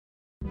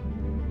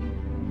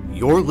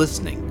You're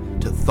listening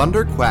to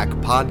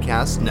Thunderquack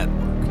Podcast Network.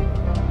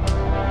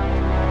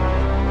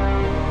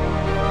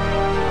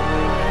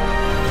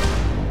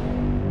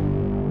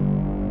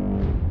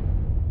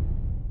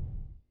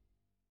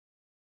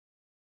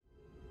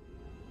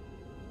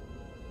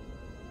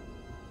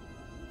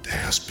 There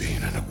has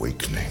been an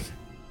awakening.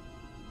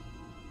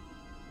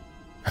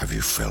 Have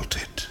you felt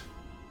it?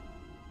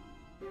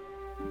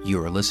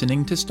 You are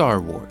listening to Star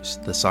Wars,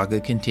 The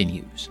Saga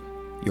Continues.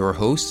 Your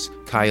hosts,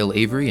 Kyle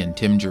Avery and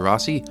Tim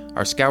Gerasi,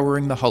 are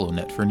scouring the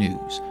HoloNet for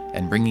news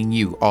and bringing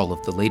you all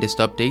of the latest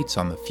updates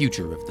on the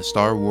future of the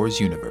Star Wars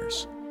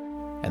universe.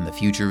 And the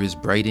future is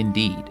bright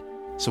indeed,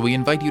 so we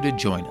invite you to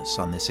join us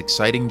on this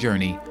exciting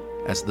journey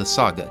as the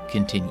saga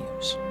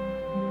continues.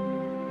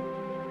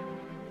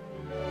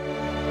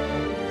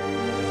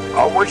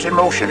 Always in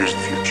motion is the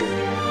future.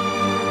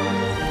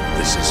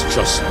 This is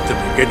just the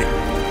beginning.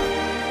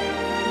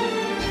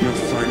 You'll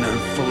find I'm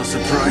full of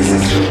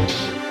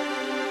surprises.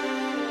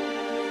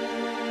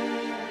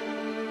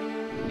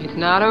 It's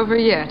not over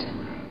yet.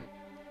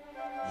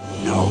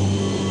 No,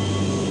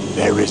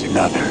 there is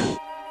another.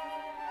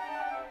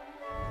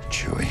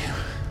 Chewie,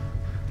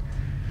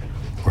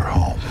 we're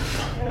home.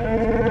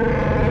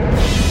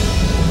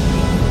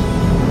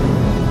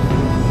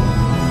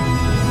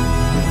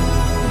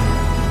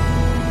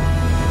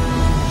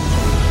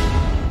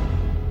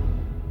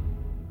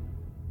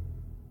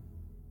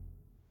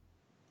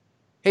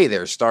 Hey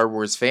there, Star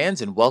Wars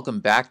fans, and welcome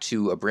back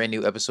to a brand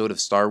new episode of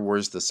Star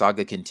Wars The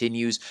Saga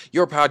Continues,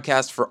 your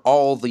podcast for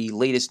all the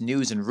latest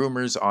news and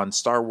rumors on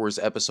Star Wars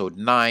Episode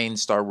 9,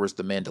 Star Wars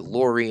The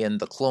Mandalorian,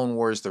 The Clone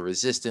Wars, The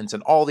Resistance,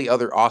 and all the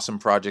other awesome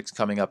projects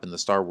coming up in the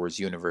Star Wars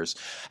universe.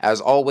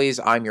 As always,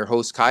 I'm your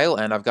host, Kyle,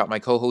 and I've got my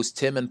co-hosts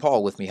Tim and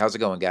Paul with me. How's it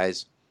going,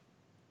 guys?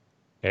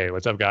 Hey,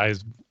 what's up,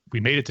 guys? We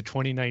made it to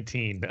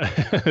 2019.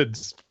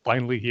 It's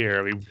finally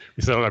here. We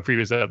said on our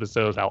previous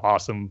episodes how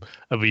awesome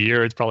of a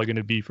year it's probably going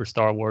to be for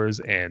Star Wars,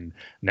 and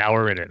now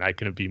we're in it. And I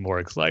couldn't be more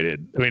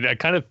excited. I mean, it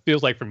kind of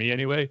feels like, for me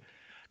anyway,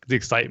 the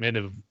excitement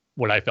of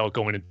what I felt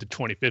going into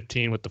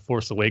 2015 with The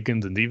Force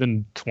Awakens, and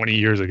even 20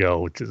 years ago,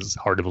 which is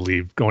hard to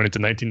believe, going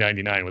into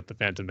 1999 with The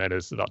Phantom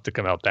Menace about to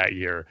come out that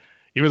year.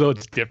 Even though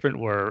it's different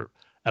where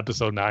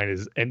Episode 9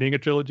 is ending a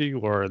trilogy,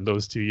 or in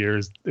those 2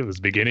 years, it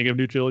was beginning of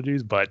new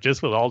trilogies, but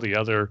just with all the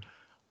other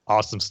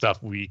awesome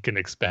stuff we can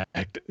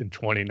expect in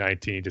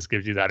 2019 just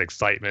gives you that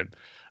excitement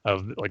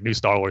of like new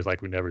Star Wars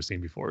like we've never seen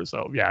before.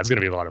 So yeah, it's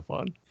going to be a lot of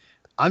fun.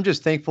 I'm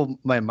just thankful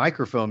my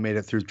microphone made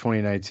it through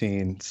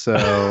 2019. So,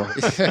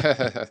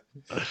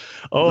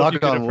 oh, you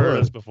could have heard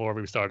us before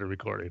we started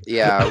recording.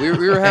 Yeah, we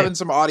were having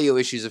some audio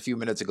issues a few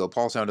minutes ago.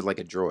 Paul sounded like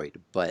a droid,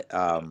 but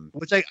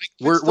which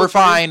we're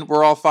fine.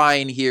 We're all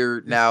fine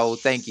here now.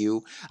 Thank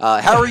you.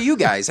 How are you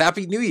guys?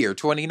 Happy New Year,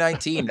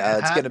 2019.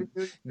 It's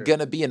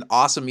gonna be an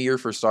awesome year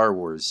for Star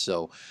Wars.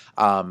 So,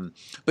 but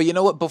you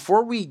know what?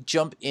 Before we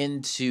jump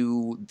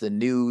into the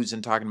news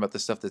and talking about the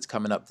stuff that's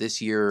coming up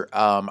this year,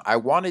 I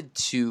wanted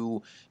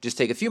to just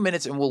take a few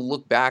minutes and we'll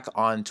look back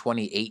on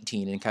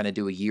 2018 and kind of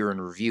do a year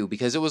in review,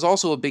 because it was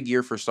also a big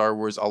year for Star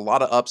Wars. A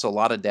lot of ups, a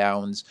lot of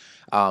downs,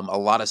 a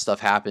lot of stuff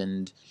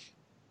happened.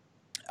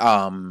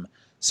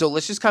 So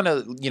let's just kind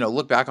of,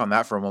 look back on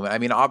that for a moment. I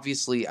mean,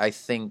 obviously, I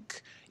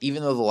think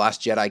even though The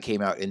Last Jedi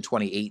came out in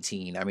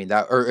 2018,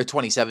 or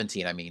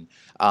 2017,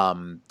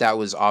 that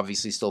was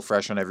obviously still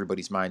fresh on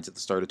everybody's minds at the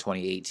start of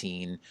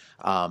 2018.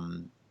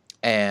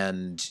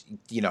 And,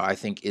 I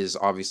think is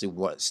obviously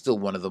still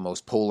one of the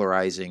most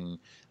polarizing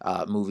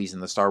movies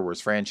in the Star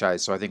Wars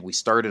franchise. So I think we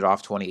started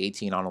off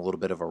 2018 on a little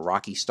bit of a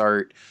rocky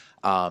start,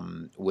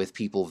 with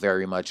people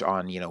very much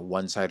on,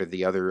 one side or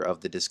the other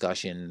of the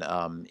discussion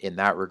in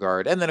that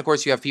regard. And then, of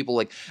course, you have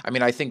people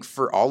I think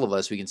for all of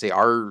us, we can say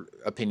our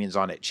opinions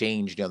on it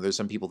changed. There's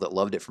some people that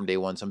loved it from day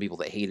one, some people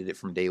that hated it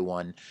from day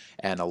one,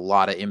 and a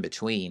lot of in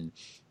between.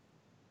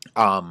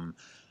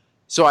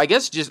 So I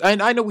guess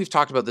I know we've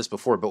talked about this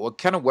before, but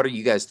what are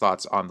you guys'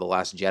 thoughts on The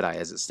Last Jedi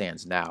as it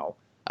stands now?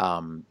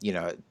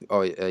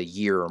 A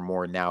year or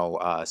more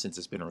now since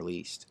it's been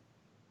released.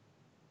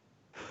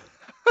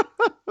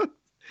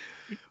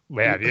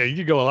 Man, yeah, you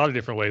could go a lot of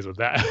different ways with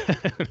that.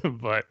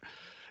 But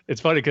it's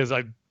funny because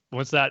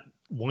once that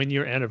 1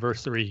 year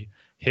anniversary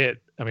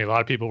hit, a lot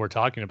of people were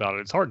talking about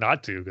it. It's hard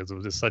not to, because it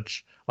was just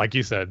such, like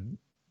you said,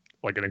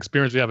 like an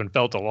experience we haven't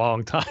felt a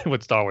long time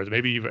with Star Wars,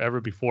 maybe ever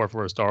before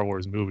for a Star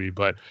Wars movie.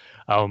 But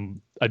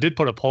I did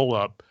put a poll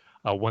up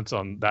once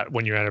on that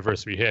 1 year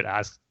anniversary hit,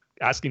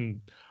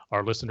 asking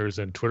our listeners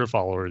and Twitter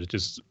followers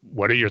just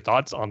what are your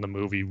thoughts on the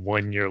movie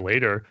 1 year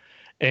later.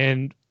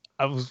 And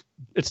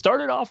it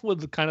started off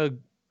with the kind of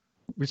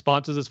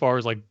responses as far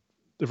as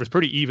it was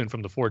pretty even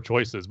from the four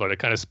choices, but it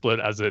kind of split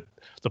as the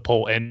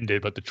poll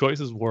ended. But the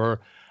choices were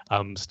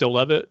still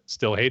love it,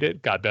 still hate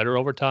it, got better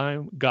over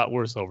time, got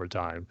worse over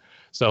time.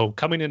 So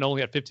coming in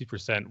only at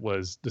 50%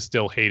 was the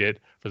still hate it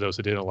for those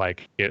who didn't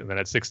like it. And then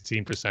at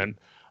 16%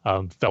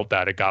 felt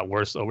that it got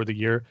worse over the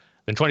year.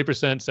 Then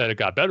 20% said it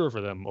got better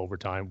for them over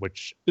time,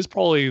 which is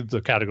probably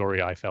the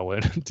category I fell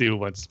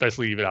into,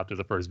 especially even after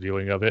the first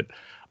viewing of it.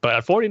 But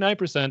at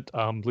 49%,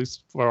 at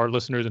least for our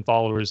listeners and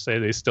followers, say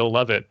they still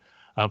love it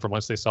from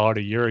once they saw it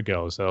a year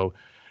ago. So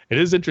it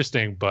is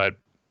interesting. But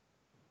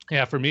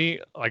yeah, for me,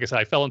 like I said,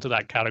 I fell into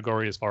that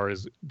category as far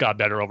as got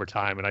better over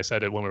time. And I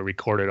said it when we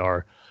recorded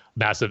our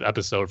massive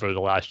episode for The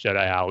Last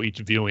Jedi, how each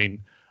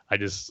viewing, I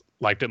just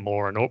liked it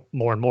more and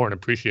more and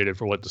appreciated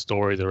for what the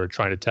story they were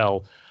trying to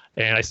tell.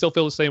 And I still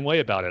feel the same way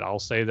about it. I'll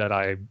say that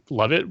I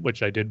love it,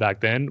 which I did back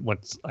then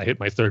once I hit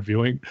my third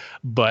viewing.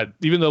 But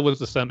even though with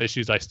some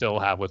issues I still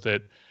have with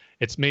it,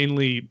 it's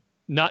mainly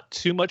not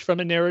too much from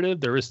a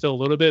narrative. There is still a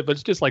little bit, but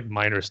it's just like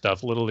minor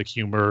stuff, a little like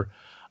humor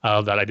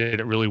that I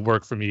didn't really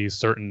work for me,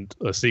 certain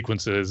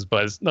sequences.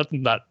 But it's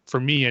nothing that, for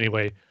me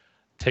anyway,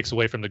 takes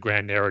away from the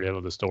grand narrative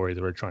of the story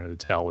that we're trying to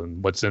tell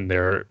and what's in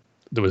there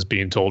that was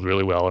being told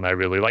really well. And I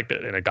really liked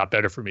it, and it got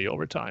better for me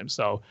over time.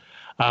 So,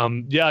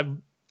 yeah,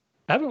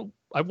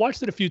 I've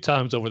watched it a few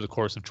times over the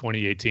course of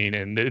 2018,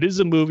 and it is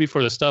a movie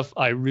for the stuff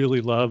I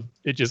really love.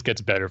 It just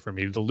gets better for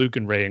me. The Luke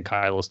and Rey and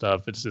Kylo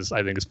stuff, it's just,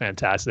 I think it's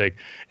fantastic.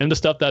 And the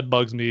stuff that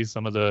bugs me,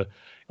 some of the,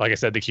 like I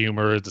said, the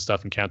humor, the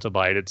stuff in Canto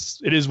Bight, it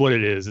is what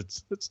it is.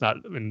 It's not,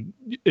 I mean,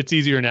 it's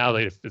easier now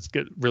that if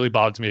really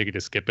bothers me, I can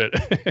just skip it.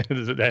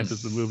 It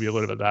ends the movie a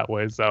little bit that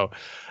way. So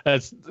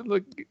that's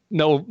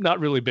not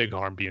really big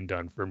harm being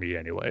done for me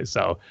anyway.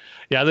 So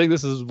yeah, I think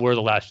this is where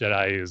The Last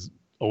Jedi is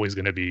always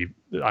going to be.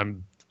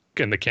 I'm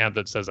in the camp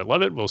that says I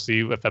love it. We'll see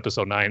if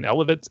episode 9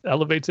 elevates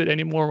it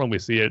anymore when we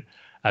see it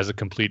as a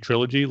complete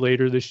trilogy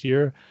later this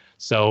year.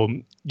 So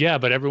yeah,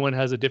 but everyone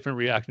has a different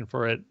reaction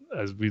for it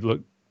as we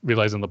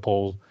realize in the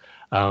poll.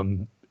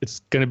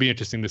 It's going to be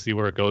interesting to see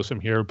where it goes from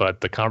here,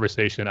 but the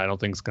conversation I don't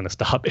think is going to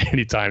stop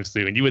anytime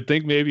soon. You would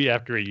think maybe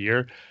after a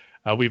year,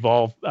 we've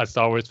all, as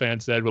Star Wars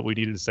fans, said what we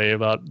needed to say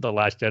about The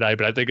Last Jedi,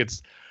 but I think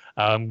it's,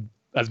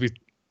 as we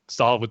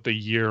saw with the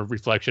year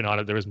reflection on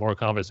it, there was more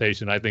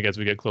conversation. I think as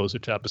we get closer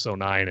to episode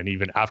 9 and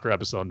even after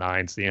episode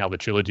 9, seeing how the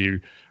trilogy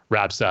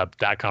wraps up,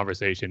 that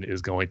conversation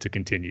is going to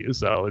continue.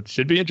 So it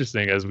should be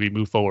interesting as we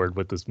move forward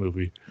with this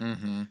movie.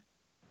 Mm-hmm.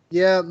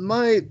 Yeah,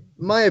 my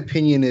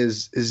opinion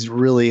is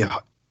really,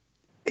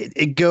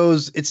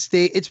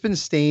 it's been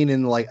staying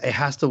in, like, it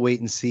has to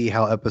wait and see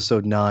how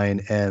episode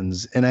 9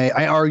 ends. And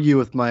I argue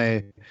with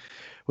my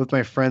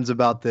friends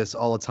about this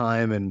all the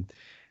time, and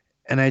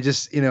I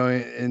just,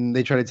 and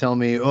they try to tell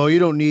me, oh, you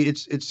don't need,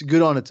 it's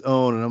good on its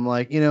own. And I'm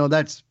like,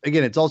 that's,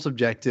 again, it's all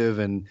subjective.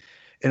 And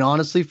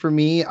honestly, for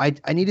me,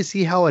 I need to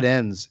see how it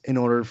ends in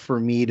order for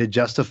me to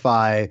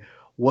justify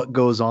what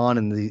goes on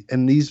in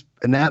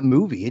that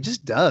movie. It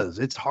just does.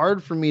 It's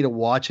hard for me to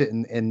watch it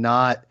and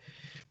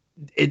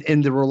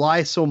to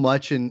rely so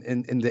much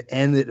and to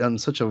end it on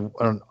such an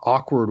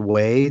awkward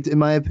way, in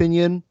my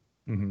opinion,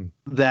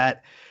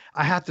 that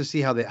I have to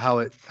see how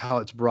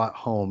it's brought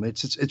home.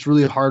 It's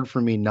really hard for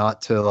me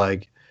not to,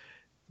 like,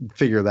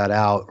 figure that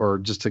out or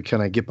just to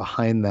kind of get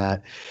behind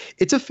that.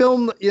 It's a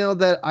film,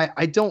 that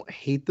I don't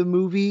hate the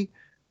movie.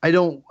 I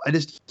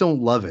just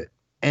don't love it.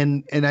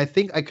 And I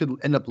think I could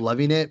end up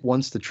loving it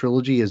once the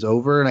trilogy is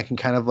over and I can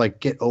kind of,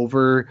 like, get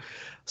over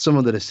some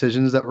of the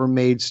decisions that were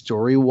made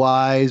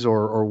story-wise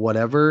or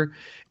whatever,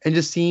 and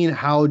just seeing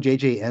how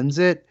JJ ends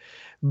it.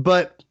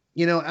 But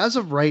as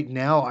of right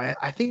now,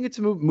 I think it's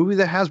a movie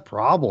that has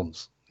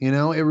problems. It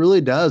really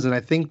does. And I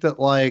think that,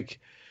 like,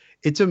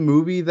 it's a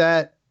movie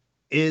that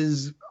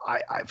is,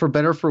 for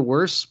better or for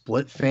worse,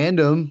 split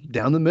fandom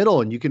down the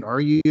middle. And you can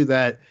argue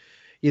that,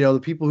 the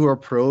people who are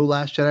pro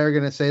Last Jedi are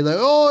going to say, like,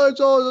 oh, it's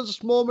a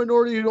small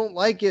minority who don't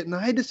like it. And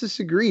I just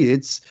disagree.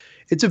 It's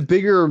a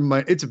bigger,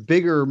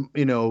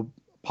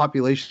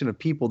 population of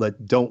people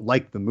that don't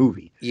like the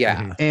movie.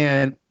 Yeah.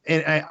 And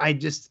I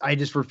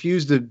just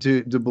refuse to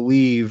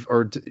believe,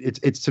 or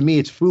it's to me,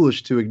 it's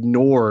foolish to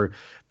ignore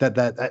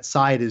that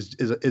side is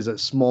a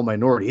small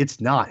minority. It's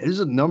not. It is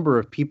a number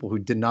of people who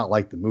did not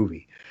like the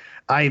movie.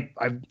 I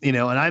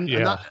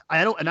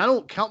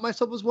don't count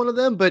myself as one of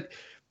them, but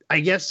I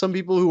guess some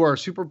people who are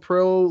super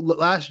pro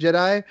Last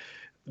Jedi,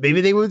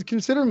 maybe they would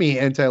consider me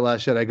anti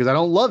Last Jedi because I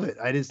don't love it.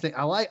 I just think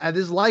I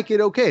just like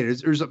it. Okay.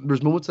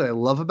 There's moments that I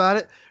love about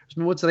it. There's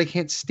moments that I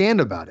can't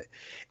stand about it.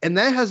 And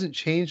that hasn't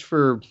changed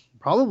for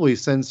probably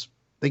since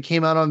they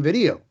came out on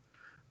video.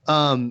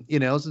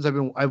 Since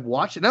I've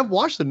watched it, and I've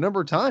watched it a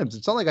number of times.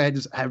 It's not like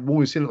I've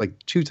only seen it like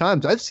 2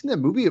 times. I've seen that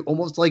movie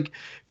almost like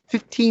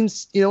 15,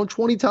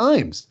 20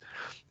 times.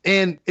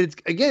 And it's,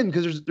 again,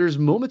 because there's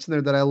moments in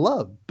there that I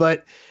love.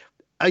 But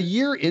a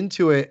year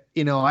into it,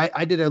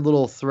 I did a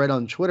little thread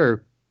on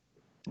Twitter,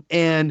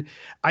 and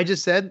I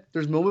just said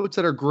there's moments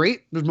that are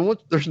great. There's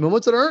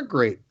moments that aren't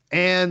great.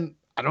 And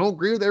I don't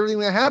agree with everything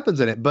that happens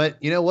in it, but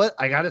you know what?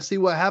 I got to see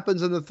what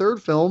happens in the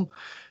third film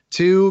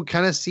to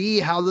kind of see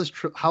how this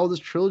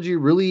trilogy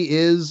really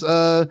is,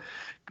 how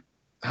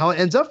it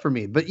ends up for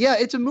me. But yeah,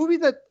 it's a movie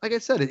that, like I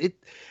said,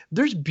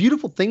 there's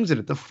beautiful things in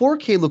it. The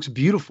 4K looks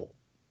beautiful.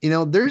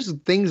 There's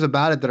things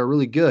about it that are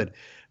really good,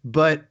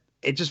 but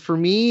it just, for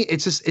me,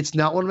 it's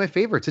not one of my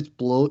favorites.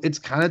 It's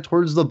kind of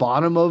towards the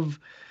bottom of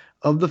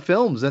of the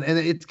films. And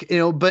it's,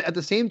 but at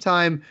the same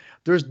time,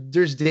 there's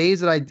days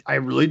that I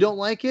really don't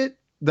like it,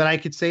 that I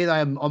could say that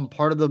I'm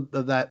part of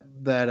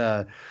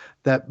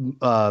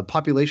that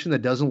population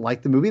that doesn't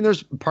like the movie. And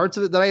there's parts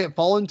of it that I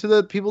fall into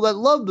the people that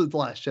love The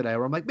Last Jedi,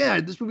 where I'm like,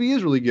 man, this movie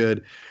is really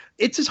good.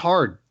 It's just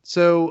hard.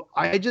 So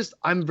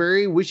I'm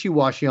very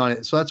wishy-washy on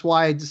it. So that's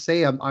why I just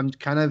say I'm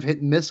kind of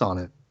hit and miss on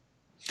it.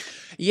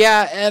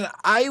 Yeah. And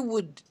I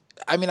would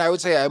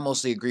say I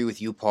mostly agree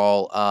with you,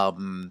 Paul. I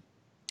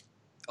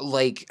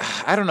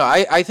don't know.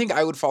 I think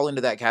I would fall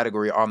into that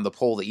category on the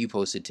poll that you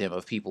posted, Tim,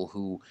 of people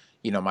who,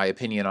 my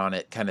opinion on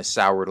it kind of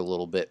soured a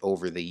little bit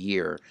over the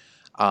year.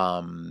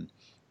 And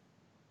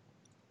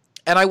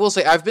I will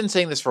say, I've been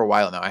saying this for a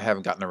while now. I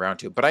haven't gotten around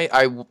to it, but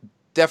I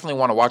definitely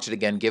want to watch it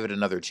again, give it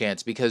another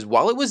chance, because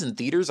while it was in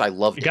theaters, I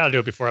loved it. You got to do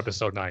it before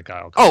episode 9,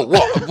 Kyle. Oh,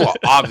 well,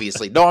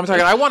 obviously. No, I'm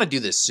talking, I want to do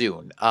this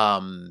soon.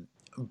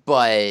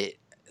 But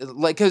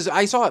because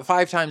I saw it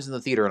 5 times in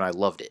the theater and I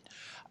loved it.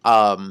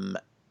 And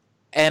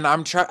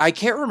I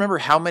can't remember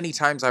how many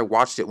times I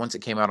watched it once it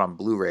came out on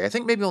Blu-ray. I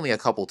think maybe only a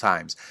couple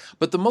times.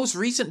 But the most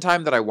recent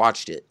time that I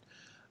watched it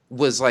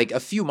was like a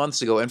few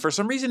months ago, and for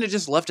some reason it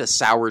just left a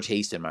sour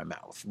taste in my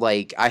mouth.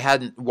 Like, I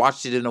hadn't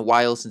watched it in a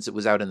while since it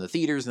was out in the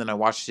theaters, and then I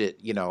watched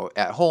it,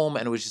 at home,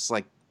 and it was just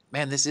like,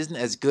 man, this isn't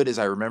as good as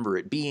I remember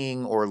it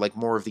being, or like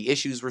more of the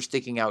issues were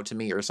sticking out to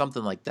me or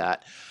something like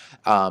that.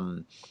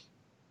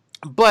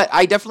 But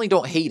I definitely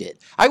don't hate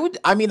it.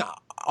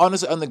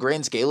 Honestly, on the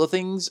grand scale of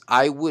things,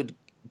 I would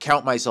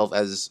count myself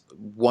as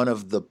one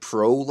of the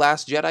pro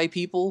Last Jedi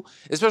people,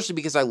 especially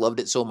because I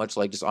loved it so much,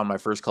 like just on my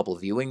first couple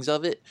of viewings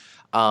of it.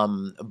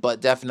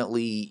 But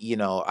definitely,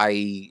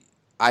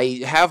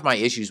 I have my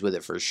issues with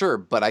it for sure,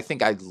 but I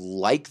think I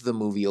like the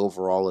movie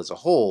overall as a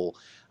whole.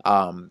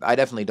 I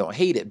definitely don't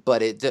hate it,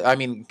 but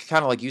kind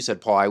of like you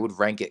said, Paul, I would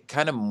rank it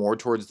kind of more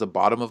towards the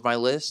bottom of my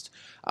list,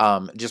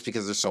 just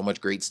because there's so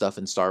much great stuff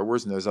in Star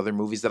Wars and there's other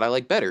movies that I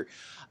like better.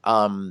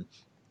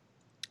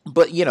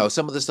 But,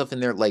 some of the stuff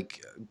in there,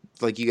 like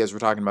you guys were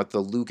talking about, the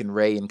Luke and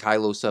Rey and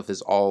Kylo stuff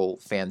is all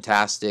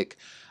fantastic.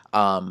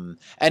 And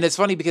it's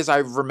funny because I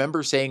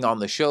remember saying on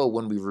the show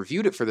when we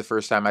reviewed it for the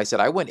first time, I said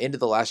I went into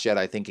The Last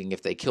Jedi thinking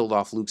if they killed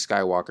off Luke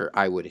Skywalker,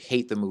 I would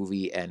hate the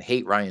movie and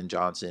hate Rian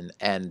Johnson.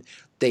 And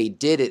they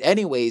did it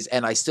anyways,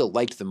 and I still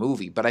liked the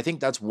movie. But I think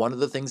that's one of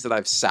the things that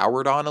I've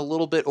soured on a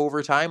little bit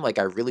over time. Like,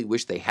 I really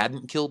wish they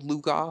hadn't killed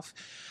Luke off.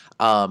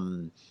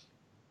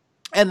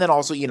 And then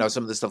also,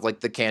 some of the stuff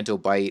like the Canto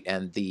bite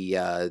and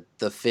the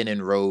Finn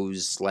and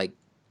Rose like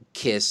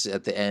kiss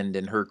at the end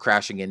and her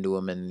crashing into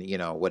him and,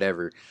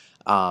 whatever.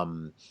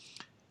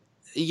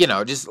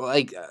 Just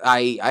like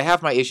I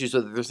have my issues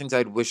with it. There's things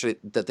I'd wish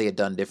that they had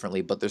done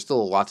differently, but there's still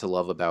a lot to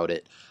love about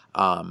it.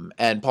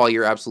 And Paul,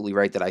 you're absolutely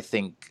right that I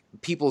think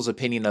people's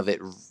opinion of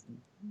it,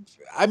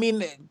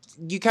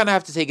 you kind of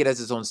have to take it as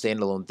its own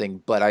standalone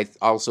thing, but I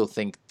also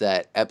think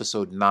that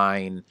episode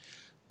 9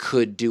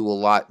 could do a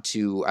lot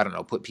to,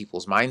 put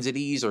people's minds at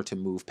ease or to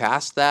move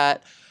past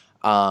that.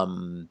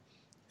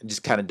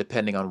 Just kind of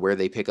depending on where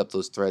they pick up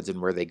those threads and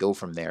where they go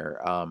from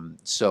there.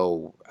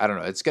 So I don't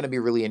know. It's going to be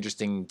really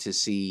interesting to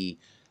see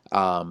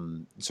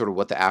sort of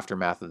what the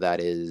aftermath of that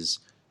is,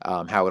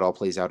 how it all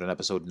plays out in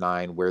episode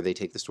 9, where they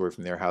take the story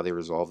from there, how they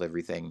resolve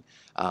everything,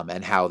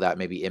 and how that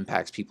maybe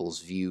impacts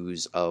people's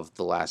views of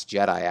The Last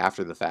Jedi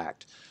after the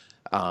fact.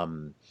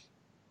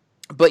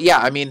 But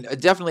yeah,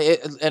 definitely.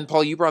 And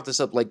Paul, you brought this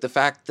up, like the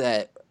fact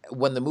that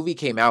when the movie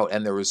came out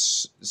and there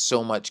was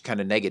so much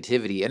kind of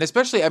negativity, and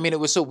especially, it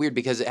was so weird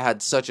because it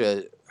had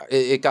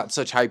it got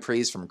such high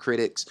praise from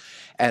critics,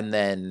 and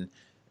then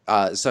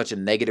such a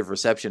negative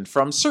reception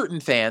from certain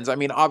fans.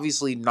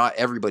 Obviously not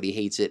everybody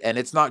hates it, and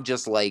it's not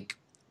just like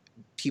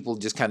people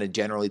just kind of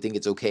generally think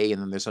it's okay, and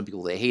then there's some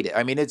people that hate it.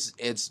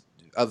 It's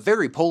a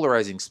very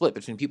polarizing split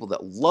between people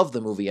that love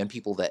the movie and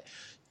people that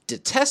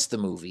detest the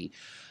movie.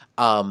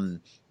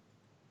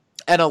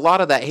 And a lot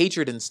of that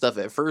hatred and stuff,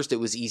 at first, it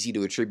was easy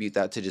to attribute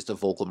that to just a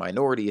vocal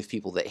minority of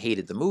people that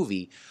hated the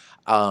movie.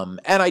 And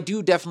I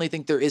do definitely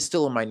think there is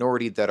still a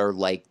minority that are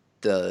like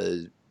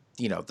the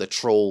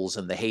trolls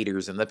and the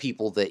haters and the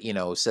people that,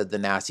 said the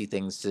nasty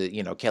things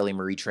to, Kelly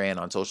Marie Tran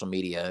on social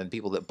media, and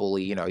people that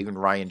bully, even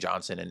Rian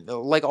Johnson and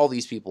like all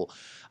these people,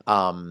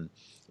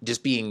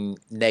 just being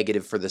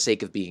negative for the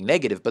sake of being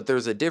negative. But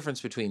there's a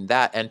difference between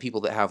that and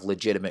people that have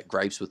legitimate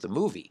gripes with the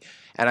movie.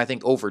 And I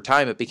think over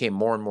time it became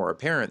more and more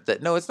apparent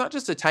that no, it's not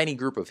just a tiny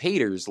group of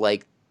haters.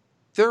 Like,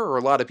 there are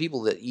a lot of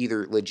people that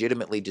either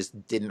legitimately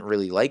just didn't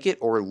really like it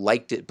or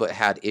liked it but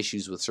had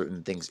issues with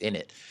certain things in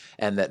it,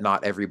 and that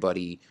not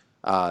everybody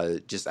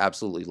just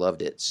absolutely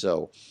loved it.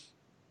 So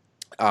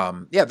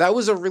yeah, that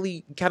was a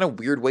really kind of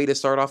weird way to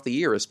start off the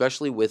year,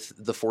 especially with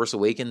The Force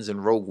Awakens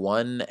and Rogue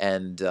One.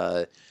 And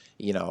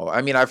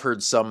I've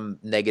heard some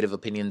negative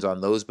opinions on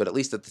those, but at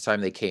least at the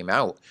time they came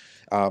out,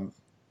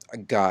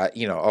 got,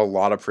 a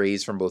lot of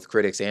praise from both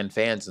critics and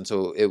fans. And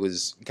so it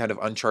was kind of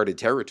uncharted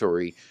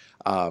territory,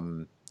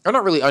 or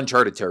not really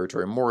uncharted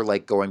territory, more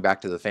like going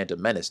back to the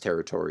Phantom Menace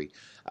territory,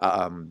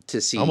 to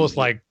see almost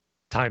like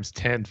times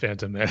 10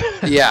 Phantom Menace.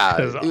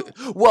 Yeah.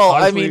 Well,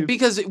 honestly, I mean,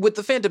 because with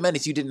the Phantom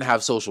Menace, you didn't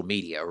have social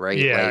media, right?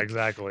 Yeah, like,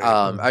 exactly.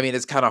 I mean,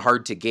 it's kind of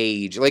hard to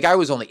gauge. Like, I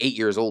was only 8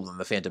 years old when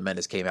the Phantom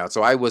Menace came out,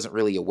 so I wasn't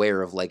really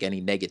aware of like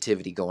any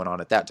negativity going on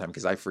at that time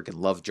because I freaking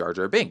loved Jar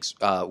Jar Binks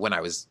when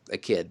I was a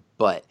kid.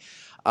 But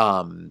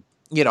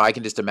you know, I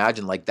can just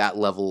imagine like that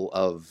level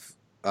of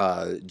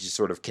just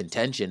sort of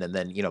contention, and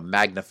then, you know,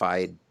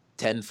 magnified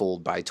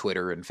tenfold by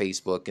Twitter and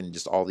Facebook and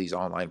just all these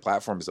online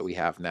platforms that we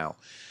have now.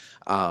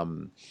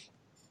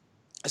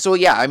 So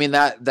yeah, I mean,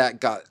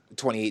 that got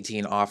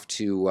 2018 off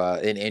to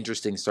an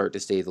interesting start, to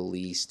say the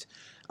least.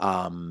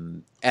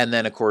 And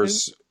then of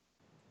course,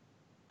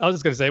 I was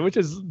just going to say, which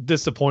is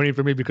disappointing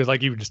for me because,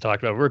 like you just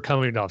talked about, we're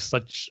coming off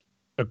such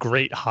a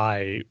great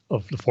high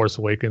of The Force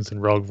Awakens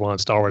and Rogue One.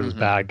 Star Wars is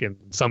back in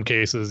some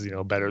cases, you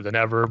know, better than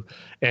ever.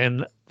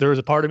 And there was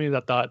a part of me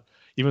that thought,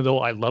 even though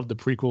I loved the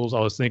prequels, I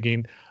was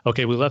thinking,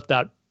 okay, we left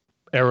that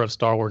era of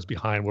Star Wars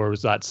behind where it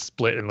was that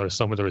split, and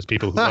there was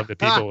people who loved it,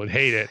 people would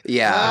hate it.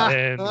 Yeah.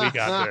 And we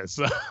got this.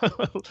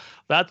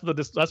 That's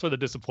where the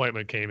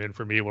disappointment came in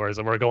for me, whereas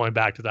we're going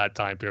back to that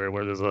time period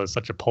where there's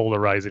such a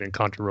polarizing and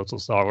controversial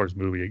Star Wars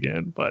movie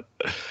again. But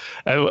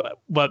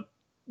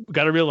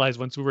got to realize,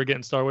 once we were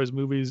getting Star Wars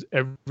movies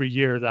every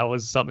year, that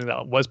was something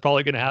that was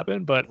probably going to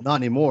happen, but not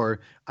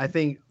anymore. I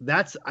think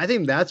that's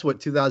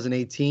what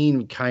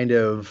 2018 kind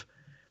of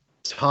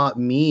taught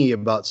me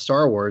about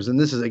Star Wars. And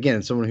this is,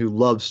 again, someone who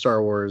loves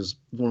Star Wars.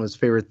 One of his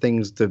favorite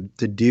things to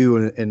do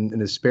in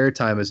his spare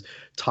time is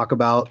talk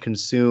about,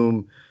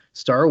 consume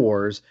Star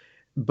Wars.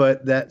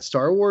 But that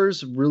Star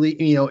Wars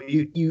really, you know,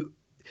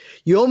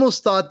 you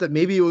almost thought that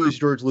maybe it was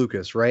George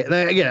Lucas, right? And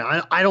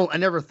I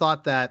never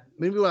thought that.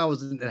 Maybe when I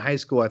was in high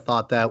school, I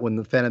thought that when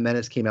the Phantom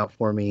Menace came out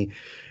for me.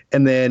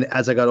 And then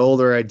as I got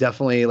older, I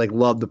definitely like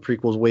loved the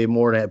prequels way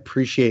more, and I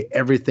appreciate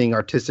everything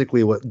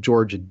artistically what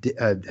George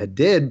had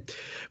did.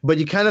 But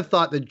you kind of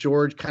thought that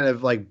George kind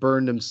of like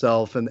burned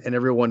himself, and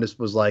everyone just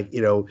was like,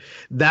 you know,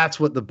 that's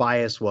what the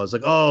bias was.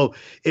 Like, oh,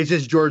 it's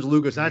just George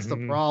Lucas. That's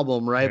the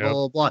problem, right? Yep.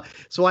 Blah, blah, blah.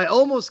 So I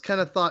almost kind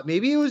of thought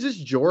maybe it was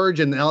just George,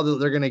 and now that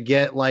they're going to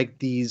get like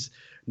these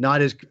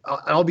not as,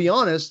 I'll be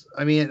honest,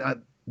 I mean,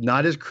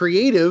 not as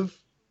creative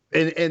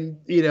and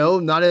you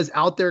know, not as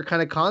out there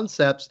kind of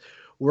concepts.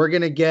 We're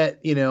going to get,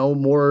 you know,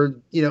 more,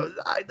 you know,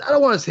 I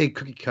don't want to say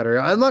cookie cutter.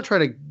 I'm not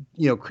trying to,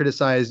 you know,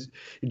 criticize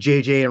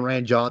JJ and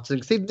Rian Johnson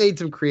because they've made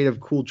some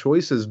creative, cool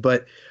choices.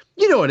 But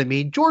you know what I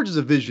mean? George is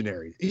a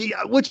visionary.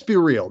 Let's be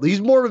real.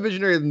 He's more of a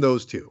visionary than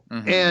those two.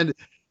 And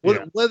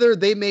whether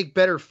they make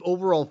better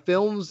overall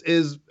films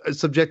is a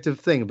subjective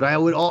thing. But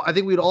I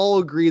think we'd all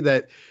agree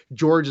that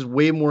George is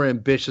way more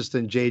ambitious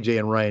than JJ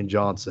and Rian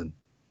Johnson.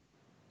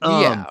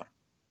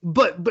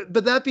 But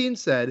that being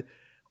said,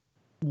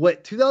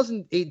 what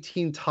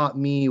 2018 taught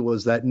me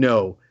was that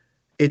no,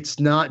 it's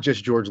not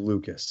just George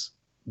Lucas.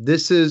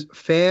 This is,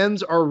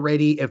 fans are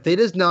ready. If there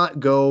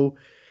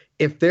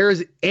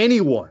is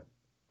anyone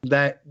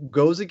that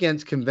goes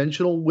against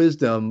conventional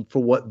wisdom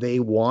for what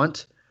they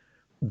want,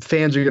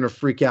 fans are going to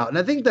freak out. And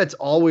I think that's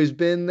always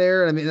been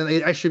there. I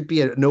mean, I should be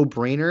a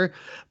no-brainer,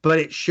 but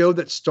it showed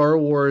that Star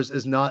Wars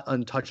is not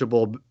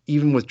untouchable,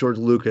 even with George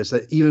Lucas,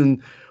 that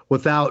even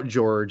without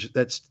George,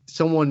 that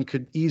someone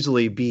could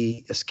easily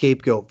be a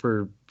scapegoat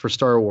for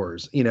Star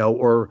Wars, you know,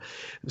 or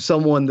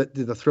someone that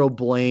to throw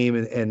blame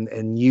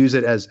and use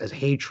it as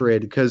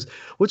hatred. Because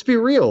let's be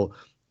real,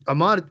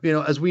 Ahmad, you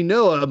know, as we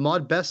know,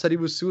 Ahmad Best said he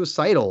was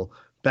suicidal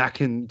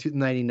back in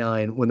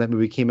 1999 when that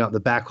movie came out,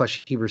 the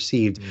backlash he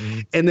received.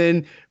 And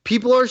then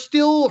people are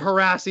still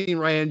harassing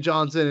Rian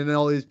Johnson and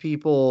all these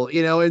people,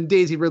 you know, and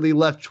Daisy Ridley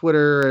left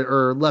Twitter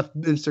or left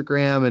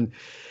Instagram. And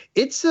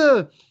it's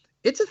a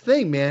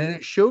thing, man. And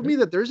it showed me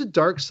that there's a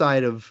dark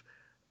side of,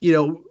 you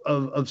know,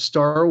 of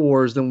Star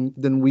Wars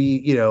than we,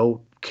 you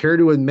know, care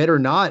to admit or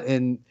not.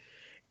 And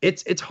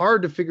it's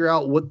hard to figure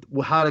out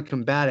how to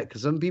combat it,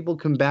 because some people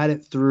combat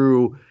it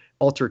through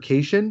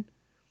altercation.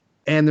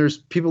 And there's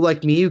people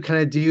like me who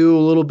kind of do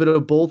a little bit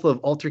of both, of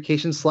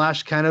altercation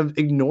 / kind of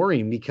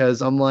ignoring,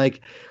 because I'm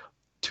like,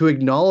 to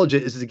acknowledge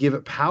it is to give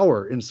it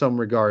power in some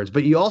regards.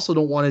 But you also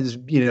don't want to just,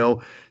 you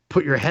know,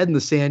 put your head in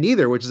the sand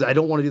either, which is, I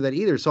don't want to do that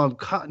either. So I'm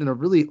caught in a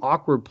really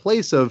awkward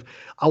place of,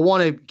 I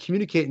want to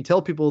communicate and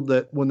tell people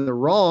that when they're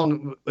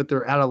wrong, that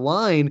they're out of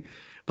line,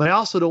 but I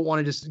also don't want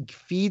to just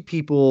feed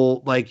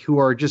people like who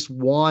are just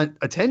want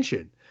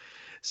attention.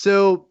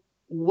 So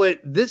what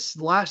this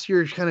last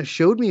year kind of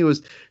showed me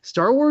was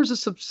Star Wars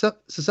is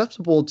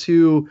susceptible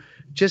to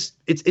just,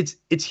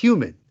 it's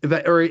human,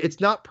 or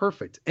it's not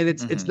perfect, and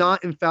it's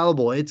not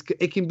infallible.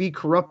 It can be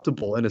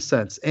corruptible in a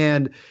sense.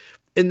 And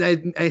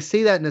I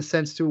say that in a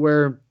sense to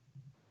where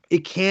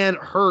it can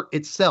hurt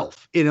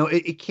itself, you know,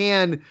 it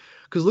can,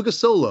 because look at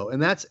Solo,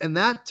 and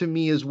that to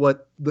me is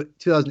what the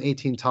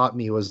 2018 taught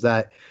me, was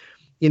that,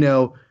 you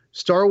know,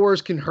 Star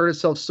Wars can hurt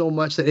itself so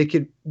much that it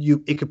could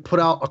put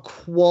out a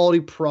quality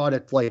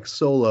product like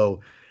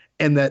Solo,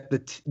 and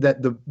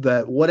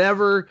that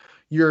whatever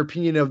your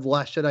opinion of The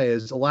Last Jedi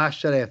is, The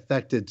Last Jedi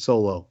affected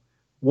Solo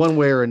one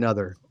way or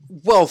another.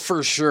 Well,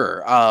 for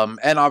sure.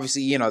 And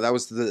obviously, you know, that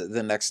was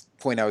the next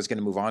point I was going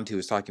to move on to,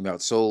 is talking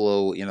about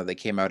Solo. You know, they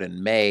came out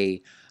in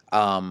May.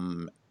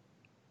 And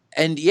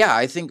yeah,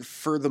 I think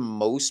for the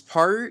most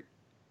part,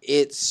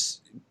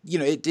 it's, you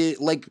know, it did,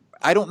 like,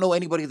 I don't know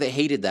anybody that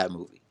hated that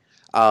movie.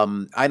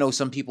 I know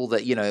some people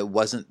that, you know, it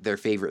wasn't their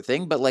favorite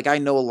thing, but like, I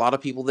know a lot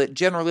of people that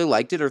generally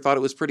liked it or thought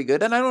it was pretty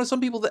good. And I know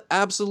some people that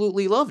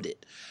absolutely loved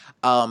it.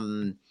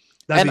 That'd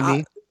and be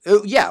me.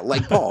 Yeah,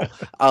 like Paul.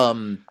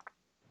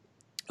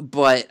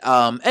 But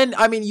and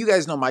I mean, you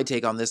guys know my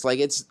take on this. Like,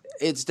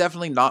 it's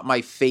definitely not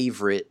my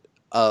favorite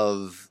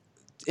of.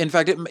 In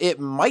fact, it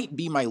might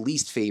be my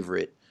least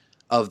favorite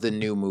of the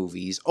new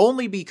movies,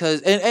 only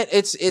because, and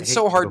it's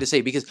so hard to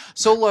say, because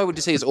Solo, I would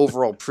just say, is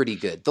overall pretty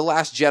good. The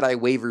Last Jedi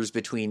wavers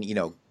between, you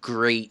know,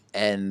 great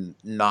and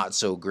not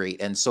so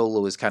great, and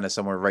Solo is kind of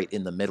somewhere right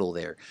in the middle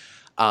there.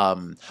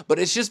 But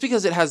it's just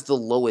because it has the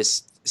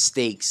lowest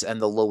stakes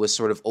and the lowest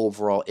sort of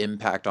overall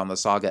impact on the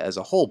saga as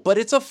a whole. But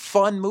it's a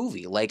fun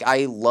movie. Like,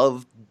 I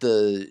love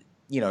the,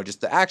 you know,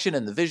 just the action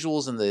and the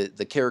visuals and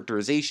the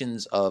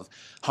characterizations of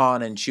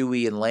Han and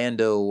Chewie and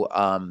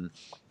Lando.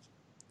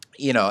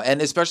 You know,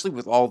 and especially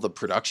with all the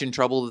production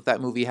trouble that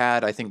movie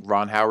had, I think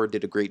Ron Howard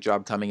did a great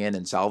job coming in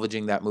and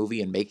salvaging that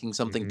movie and making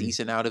something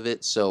decent out of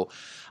it. So,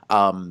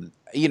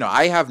 you know,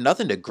 I have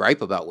nothing to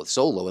gripe about with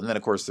Solo. And then,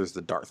 of course, there's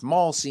the Darth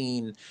Maul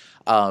scene.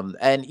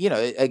 And, you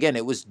know, again,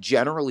 it was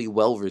generally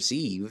well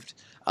received.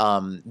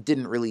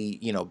 Didn't really,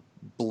 you know,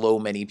 blow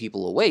many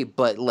people away.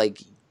 But,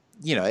 like,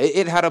 you know,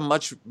 it had a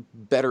much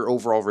better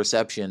overall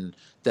reception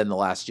than The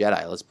Last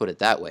Jedi. Let's put it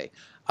that way.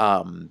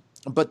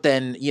 But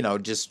then, you know,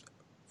 just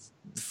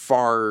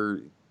far,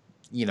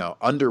 you know,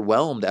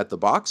 underwhelmed at the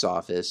box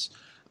office.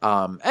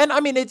 And I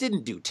mean, it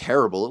didn't do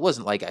terrible. It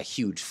wasn't like a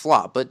huge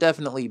flop, but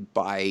definitely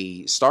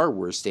by Star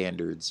Wars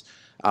standards.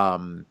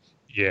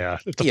 Yeah,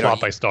 it's a flop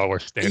by Star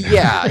Wars standards.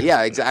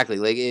 Yeah, exactly.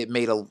 Like, it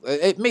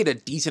made a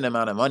decent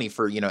amount of money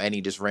for, you know,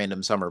 any just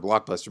random summer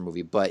blockbuster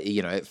movie, but,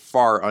 you know, it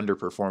far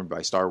underperformed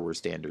by Star Wars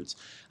standards,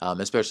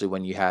 especially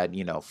when you had,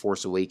 you know,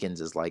 Force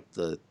Awakens as like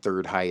the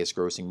third highest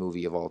grossing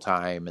movie of all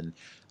time, and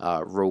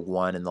Rogue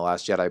One and The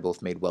Last Jedi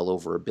both made well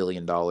over $1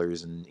 billion,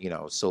 and, you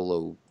know,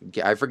 Solo,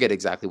 I forget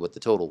exactly what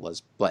the total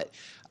was, but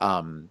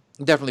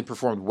definitely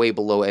performed way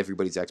below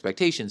everybody's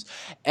expectations.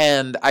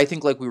 And I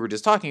think, like we were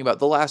just talking about,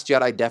 The Last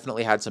Jedi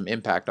definitely had some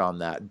impact on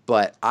that,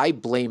 but I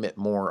blame it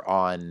more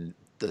on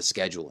the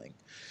scheduling.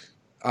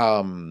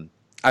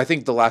 I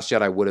think The Last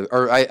Jedi would have,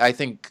 or I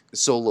think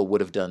Solo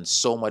would have done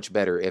so much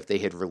better if they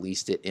had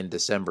released it in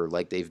December,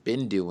 like they've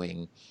been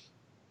doing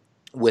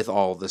with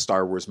all the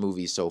Star Wars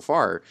movies so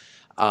far.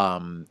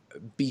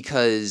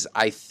 Because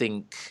I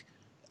think,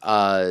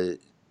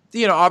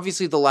 you know,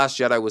 obviously The Last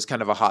Jedi was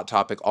kind of a hot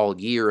topic all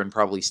year and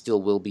probably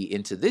still will be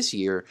into this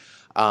year.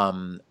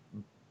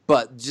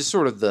 But just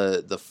sort of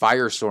the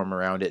firestorm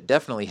around it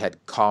definitely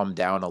had calmed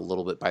down a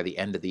little bit by the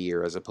end of the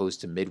year, as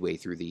opposed to midway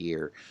through the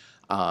year.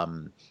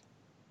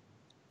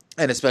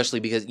 And especially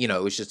because, you know,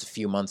 it was just a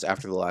few months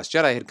after The Last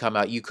Jedi had come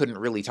out, you couldn't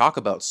really talk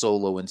about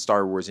Solo and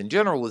Star Wars in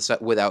general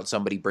without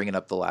somebody bringing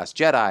up The Last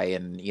Jedi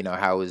and, you know,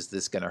 how is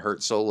this going to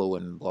hurt Solo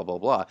and blah, blah,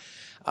 blah.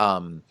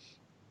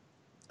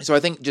 So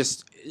I think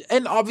just,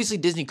 and obviously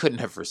Disney couldn't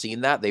have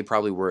foreseen that. They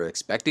probably were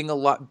expecting a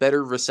lot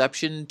better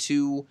reception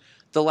to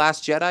The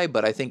Last Jedi,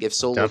 but I think if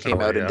Solo came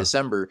out in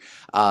December,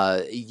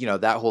 you know,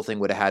 that whole thing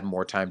would have had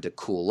more time to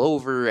cool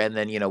over. And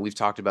then, you know, we've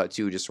talked about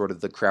too, just sort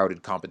of the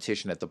crowded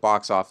competition at the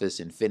box office.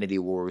 Infinity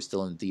War was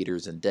still in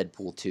theaters, and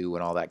Deadpool 2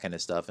 and all that kind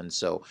of stuff. And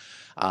so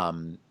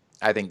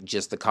I think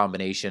just the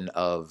combination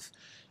of,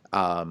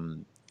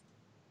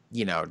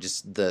 you know,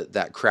 just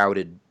that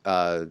crowded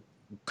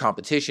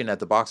competition at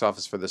the box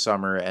office for the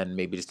summer, and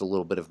maybe just a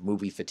little bit of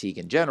movie fatigue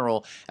in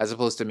general, as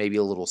opposed to maybe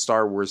a little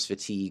Star Wars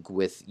fatigue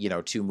with, you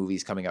know, 2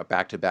 movies coming out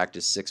back to back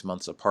just 6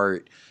 months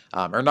apart,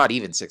 or not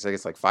even 6, I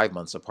guess like 5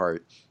 months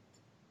apart.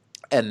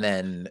 And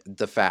then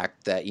the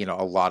fact that, you know,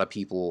 a lot of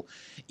people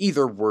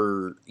either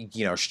were,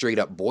 you know, straight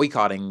up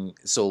boycotting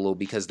Solo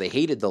because they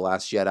hated The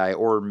Last Jedi,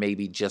 or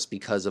maybe just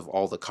because of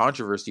all the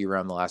controversy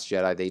around The Last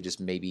Jedi, they just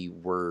maybe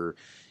were,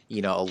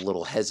 you know, a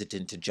little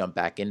hesitant to jump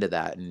back into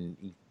that,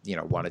 and, you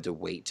know, wanted to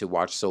wait to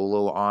watch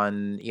Solo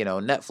on, you know,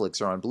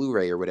 Netflix or on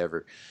Blu-ray or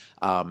whatever.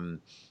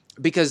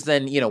 Because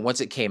then, you know,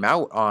 once it came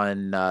out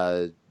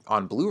on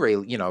Blu-ray,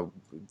 you know,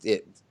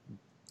 it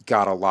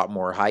got a lot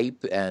more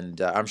hype,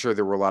 and I'm sure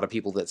there were a lot of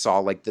people that saw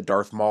like the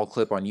Darth Maul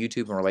clip on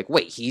YouTube and were like,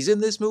 wait, he's in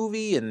this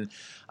movie? And,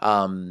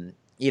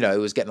 you know, it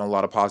was getting a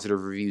lot of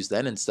positive reviews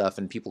then and stuff,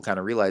 and people kind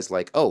of realized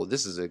like, oh,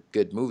 this is a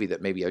good movie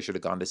that maybe I should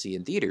have gone to see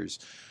in theaters.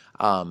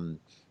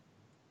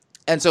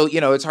 And so, you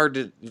know, it's hard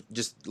to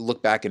just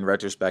look back in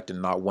retrospect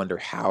and not wonder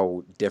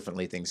how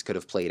differently things could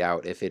have played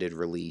out if it had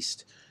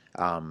released,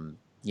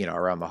 you know,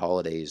 around the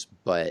holidays.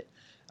 But,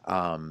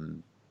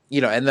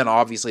 you know, and then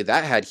obviously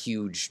that had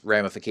huge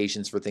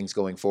ramifications for things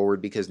going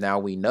forward, because now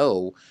we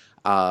know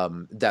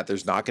that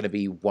there's not going to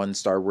be one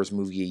Star Wars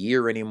movie a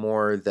year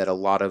anymore, that a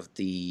lot of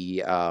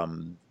the,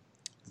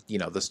 you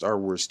know, the Star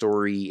Wars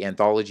story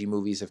anthology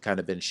movies have kind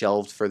of been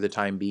shelved for the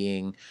time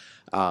being.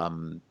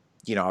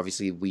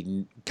 obviously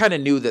we kind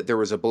of knew that there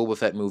was a Boba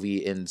Fett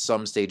movie in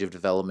some stage of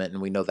development,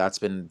 and we know that's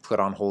been put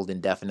on hold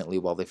indefinitely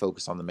while they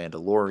focus on The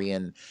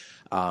Mandalorian.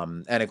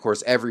 And of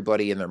course,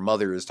 everybody and their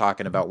mother is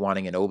talking about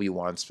wanting an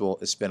Obi-Wan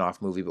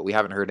spin-off movie, but we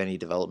haven't heard any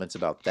developments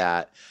about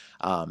that.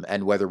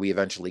 And whether we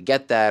eventually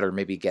get that, or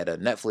maybe get a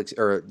Netflix,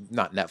 or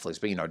not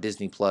Netflix, but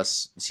Disney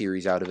Plus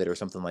series out of it or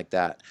something like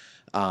that.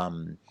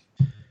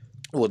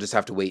 We'll just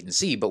have to wait and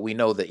see. But we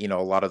know that, a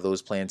lot of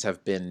those plans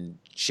have been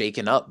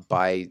shaken up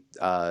by,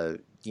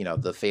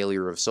 the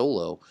failure of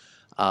Solo.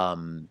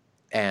 And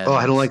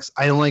I don't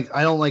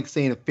like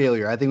saying a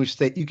failure. I think we should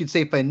say, you could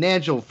say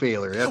financial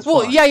failure. That's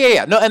fine.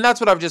 Yeah. No, and that's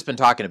what I've just been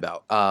talking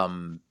about.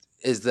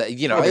 Is that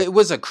it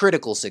was a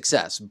critical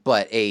success,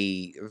 but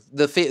I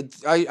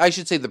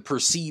should say the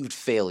perceived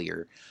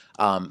failure.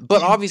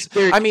 But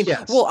obviously,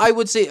 yes. I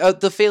would say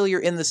the failure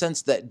in the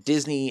sense that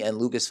Disney and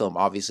Lucasfilm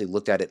obviously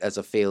looked at it as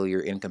a failure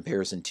in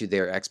comparison to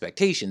their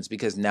expectations,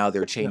 because now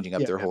they're changing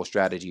up their whole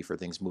strategy for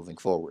things moving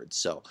forward.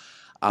 So,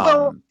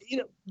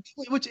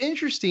 what's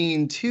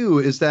interesting too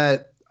is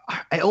that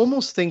I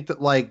almost think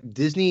that like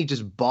Disney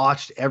just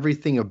botched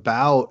everything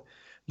about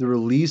the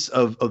release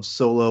of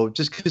Solo,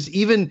 just because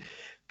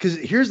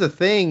here's the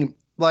thing,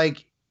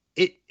 like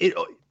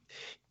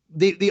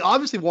they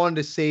obviously wanted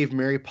to save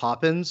Mary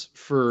Poppins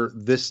for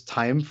this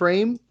time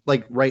frame,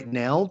 like right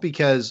now,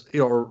 because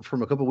or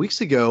from a couple of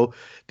weeks ago,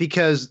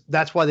 because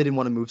that's why they didn't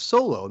want to move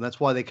Solo, and that's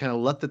why they kind of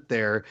left it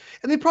there.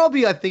 And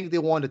I think they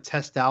wanted to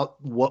test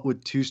out what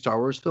would 2 Star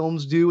Wars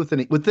films do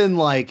within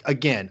like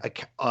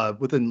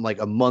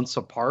a months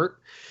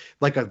apart,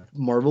 like a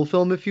Marvel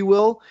film, if you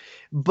will.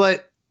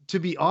 But to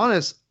be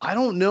honest, I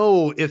don't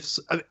know if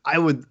I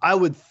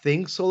would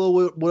think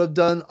Solo would have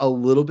done a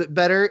little bit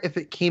better if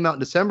it came out in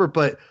December,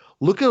 but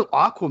look at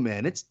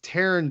Aquaman. It's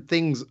tearing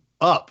things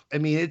up. I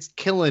mean, it's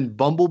killing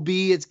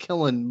Bumblebee. It's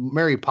killing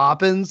Mary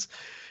Poppins.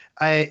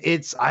 I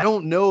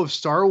don't know if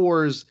Star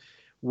Wars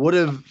would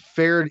have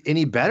fared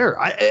any better.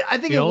 I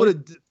think it would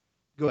have.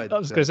 Go ahead. I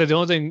was going to say, the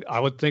only thing I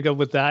would think of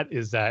with that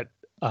is that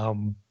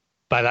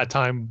by that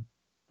time,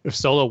 if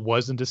Solo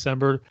was in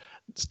December,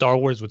 Star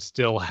Wars would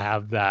still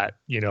have that,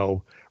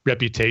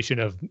 reputation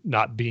of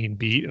not being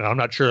beat. And I'm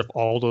not sure if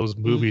all those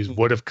movies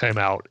would have come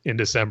out in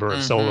December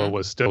if Solo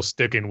was still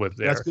sticking with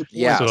there.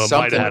 Yeah, so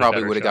something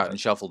probably would have gotten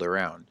shuffled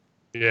around.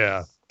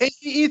 Yeah. And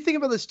you think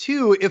about this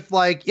too, if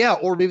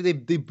or maybe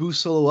they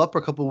boost Solo up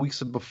a couple of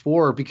weeks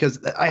before, because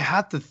I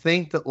have to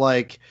think that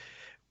like,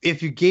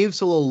 if you gave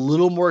Solo a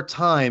little more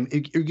time,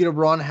 you get a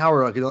Ron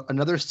Howard, like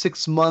another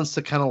 6 months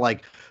to kind of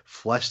like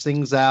flesh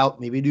things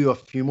out, maybe do a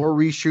few more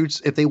reshoots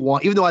if they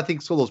want, even though I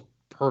think Solo's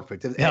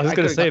perfect. Yeah, I was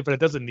going to say, but it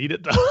doesn't need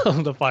it though,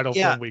 the final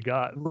film we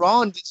got.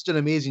 Ron did an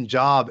amazing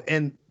job.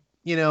 And,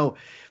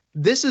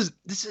 this is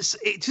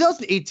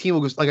 2018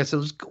 will go, like I said,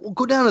 we'll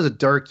go down as a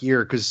dark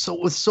year, because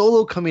with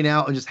Solo coming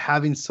out and just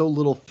having so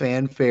little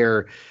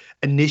fanfare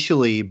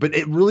initially, but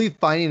it really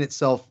finding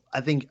itself, I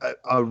think,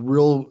 a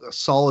real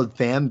solid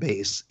fan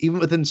base, even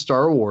within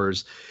Star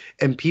Wars,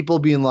 and people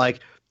being like,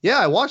 yeah,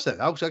 I watched that.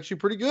 That was actually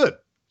pretty good.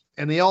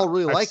 And they all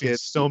really like it.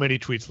 So many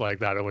tweets like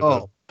that. It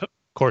was, of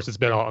course, it's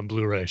been on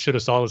Blu-ray. Should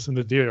have saw this in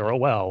the theater. Oh,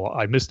 wow,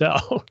 I missed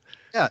out.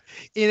 Yeah.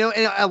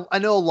 And I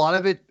know a lot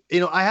of it,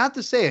 I have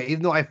to say,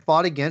 even though I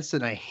fought against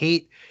it,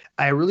 and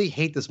I really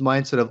hate this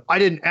mindset of, I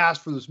didn't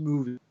ask for this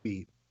movie,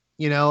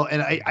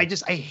 and I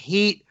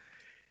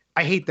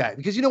hate that,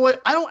 because you know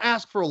what? I don't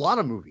ask for a lot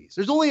of movies.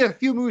 There's only a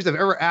few movies I've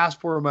ever asked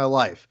for in my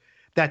life.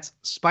 That's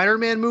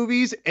Spider-Man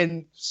movies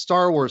and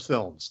Star Wars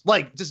films.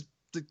 Like, just,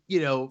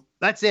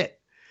 that's it.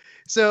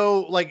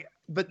 So like,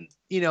 but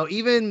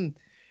even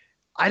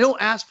I don't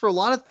ask for a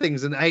lot of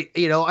things, and I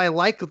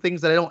like the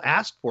things that I don't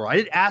ask for. I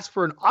didn't ask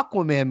for an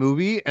Aquaman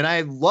movie, and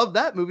I love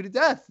that movie to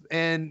death.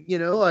 And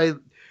I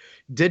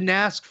didn't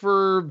ask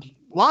for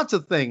lots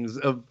of things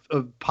of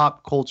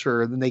pop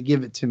culture, and then they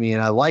give it to me,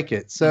 and I like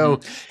it.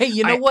 So hey,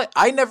 you know what?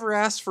 I never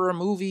asked for a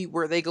movie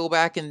where they go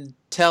back and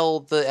tell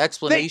the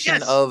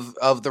explanation of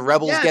the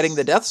rebels getting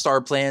the Death Star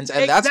plans,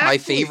 and that's my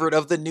favorite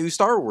of the new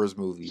Star Wars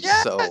movies.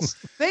 Yes, so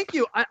thank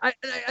you. I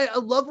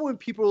love when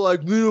people are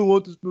like, "We don't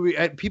want this movie,"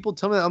 and people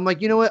tell me that. I'm like,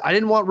 you know what? I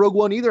didn't want Rogue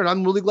One either, and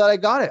I'm really glad I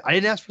got it.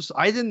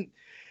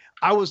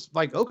 I was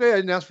like, okay, I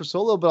didn't ask for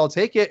Solo, but I'll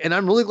take it, and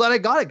I'm really glad I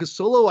got it, because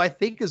Solo, I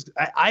think, is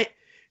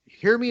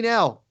hear me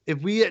now.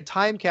 If we get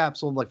time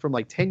capsule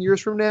from 10 years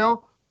from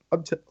now,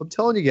 I'm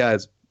telling you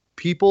guys,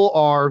 people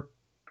are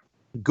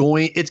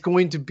it's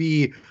going to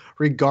be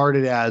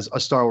regarded as a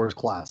Star Wars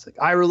classic.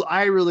 I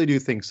really do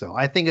think so.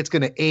 I think it's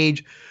going to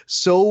age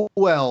so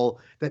well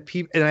that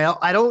people, and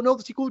I don't know if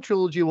the sequel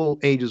trilogy will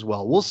age as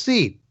well. We'll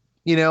see.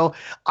 Look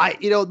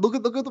at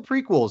the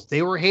prequels.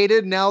 They were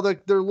hated. Now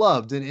they're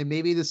loved. And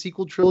maybe the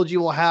sequel trilogy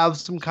will have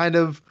some kind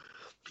of,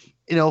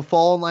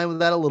 fall in line with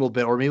that a little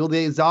bit, or maybe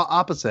the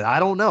opposite. I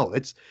don't know.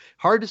 It's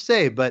hard to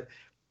say, but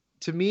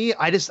to me,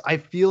 I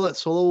feel that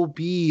Solo will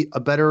be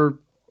a better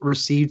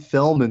received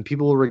film, and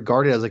people will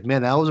regard it as like,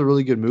 man, that was a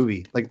really good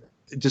movie. Like,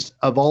 just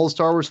of all the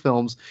Star Wars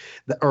films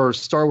or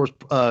Star Wars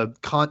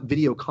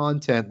video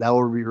content, that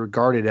will be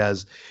regarded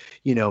as,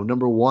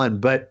 number one.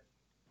 But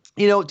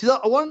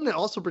I wanted to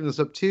also bring this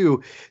up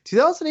too.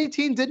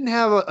 2018 didn't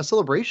have a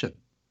celebration,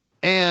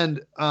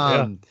 and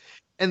and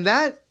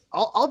that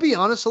I'll be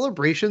honest,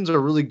 celebrations are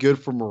really good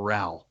for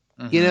morale.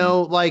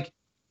 Mm-hmm.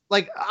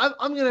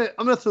 I'm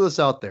gonna throw this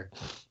out there.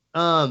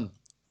 I'm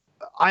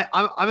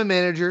a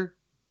manager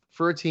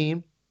for a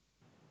team,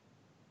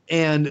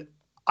 and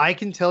I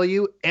can tell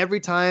you every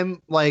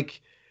time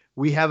like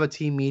we have a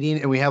team meeting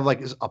and we have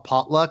like a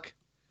potluck,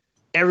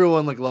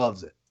 everyone like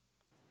loves it.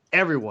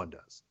 Everyone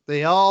does.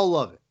 They all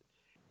love it.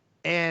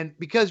 And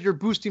because you're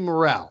boosting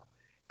morale,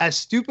 as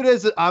stupid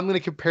as I'm going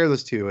to compare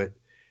this to it,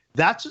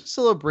 that's what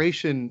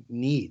Celebration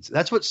needs.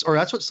 That's what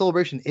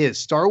Celebration is.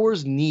 Star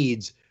Wars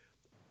needs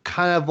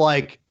kind of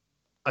like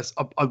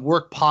a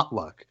work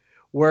potluck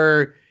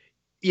where,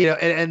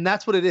 and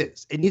that's what it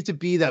is. It needs to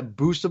be that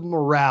boost of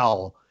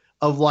morale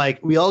of like,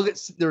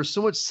 there's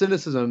so much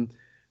cynicism.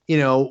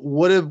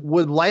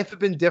 Would life have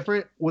been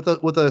different with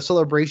a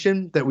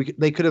celebration that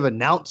they could have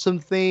announced some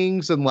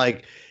things and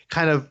like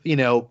kind of,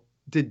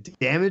 did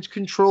damage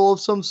control of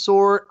some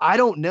sort? I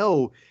don't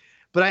know,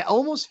 but I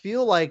almost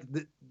feel like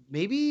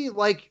maybe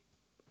like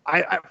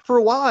I for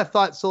a while I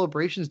thought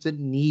celebrations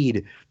didn't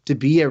need to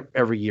be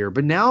every year,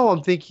 but now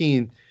I'm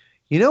thinking,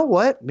 you know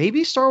what?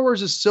 Maybe Star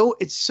Wars is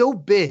it's so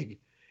big,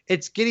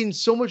 it's getting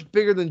so much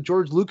bigger than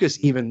George Lucas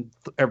even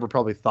ever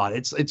probably thought.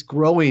 It's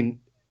growing,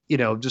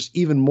 just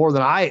even more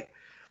than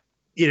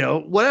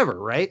whatever,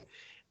 right?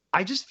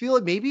 I just feel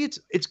like maybe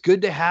it's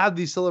good to have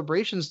these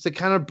celebrations to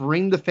kind of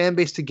bring the fan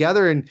base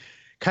together and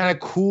kind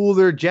of cool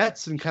their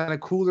jets and kind of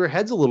cool their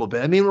heads a little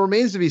bit. I mean, it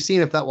remains to be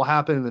seen if that will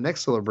happen in the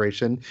next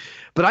celebration,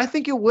 but I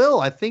think it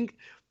will. I think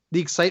the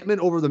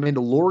excitement over the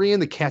Mandalorian,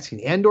 the Cassian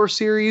Andor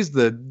series,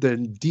 the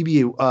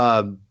DB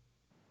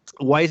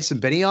Weiss and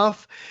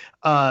Benioff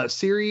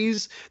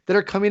series that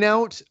are coming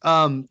out.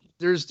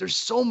 There's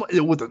so much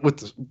with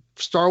the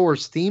Star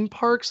Wars theme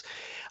parks.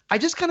 I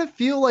just kind of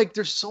feel like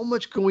there's so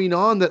much going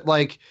on that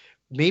like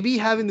maybe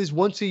having these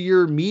once a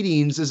year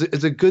meetings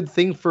is a good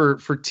thing for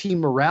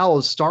team morale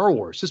of Star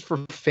Wars, just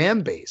for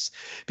fan base,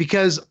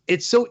 because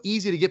it's so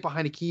easy to get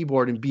behind a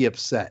keyboard and be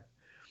upset,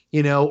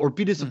 or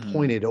be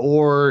disappointed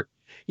or,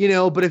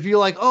 but if you're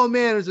like, oh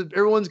man,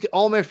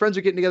 all my friends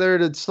are getting together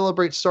to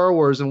celebrate Star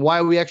Wars and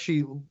why we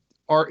actually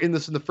are in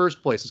this in the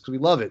first place is because we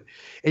love it.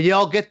 And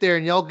y'all get there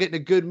and y'all get in a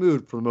good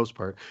mood for the most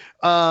part.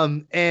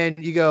 And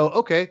you go,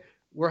 okay,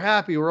 we're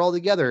happy. We're all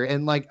together.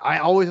 And like, I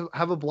always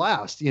have a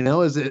blast,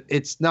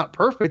 it's not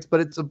perfect, but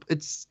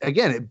it's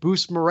again, it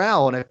boosts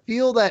morale. And I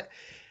feel that,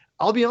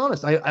 I'll be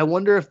honest, I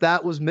wonder if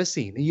that was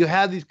missing. You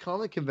have these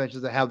comic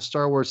conventions that have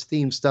Star Wars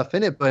themed stuff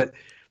in it, but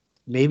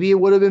maybe it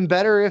would have been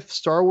better if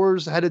Star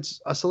Wars had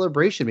a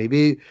celebration.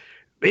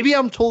 Maybe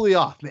I'm totally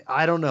off.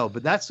 I don't know,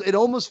 but it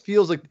almost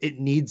feels like it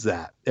needs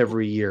that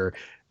every year.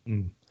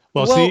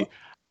 Well, see,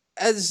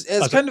 as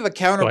kind of a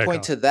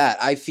counterpoint to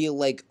that, I feel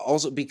like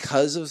also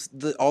because of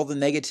all the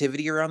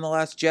negativity around The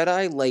Last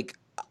Jedi, like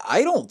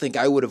I don't think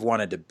I would have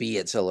wanted to be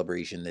at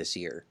Celebration this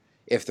year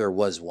if there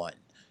was one.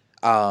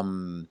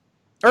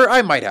 Or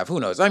I might have, who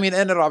knows? I mean,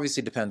 and it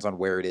obviously depends on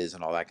where it is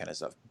and all that kind of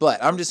stuff.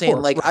 But I'm just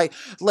saying,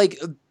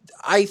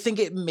 I think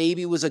it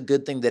maybe was a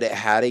good thing that it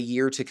had a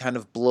year to kind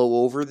of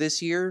blow over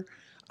this year.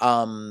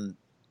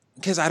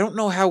 Because I don't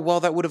know how well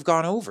that would have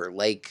gone over.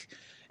 Like,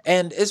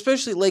 and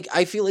especially like,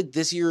 I feel like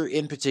this year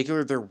in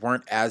particular, there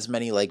weren't as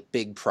many like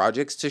big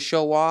projects to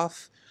show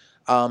off.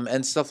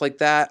 And stuff like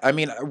that. I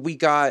mean, we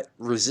got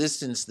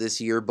Resistance this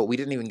year, but we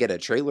didn't even get a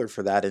trailer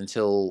for that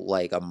until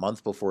like a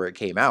month before it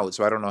came out.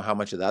 So I don't know how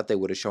much of that they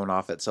would have shown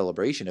off at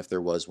Celebration if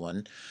there was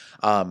one.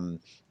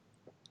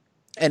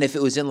 And if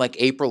it was in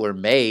like April or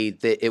May,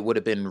 it would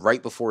have been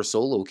right before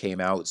Solo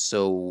came out.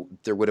 So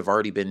there would have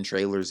already been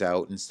trailers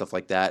out and stuff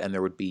like that. And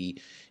there would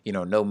be,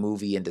 no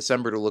movie in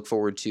December to look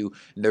forward to.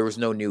 And there was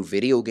no new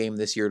video game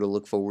this year to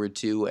look forward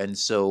to. And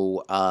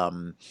so, I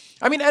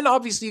mean, and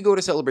obviously you go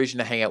to Celebration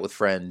to hang out with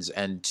friends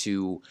and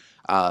to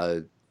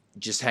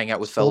just hang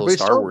out with fellow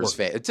Star Wars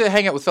fans,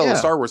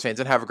 Star Wars fans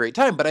and have a great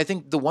time. But I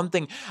think the one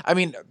thing, I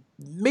mean,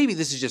 maybe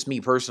this is just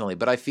me personally,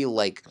 but I feel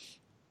like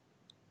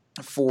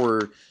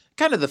for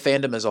kind of the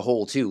fandom as a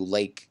whole too,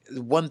 like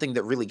one thing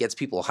that really gets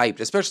people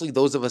hyped, especially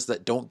those of us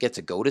that don't get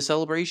to go to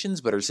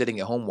Celebrations but are sitting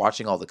at home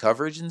watching all the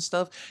coverage and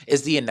stuff,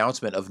 is the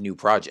announcement of new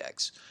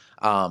projects.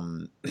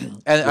 And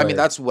right. I mean,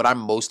 that's what I'm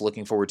most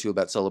looking forward to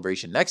about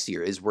Celebration next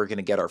year, is we're going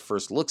to get our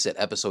first looks at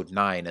Episode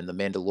 9 and The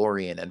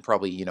Mandalorian and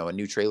probably, a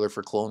new trailer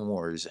for Clone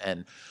Wars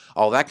and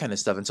all that kind of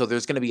stuff. And so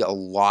there's going to be a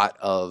lot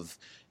of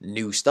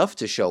new stuff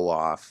to show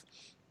off.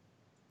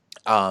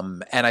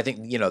 And I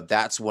think,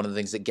 that's one of the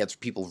things that gets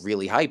people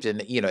really hyped.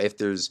 And,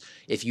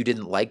 if you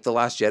didn't like The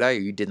Last Jedi or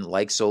you didn't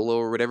like Solo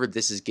or whatever,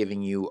 this is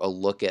giving you a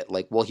look at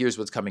like, well, here's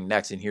what's coming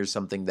next. And here's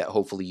something that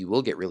hopefully you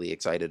will get really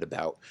excited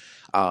about.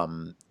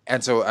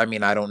 And so, I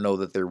mean, I don't know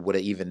that there would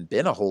have even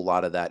been a whole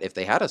lot of that if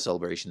they had a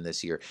Celebration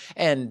this year.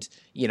 And,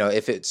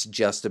 if it's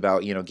just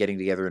about, getting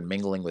together and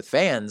mingling with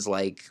fans,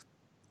 like,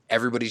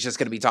 everybody's just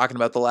going to be talking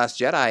about The Last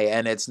Jedi,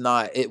 and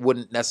it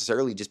wouldn't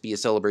necessarily just be a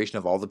celebration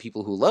of all the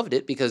people who loved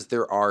it, because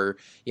there are,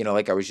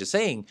 like I was just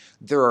saying,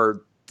 there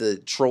are the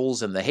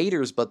trolls and the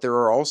haters, but there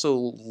are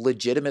also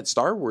legitimate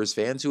Star Wars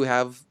fans who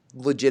have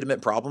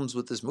legitimate problems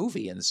with this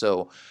movie. And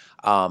so,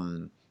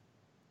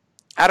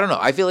 I don't know.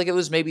 I feel like it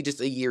was maybe just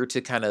a year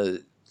to kind of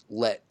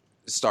let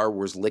Star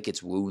Wars lick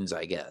its wounds,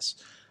 I guess.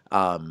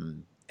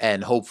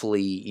 And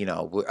hopefully, you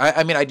know,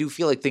 I mean, I do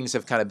feel like things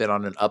have kind of been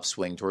on an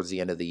upswing towards the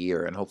end of the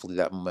year, and hopefully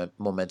that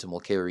momentum will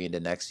carry into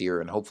next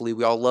year, and hopefully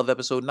we all love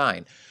Episode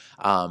 9.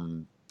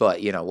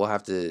 But, you know, we'll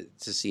have to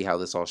see how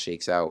this all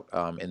shakes out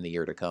in the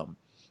year to come.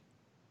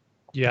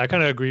 Yeah, I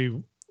kind of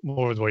agree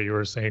more with what you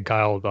were saying,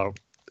 Kyle, about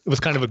it was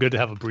kind of a good to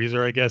have a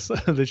breather, I guess,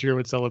 this year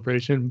with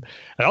Celebration.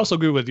 I also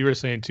agree with what you were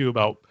saying, too,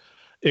 about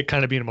it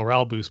kind of being a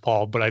morale boost,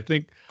 Paul. But I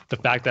think the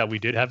fact that we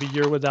did have a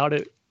year without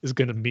it is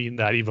going to mean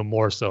that even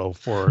more so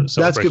for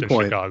Celebration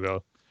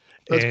Chicago.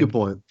 That's a good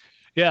point.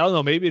 Yeah, I don't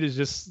know. Maybe it is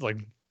just like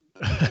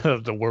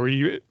the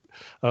worry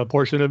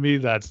portion of me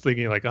that's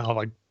thinking like, oh,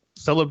 like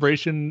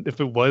Celebration, if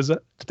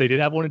they did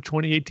have one in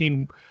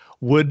 2018,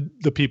 would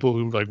the people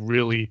who like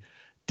really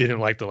didn't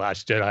like The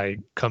Last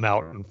Jedi come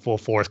out in full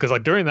force? Because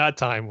like during that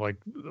time, like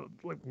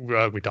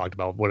we talked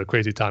about what a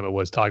crazy time it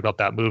was talking about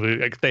that movie.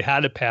 Like they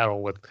had a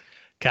panel with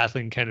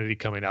Kathleen Kennedy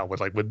coming out with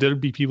like, would there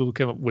be people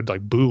who would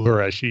like boo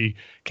her as she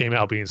came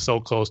out being so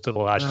close to The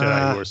Last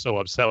Jedi who were so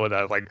upset with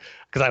that? Like,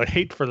 because I would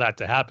hate for that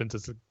to happen,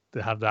 to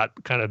have that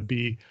kind of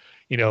be,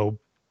 you know,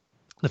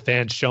 the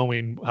fans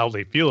showing how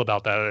they feel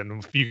about that.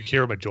 And if you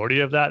hear a majority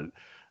of that,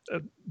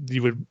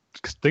 you would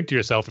think to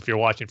yourself, if you're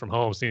watching from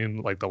home,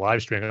 seeing like the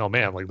live stream, oh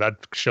man, like that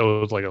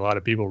shows like a lot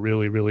of people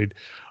really, really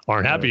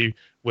aren't happy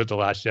with The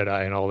Last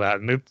Jedi and all that.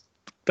 And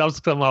that was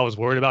something I was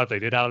worried about if they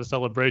did have a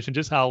Celebration,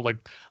 just how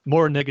like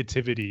more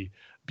negativity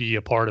be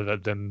a part of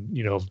it than,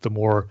 you know, the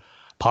more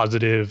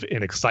positive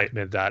and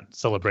excitement that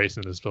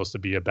Celebration is supposed to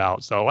be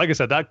about. So like I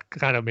said, that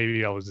kind of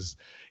maybe I was just,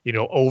 you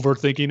know,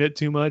 overthinking it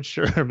too much,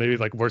 or maybe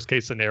like worst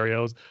case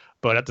scenarios.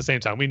 But at the same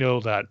time, we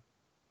know that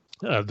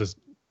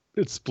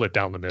it's split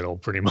down the middle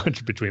pretty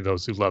much between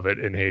those who love it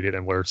and hate it,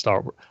 and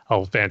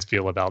how fans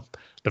feel about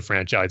the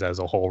franchise as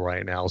a whole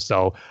right now.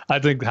 So I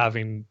think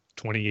having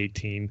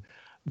 2018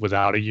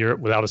 without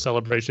a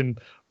Celebration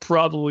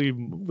probably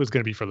was going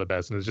to be for the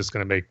best, and it's just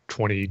going to make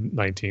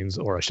 2019's,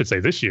 or I should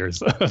say this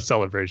year's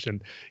Celebration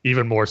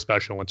even more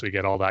special once we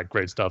get all that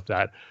great stuff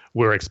that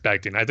we're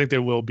expecting. I think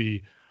there will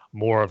be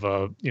more of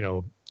a, you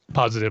know,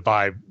 positive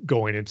vibe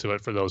going into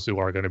it for those who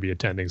are going to be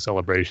attending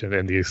Celebration,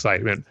 and the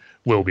excitement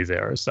will be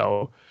there.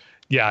 So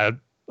yeah,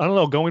 I don't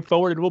know, going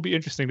forward, it will be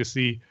interesting to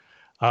see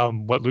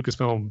what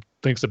Lucasfilm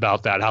thinks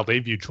about that, how they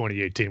view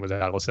 2018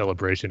 without a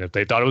Celebration, if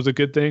they thought it was a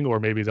good thing, or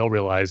maybe they'll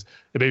realize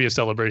that maybe a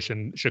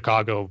Celebration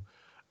Chicago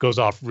goes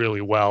off really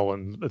well,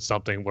 and it's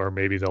something where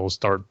maybe they'll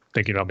start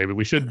thinking about maybe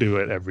we should do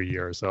it every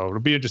year. So it'll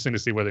be interesting to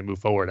see where they move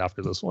forward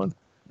after this one.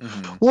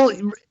 Mm-hmm. Well,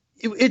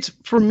 it's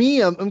for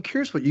me, I'm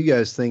curious what you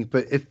guys think,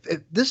 but if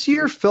this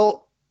year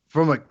felt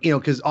from a, you know,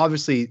 because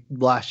obviously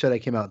Last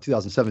Jedi came out in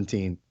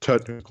 2017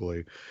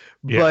 technically,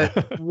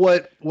 but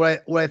what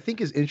I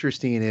think is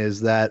interesting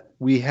is that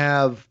we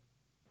have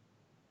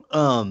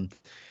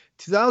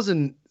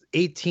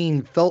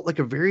 2018 felt like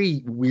a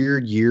very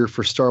weird year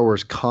for Star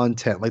Wars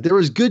content. Like there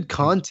was good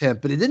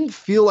content, but it didn't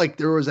feel like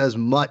there was as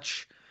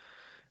much.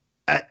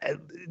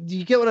 Do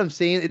you get what I'm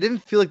saying? It didn't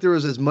feel like there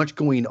was as much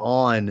going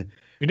on.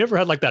 We never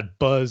had like that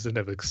buzz and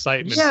of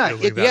excitement.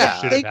 Exactly.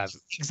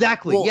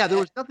 Well, there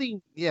was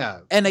nothing. Yeah.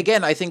 And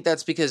again, I think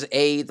that's because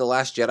A, The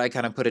Last Jedi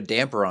kind of put a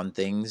damper on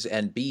things,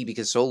 and B,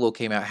 because Solo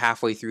came out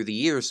halfway through the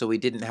year, so we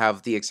didn't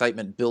have the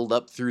excitement build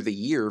up through the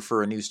year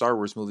for a new Star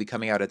Wars movie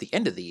coming out at the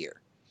end of the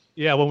year.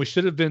 Yeah, when we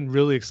should have been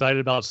really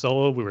excited about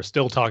Solo, we were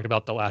still talking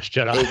about The Last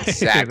Jedi.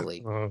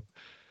 Exactly.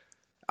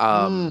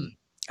 And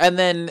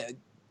then,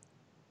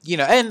 you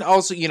know, and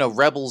also, you know,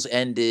 Rebels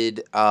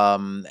ended,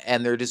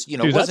 and they're just, you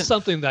know, dude, that's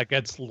something that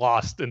gets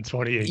lost in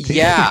 2018.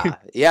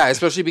 Yeah,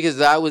 especially because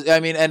that was, I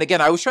mean, and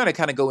again, I was trying to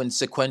kind of go in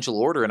sequential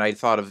order, and I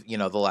thought of, you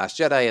know, The Last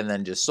Jedi and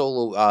then just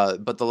Solo,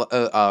 but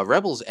the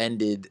Rebels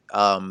ended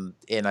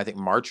in, I think,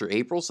 March or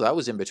April, so that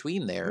was in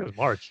between there. It was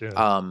March,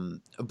 yeah.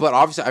 But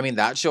obviously, I mean,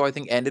 that show, I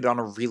think, ended on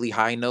a really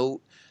high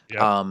note.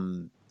 Yeah.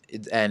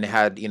 And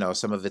had, you know,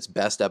 some of its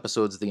best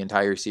episodes of the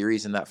entire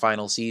series in that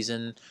final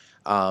season.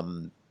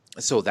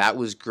 So that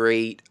was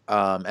great.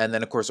 And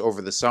then, of course, over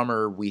the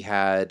summer, we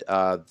had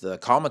the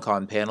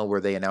Comic-Con panel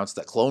where they announced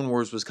that Clone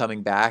Wars was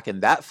coming back.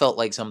 And that felt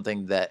like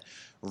something that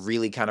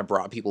really kind of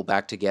brought people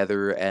back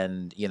together,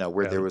 and, you know,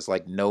 where there was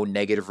like no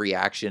negative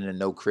reaction and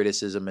no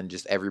criticism, and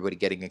just everybody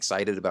getting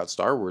excited about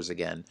Star Wars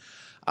again.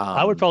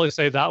 I would probably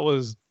say that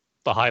was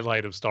the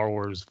highlight of Star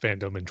Wars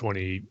fandom in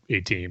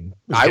 2018.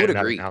 I would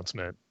agree.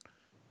 Announcement.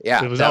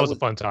 Yeah. That was a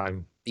fun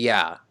time.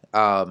 Yeah.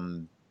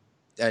 And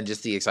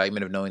just the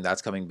excitement of knowing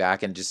that's coming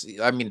back, and just,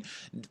 I mean,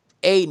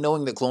 A,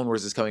 knowing that Clone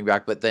Wars is coming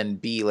back, but then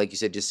B, like you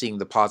said, just seeing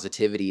the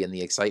positivity and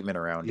the excitement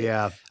around it.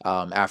 Yeah.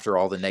 After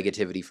all the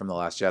negativity from The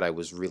Last Jedi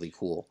was really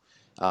cool.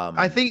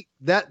 I think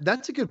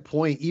that's a good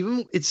point.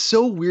 Even it's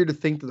so weird to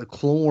think that the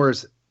Clone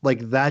Wars,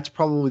 like, that's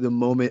probably the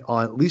moment,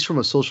 on at least from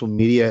a social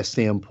media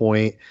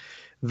standpoint,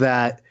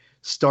 that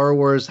Star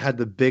Wars had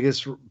the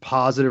biggest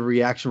positive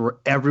reaction where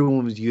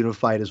everyone was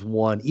unified as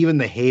one. Even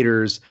the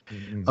haters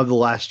of The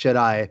Last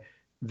Jedi,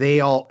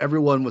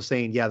 everyone was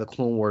saying, yeah, the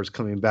Clone Wars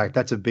coming back.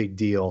 That's a big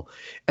deal.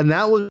 And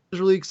that was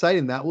really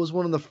exciting. That was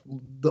one of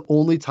the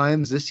only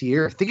times this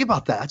year. Think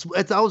about that.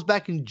 That was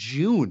back in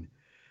June.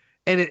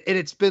 And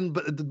it's been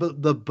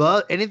the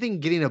buzz, anything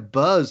getting a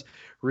buzz.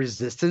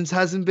 Resistance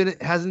hasn't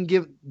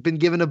been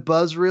given a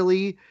buzz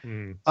really.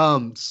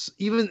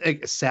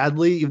 Even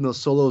sadly, even though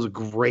Solo is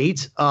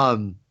great,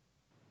 didn't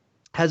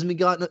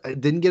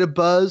get a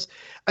buzz.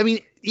 I mean,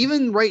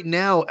 even right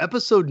now,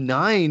 Episode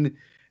 9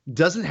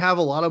 doesn't have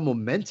a lot of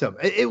momentum.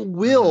 It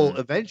will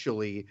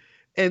eventually,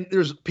 and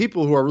there's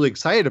people who are really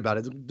excited about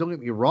it. Don't get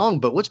me wrong,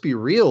 but let's be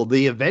real: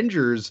 the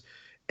Avengers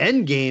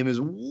Endgame is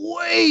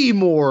way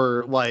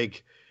more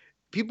like.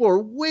 People are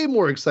way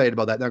more excited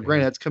about that. Now,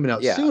 granted, that's coming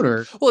out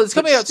sooner. Well, it's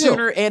coming out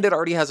sooner, and it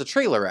already has a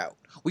trailer out.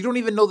 We don't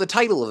even know the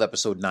title of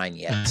Episode 9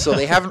 yet, so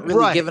they haven't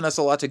really given us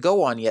a lot to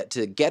go on yet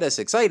to get us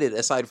excited,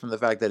 aside from the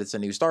fact that it's a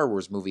new Star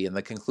Wars movie and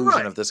the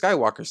conclusion of the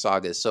Skywalker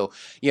saga. So,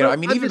 you know, I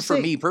mean, even for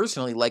me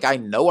personally, like, I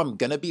know I'm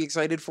going to be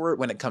excited for it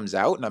when it comes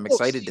out, and I'm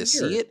excited to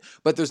see it,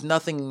 but there's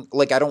nothing,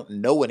 like, I don't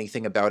know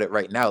anything about it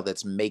right now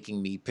that's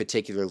making me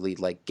particularly,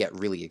 like, get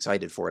really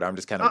excited for it. I'm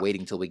just kind of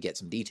waiting till we get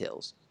some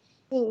details.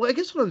 Well, I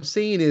guess what I'm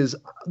saying is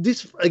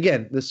this,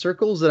 again, the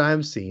circles that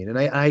I'm seeing, and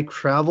I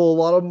travel a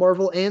lot of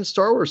Marvel and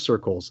Star Wars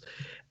circles.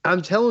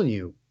 I'm telling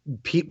you,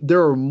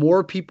 there are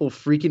more people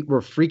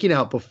were freaking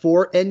out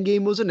before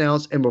Endgame was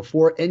announced and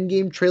before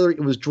Endgame trailer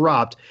was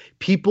dropped.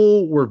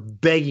 People were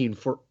begging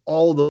for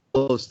all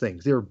those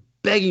things. They were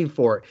begging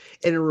for it.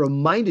 And it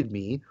reminded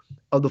me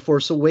of the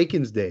Force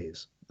Awakens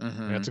days.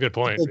 Mm-hmm. That's a good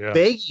point. People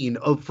begging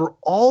for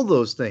all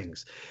those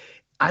things.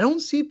 I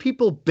don't see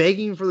people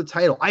begging for the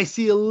title. I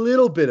see a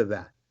little bit of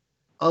that.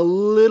 A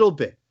little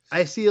bit.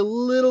 I see a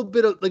little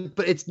bit of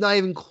but it's not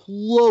even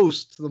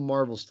close to the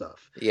Marvel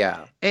stuff.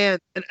 Yeah. And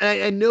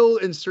I know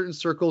in certain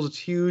circles it's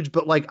huge,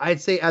 but like I'd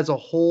say as a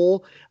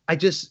whole, I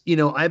just,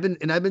 I've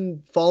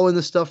been following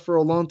this stuff for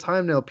a long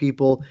time now,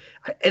 people.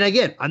 And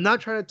again, I'm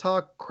not trying to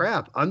talk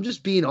crap. I'm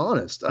just being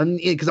honest.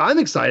 Because I'm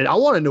excited. I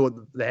want to know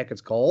what the heck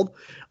it's called.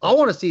 I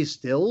want to see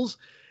stills.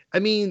 I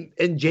mean,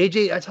 and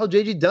JJ, that's how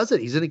JJ does it.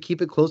 He's going to keep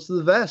it close to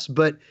the vest.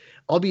 But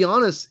I'll be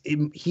honest,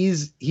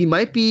 he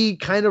might be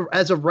kind of,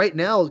 as of right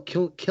now,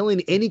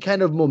 killing any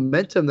kind of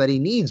momentum that he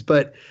needs.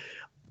 But,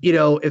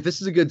 if this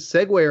is a good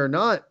segue or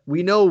not,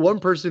 we know one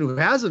person who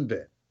hasn't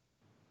been.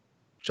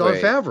 Jon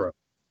Favreau.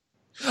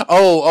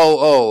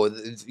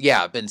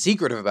 Yeah, been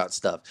secretive about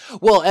stuff.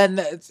 Well, and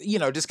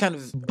just kind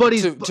of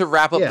to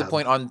wrap up the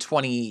point on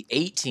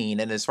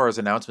 2018 and as far as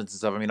announcements and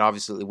stuff. I mean,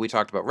 obviously we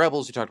talked about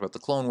Rebels, we talked about the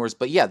Clone Wars,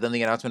 but yeah, then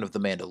the announcement of the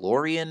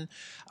Mandalorian,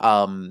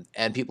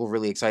 and people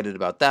really excited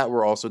about that.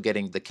 We're also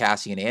getting the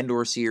Cassian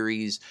Andor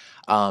series,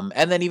 and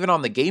then even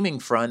on the gaming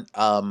front,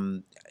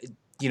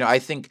 I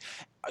think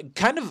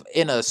kind of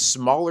in a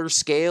smaller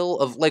scale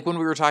of like when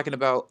we were talking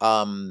about.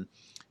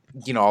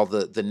 All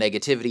the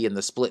negativity and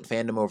the split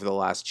fandom over The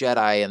Last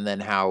Jedi, and then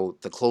how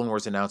the Clone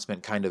Wars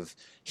announcement kind of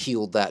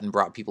healed that and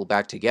brought people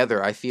back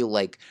together. I feel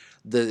like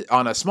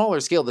on a smaller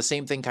scale, the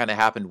same thing kind of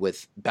happened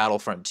with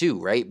Battlefront 2,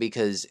 right?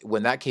 Because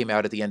when that came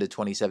out at the end of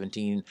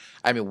 2017,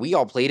 I mean, we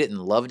all played it and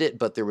loved it,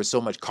 but there was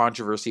so much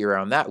controversy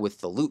around that with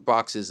the loot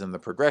boxes and the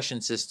progression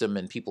system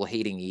and people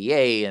hating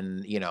EA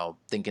and,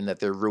 thinking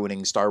that they're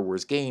ruining Star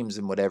Wars games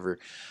and whatever.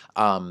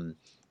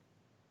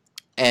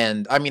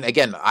 And I mean,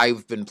 again,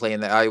 I've been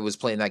playing that. I was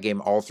playing that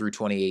game all through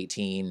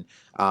 2018,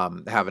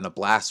 having a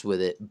blast with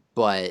it.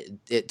 But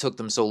it took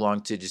them so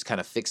long to just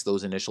kind of fix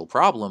those initial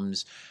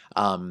problems,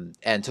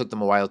 and took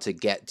them a while to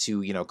get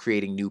to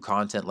creating new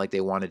content like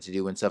they wanted to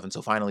do and stuff. And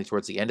so finally,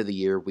 towards the end of the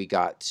year, we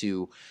got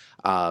to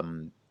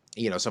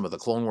some of the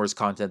Clone Wars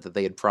content that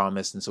they had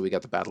promised. And so we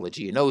got the Battle of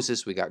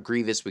Geonosis, we got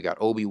Grievous, we got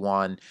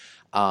Obi-Wan,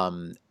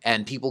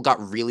 and people got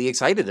really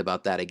excited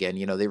about that again.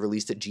 They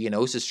released a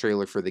Geonosis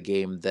trailer for the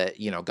game that,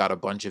 got a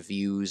bunch of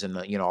views and,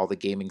 all the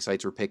gaming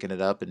sites were picking it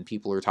up and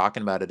people are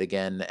talking about it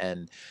again.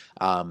 And,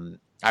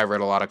 I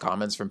read a lot of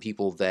comments from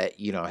people that,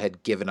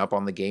 had given up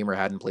on the game or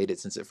hadn't played it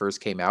since it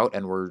first came out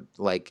and were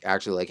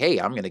actually like, hey,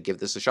 I'm going to give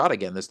this a shot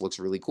again. This looks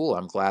really cool.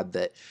 I'm glad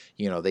that,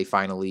 they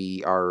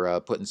finally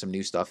are putting some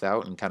new stuff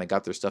out and kind of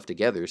got their stuff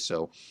together.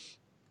 So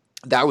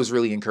that was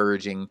really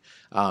encouraging,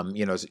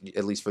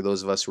 at least for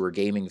those of us who are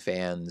gaming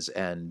fans.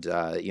 And,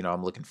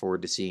 I'm looking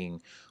forward to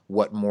seeing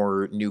what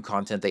more new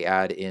content they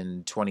add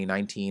in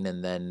 2019.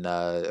 And then,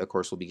 of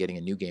course, we'll be getting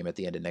a new game at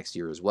the end of next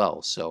year as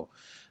well. So,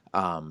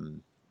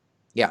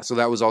 so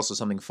that was also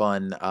something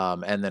fun.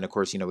 And then, of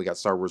course, we got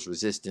Star Wars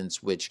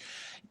Resistance, which,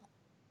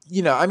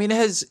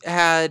 has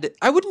had,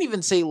 I wouldn't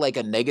even say like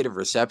a negative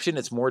reception.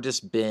 It's more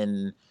just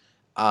been,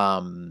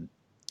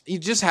 it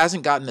just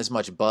hasn't gotten as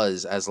much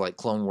buzz as like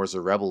Clone Wars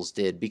or Rebels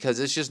did because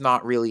it's just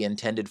not really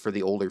intended for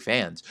the older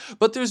fans.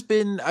 But there's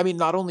been,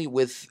 not only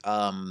with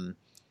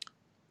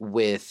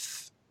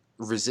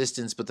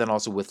Resistance, but then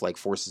also with like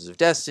Forces of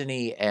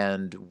Destiny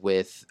and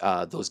with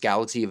those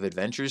Galaxy of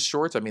Adventures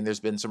shorts. I mean, there's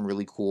been some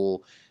really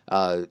cool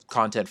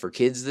content for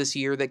kids this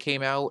year that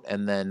came out,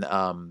 and then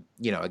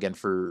again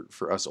for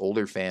us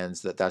older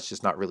fans that's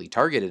just not really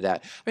targeted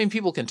at. I mean,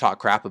 people can talk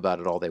crap about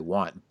it all they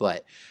want,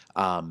 but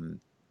and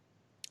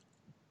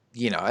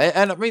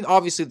I mean,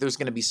 obviously there's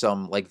going to be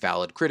some like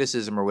valid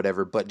criticism or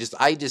whatever, but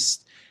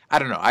I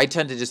don't know. I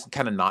tend to just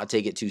kind of not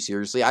take it too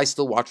seriously. I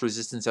still watch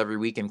Resistance every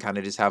week and kind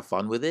of just have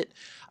fun with it.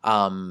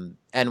 And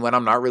when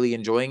I'm not really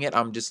enjoying it,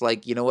 I'm just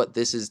like, you know what?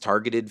 This is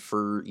targeted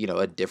for,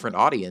 a different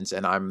audience.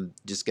 And I'm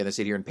just going to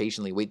sit here and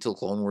patiently wait till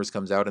Clone Wars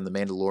comes out and The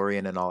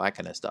Mandalorian and all that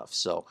kind of stuff.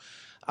 So,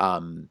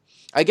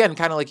 again,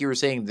 kind of like you were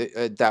saying,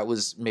 that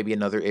was maybe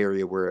another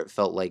area where it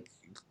felt like,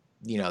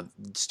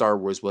 Star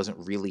Wars wasn't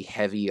really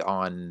heavy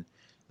on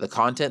the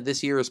content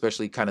this year,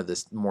 especially kind of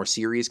this more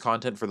serious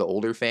content for the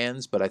older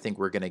fans, but I think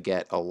we're going to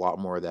get a lot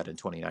more of that in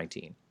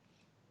 2019.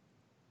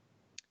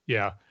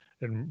 Yeah.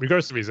 In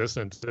regards to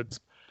Resistance, it's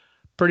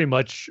pretty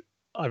much,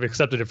 I've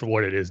accepted it for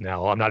what it is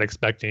now. I'm not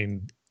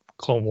expecting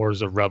Clone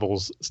Wars or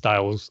Rebels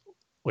styles,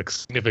 like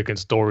significant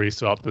stories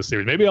throughout the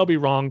series. Maybe I'll be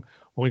wrong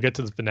when we get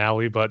to the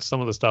finale, but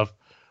some of the stuff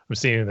I'm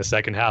seeing in the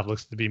second half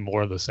looks to be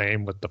more of the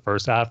same with the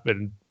first half.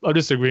 And I'm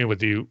just agreeing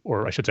with you,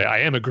 or I should say I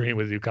am agreeing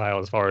with you, Kyle,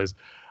 as far as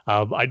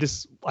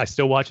I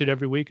still watch it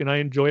every week and I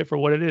enjoy it for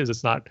what it is.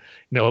 It's not,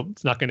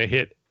 it's not going to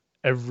hit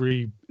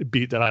every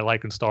beat that I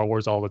like in Star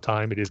Wars all the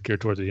time. It is geared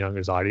towards a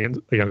younger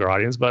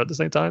audience, but at the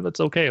same time,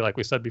 that's okay. Like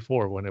we said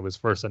before, when it was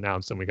first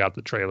announced and we got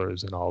the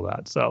trailers and all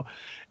that. So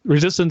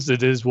Resistance,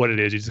 it is what it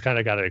is. You just kind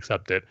of got to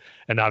accept it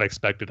and not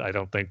expect it, I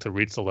don't think, to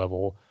reach the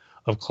level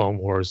of Clone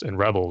Wars and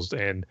Rebels.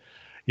 And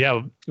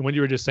yeah, when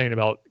you were just saying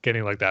about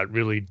getting like that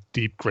really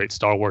deep, great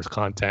Star Wars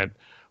content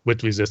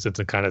with Resistance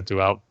and kind of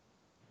throughout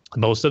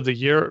most of the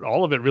year,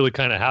 all of it really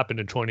kind of happened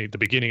in the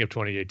beginning of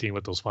 2018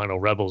 with those final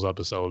Rebels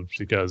episodes,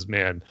 because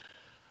man,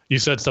 you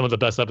said some of the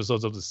best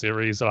episodes of the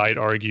series. I'd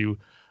argue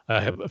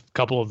a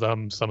couple of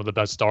them, some of the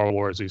best Star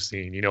Wars we've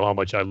seen. You know how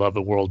much I love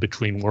the world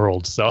between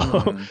worlds. So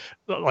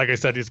like I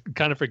said, you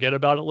kind of forget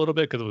about it a little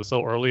bit because it was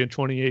so early in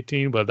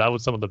 2018, but that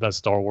was some of the best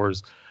Star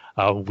Wars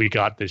we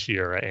got this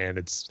year. And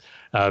it's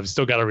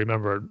still got to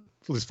remember,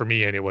 at least for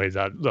me anyways,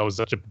 that was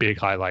such a big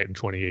highlight in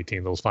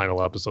 2018, those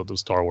final episodes of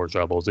Star Wars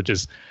Rebels. It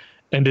just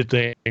ended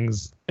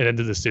things and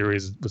ended the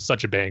series with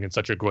such a bang in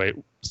such a great,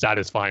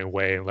 satisfying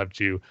way, and left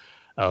you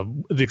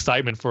the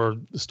excitement for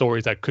the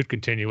stories that could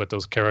continue with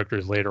those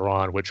characters later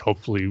on, which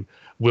hopefully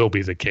will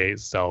be the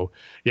case. So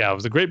yeah, it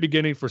was a great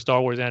beginning for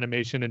Star Wars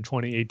animation in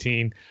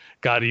 2018.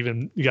 Got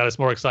us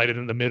more excited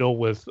in the middle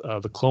with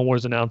the Clone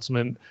Wars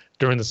announcement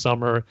during the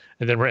summer,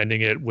 and then we're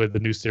ending it with the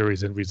new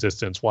series in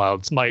Resistance. While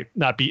it might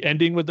not be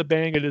ending with a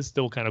bang, it is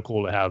still kind of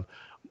cool to have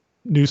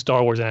new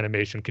Star Wars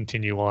animation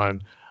continue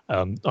on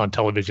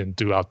television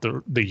throughout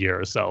the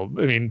year. So,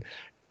 I mean,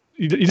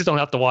 you just don't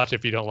have to watch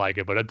if you don't like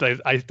it, but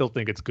I still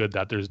think it's good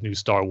that there's new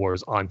Star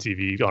Wars on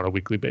TV on a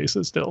weekly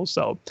basis still.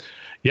 So,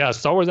 yeah,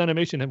 Star Wars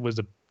animation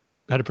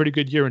had a pretty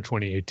good year in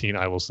 2018,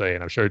 I will say,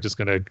 and I'm sure it's just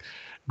going to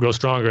grow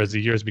stronger as the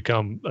years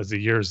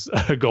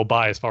go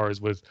by, as far as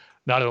with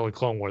not only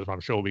Clone Wars, but I'm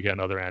sure we'll be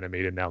getting other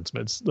animated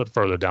announcements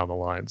further down the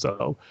line.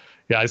 So,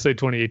 yeah, I say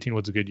 2018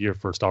 was a good year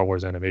for Star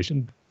Wars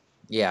animation.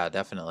 Yeah,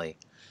 definitely.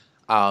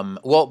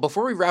 Well,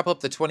 before we wrap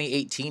up the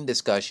 2018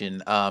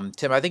 discussion,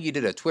 Tim, I think you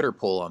did a Twitter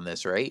poll on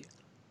this, right?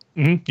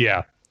 Mm-hmm.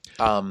 Yeah.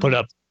 Put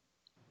up.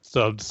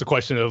 So it's the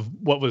question of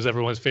what was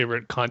everyone's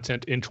favorite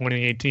content in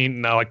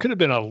 2018. Now, I could have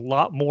been a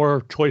lot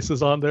more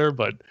choices on there,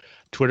 but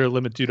Twitter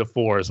limits you to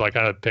 4. So I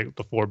kind of picked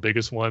the 4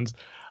 biggest ones,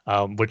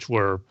 which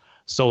were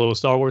Solo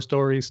Star Wars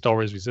Story, Star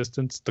Wars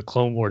Resistance, the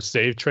Clone Wars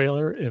Save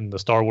trailer, and the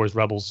Star Wars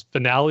Rebels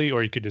finale,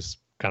 or you could just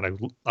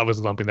I was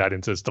lumping that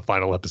into the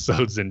final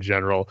episodes in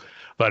general.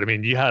 But I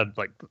mean, you had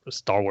like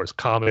Star Wars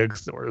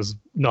comics, there was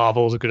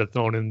novels you could have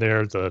thrown in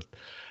there, the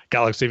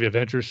Galaxy of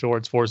Adventure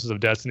shorts, Forces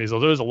of Destiny. So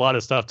there was a lot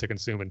of stuff to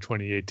consume in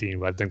 2018,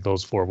 but I think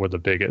those 4 were the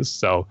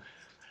biggest. So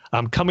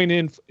I'm coming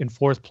in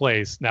 4th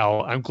place.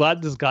 Now, I'm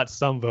glad this got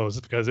some votes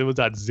because it was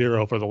at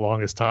 0 for the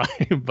longest time,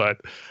 but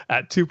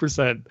at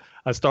 2%,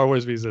 Star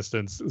Wars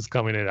Resistance is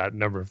coming in at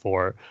number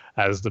 4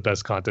 as the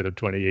best content of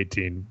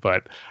 2018.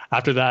 But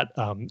after that,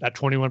 at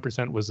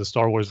 21% was the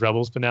Star Wars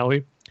Rebels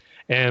finale.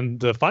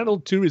 And the final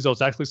 2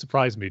 results actually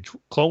surprised me.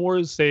 Clone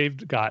Wars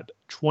Saved got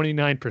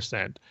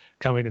 29%,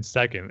 coming in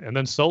 2nd. And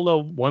then Solo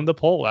won the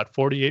poll at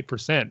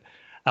 48%.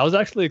 I was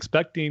actually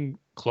expecting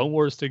Clone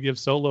Wars to give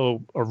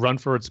Solo a run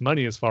for its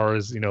money as far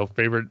as,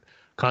 favorite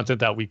content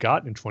that we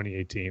got in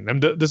 2018.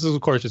 And this is,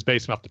 of course, just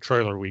based off the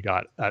trailer we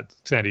got at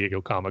San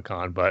Diego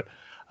Comic-Con. But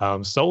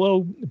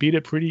Solo beat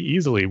it pretty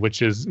easily,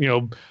 which is,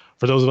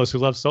 for those of us who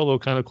love Solo,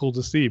 kind of cool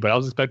to see. But I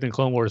was expecting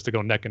Clone Wars to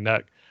go neck and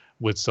neck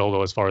with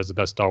Solo as far as the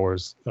best Star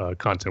Wars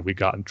content we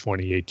got in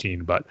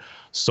 2018. But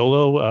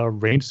Solo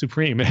reigned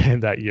supreme in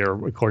that year,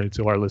 according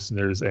to our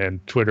listeners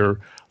and Twitter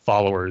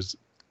followers.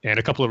 And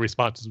a couple of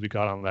responses we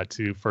got on that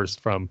too.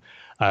 First from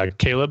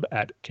Caleb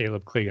at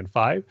Caleb Clegan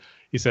 5.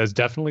 He says,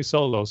 definitely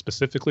Solo,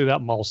 specifically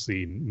that mall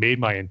scene, made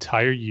my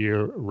entire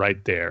year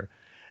right there.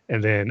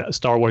 And then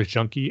Star Wars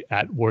Junkie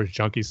at Wars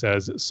Junkie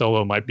says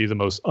Solo might be the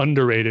most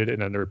underrated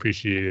and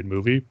underappreciated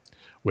movie,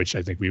 which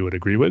I think we would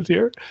agree with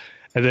here.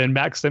 And then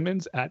Max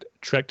Simmons at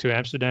Trek to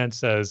Amsterdam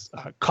says,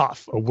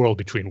 cough, a world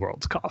between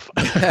worlds, cough.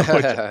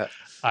 Which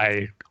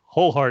I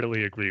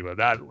wholeheartedly agree with.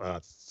 That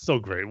so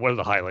great. One of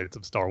the highlights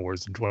of Star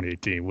Wars in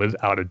 2018,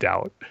 without a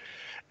doubt.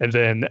 And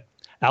then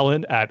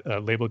Alan at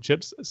Label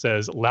Chips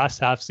says, last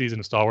half season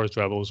of Star Wars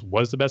Rebels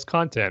was the best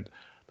content,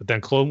 but then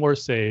Clone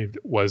Wars Saved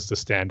was the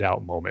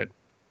standout moment,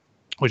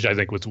 which I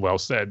think was well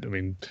said. I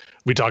mean,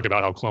 we talked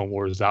about how Clone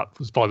Wars that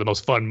was probably the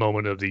most fun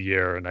moment of the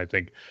year, and I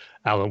think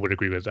Alan would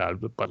agree with that,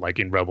 but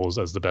liking Rebels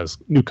as the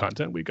best new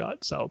content we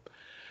got. So,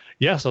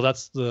 yeah, so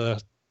that's the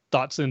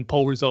thoughts and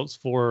poll results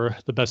for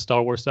the best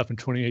Star Wars stuff in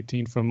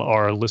 2018 from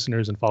our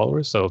listeners and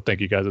followers. So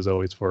thank you guys, as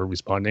always, for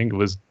responding. It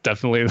was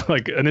definitely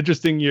like an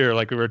interesting year,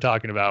 like we were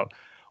talking about,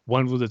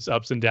 one with its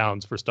ups and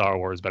downs for Star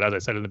Wars. But as I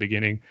said in the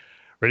beginning,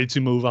 ready to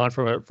move on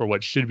for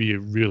what should be a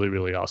really,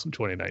 really awesome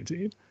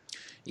 2019.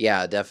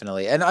 Yeah,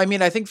 definitely. And I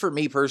mean, I think for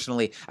me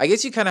personally, I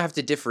guess you kind of have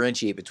to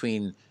differentiate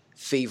between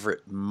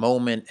favorite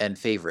moment and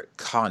favorite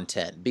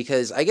content,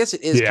 because I guess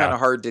it is kind of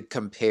hard to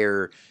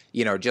compare,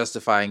 you know,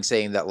 justifying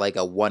saying that like a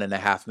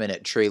 1.5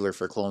 minute trailer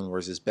for Clone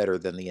Wars is better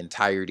than the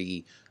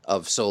entirety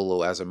of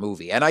Solo as a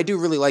movie. And I do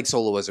really like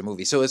Solo as a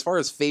movie. So as far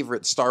as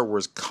favorite Star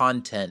Wars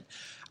content,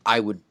 I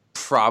would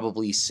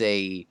probably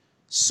say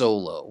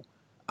Solo.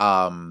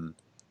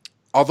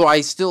 Although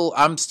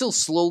I'm still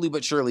slowly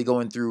but surely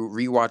going through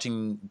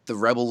rewatching the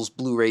Rebels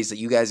Blu-rays that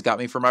you guys got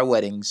me for my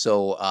wedding.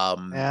 So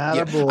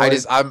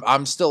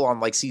I'm still on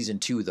like season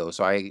 2 though,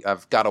 so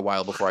I've got a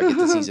while before I get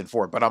to season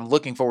 4. But I'm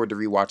looking forward to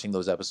rewatching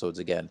those episodes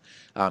again,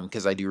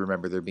 because I do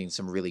remember there being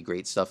some really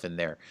great stuff in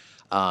there.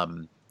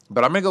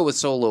 But I'm gonna go with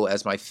Solo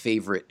as my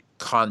favorite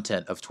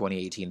content of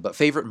 2018. But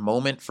favorite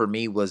moment for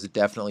me was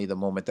definitely the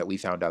moment that we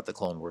found out the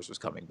Clone Wars was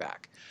coming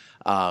back.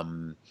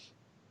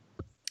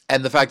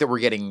 And the fact that we're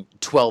getting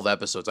 12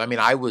 episodes. I mean,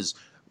 I was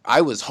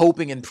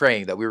hoping and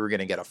praying that we were going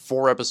to get a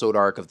 4-episode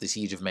arc of the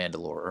Siege of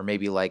Mandalore, or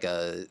maybe like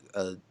a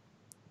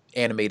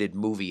animated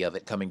movie of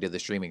it coming to the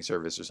streaming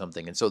service or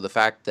something. And so the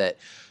fact that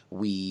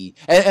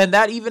and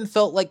that even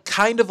felt like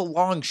kind of a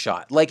long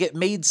shot. Like it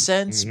made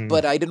sense,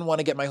 but I didn't want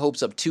to get my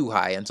hopes up too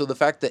high. And so the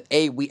fact that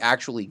A, we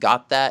actually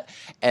got that,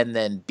 and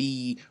then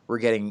B, we're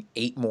getting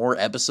 8 more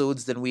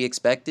episodes than we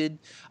expected,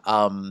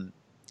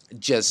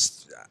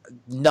 just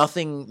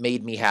nothing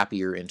made me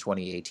happier in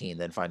 2018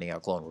 than finding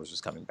out Clone Wars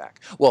was coming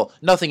back. Well,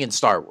 nothing in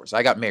Star Wars.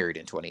 I got married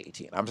in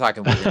 2018. I'm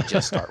talking about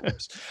just Star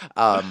Wars.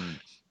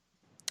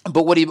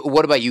 But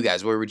what about you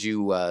guys? Where would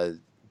you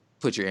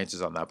put your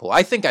answers on that poll?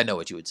 I think I know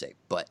what you would say,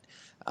 but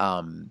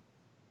what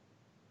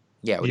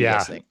do you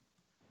guys think?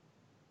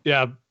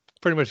 Yeah,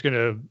 pretty much going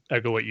to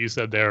echo what you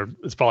said there.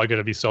 It's probably going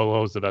to be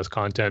Solo is the best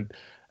content.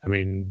 I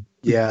mean,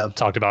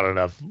 talked about it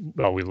enough.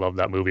 Well, we love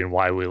that movie and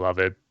why we love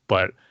it,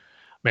 but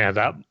man,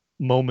 that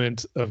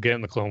moment of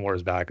getting the Clone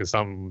Wars back is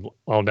something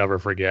I'll never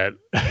forget.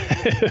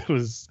 It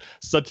was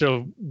such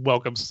a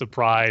welcome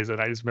surprise, and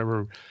I just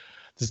remember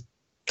just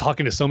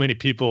talking to so many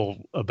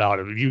people about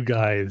it. You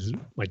guys,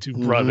 my 2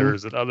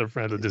 brothers, and other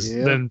friends, and just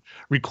then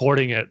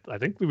recording it. I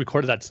think we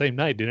recorded that same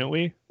night, didn't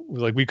we?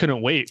 Like we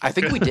couldn't wait. I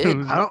think we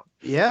did.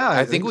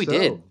 I think we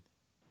did.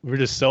 We were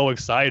just so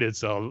excited.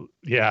 So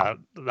yeah,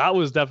 that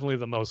was definitely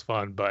the most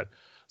fun.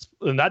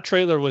 And that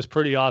trailer was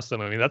pretty awesome.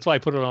 I mean, that's why I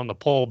put it on the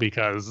poll,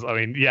 because, I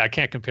mean, I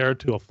can't compare it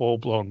to a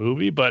full-blown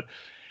movie, but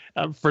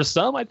for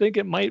some, I think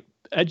it might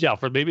edge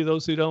out for maybe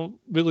those who don't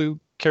really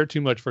care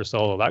too much for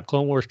Solo. That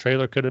Clone Wars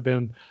trailer could have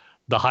been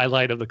the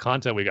highlight of the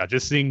content we got.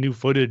 Just seeing new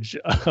footage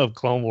of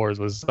Clone Wars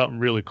was something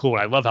really cool.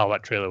 And I love how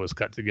that trailer was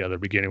cut together,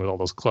 beginning with all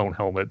those clone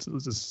helmets. It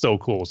was just so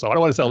cool. So I don't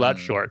want to sell that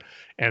short,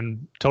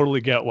 and totally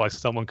get why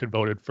someone could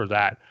vote for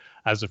that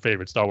as their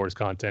favorite Star Wars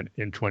content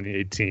in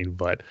 2018.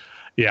 But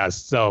yeah,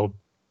 so...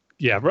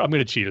 yeah, I'm going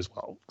to cheat as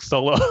well.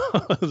 Solo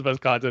is the best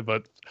content,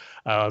 but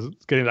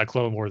getting that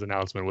Clone Wars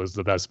announcement was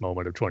the best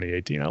moment of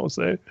 2018, I will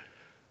say.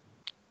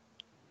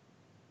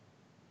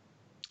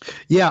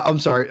 Yeah, I'm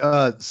sorry.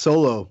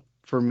 Solo,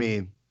 for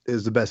me,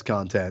 is the best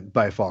content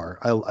by far.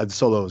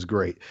 Solo is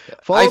great.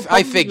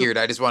 I figured.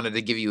 I just wanted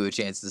to give you a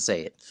chance to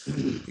say it.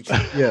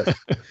 Yes.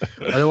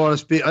 I don't want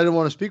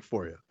to speak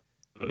for you.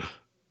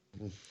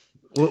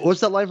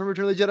 What's that line from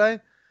Return of the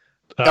Jedi?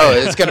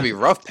 It's going to be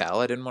rough, pal.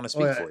 I didn't want to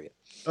speak for you.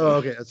 Oh,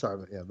 okay.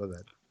 Sorry. Yeah, my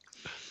bad.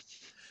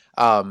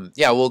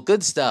 Well,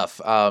 good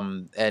stuff.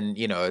 And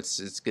you know,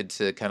 it's good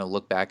to kind of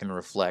look back and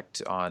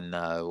reflect on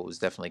what was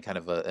definitely kind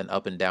of an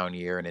up and down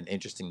year and an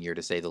interesting year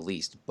to say the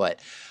least.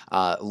 But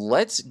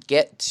let's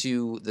get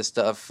to the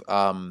stuff.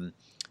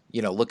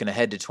 Looking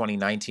ahead to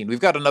 2019, we've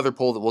got another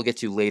poll that we'll get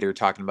to later,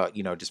 talking about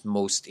just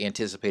most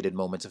anticipated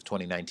moments of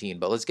 2019.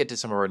 But let's get to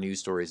some of our news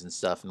stories and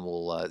stuff, and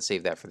we'll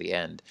save that for the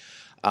end.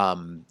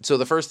 So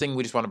the first thing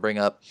we just want to bring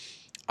up.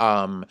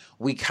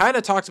 We kind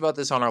of talked about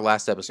this on our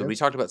last episode. We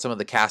talked about some of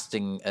the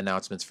casting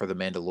announcements for The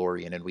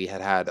Mandalorian, and we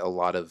had a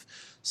lot of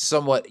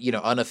somewhat,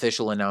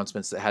 unofficial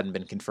announcements that hadn't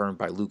been confirmed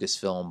by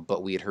Lucasfilm,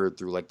 but we had heard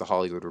through like the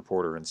Hollywood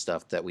Reporter and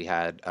stuff that we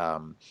had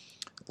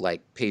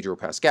like Pedro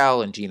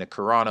Pascal and Gina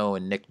Carano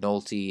and Nick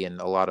Nolte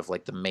and a lot of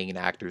like the main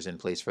actors in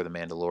place for The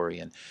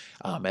Mandalorian.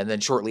 And then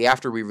shortly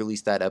after we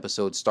released that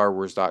episode,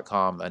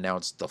 StarWars.com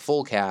announced the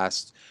full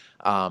cast,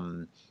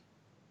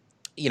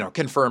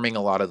 confirming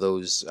a lot of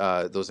those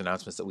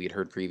announcements that we had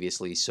heard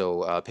previously.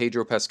 So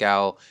Pedro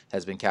Pascal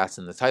has been cast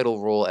in the title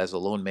role as a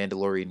lone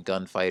Mandalorian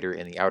gunfighter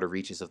in the outer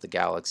reaches of the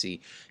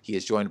galaxy. He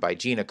is joined by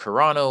Gina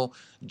Carano,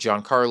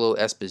 Giancarlo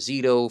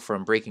Esposito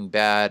from Breaking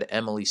Bad,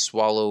 Emily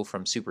Swallow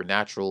from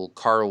Supernatural,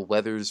 Carl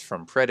Weathers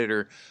from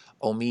Predator,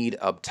 Omid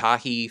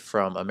Abtahi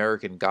from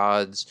American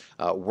Gods,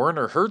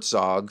 Werner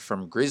Herzog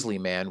from Grizzly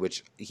Man,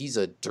 which he's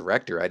a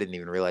director. I didn't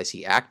even realize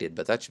he acted,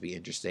 but that should be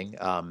interesting.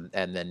 And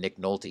then Nick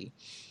Nolte.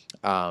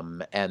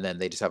 And then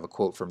they just have a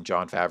quote from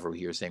Jon Favreau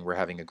here saying, "We're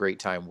having a great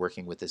time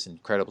working with this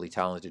incredibly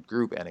talented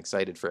group and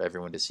excited for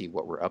everyone to see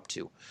what we're up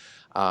to."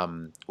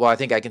 Well, I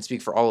think I can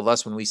speak for all of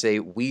us when we say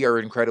we are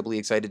incredibly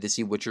excited to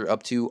see what you're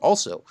up to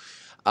also.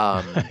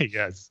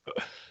 Yes.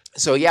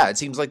 So yeah, it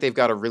seems like they've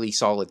got a really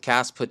solid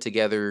cast put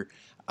together.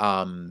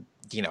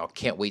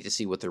 Can't wait to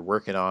see what they're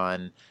working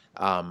on.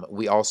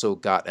 We also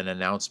got an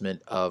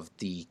announcement of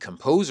the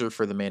composer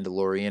for The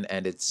Mandalorian,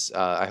 and it's,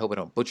 I hope I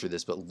don't butcher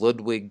this, but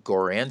Ludwig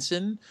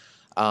Göransson,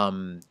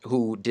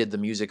 who did the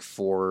music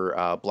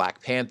for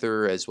Black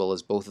Panther, as well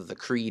as both of the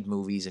Creed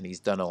movies, and he's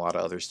done a lot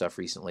of other stuff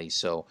recently.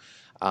 So,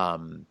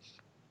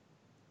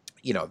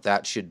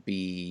 that should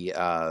be,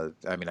 I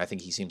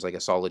think he seems like a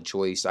solid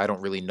choice. I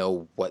don't really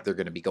know what they're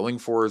going to be going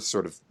for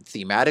sort of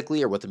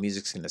thematically or what the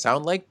music's going to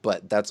sound like,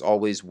 but that's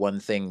always one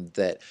thing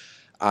that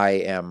I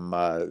am,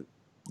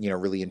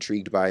 really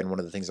intrigued by. And one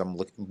of the things I'm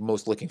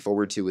most looking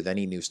forward to with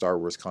any new Star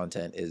Wars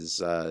content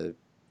is,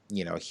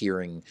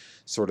 hearing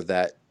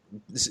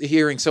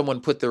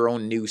someone put their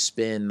own new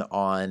spin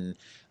on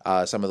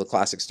some of the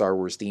classic Star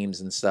Wars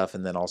themes and stuff.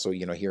 And then also,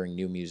 hearing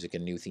new music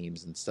and new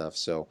themes and stuff.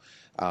 So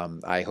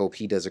I hope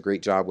he does a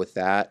great job with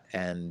that.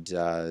 And,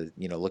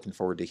 looking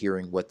forward to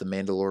hearing what The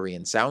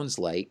Mandalorian sounds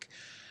like.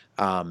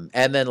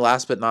 And then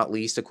last but not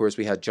least, of course,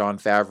 we had Jon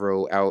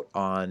Favreau out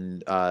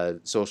on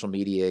social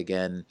media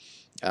again,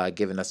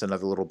 giving us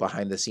another little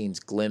behind the scenes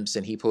glimpse.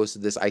 And he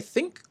posted this, I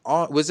think,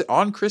 was it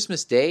on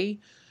Christmas Day?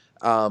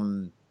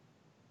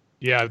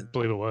 Yeah, I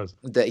believe it was.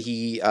 That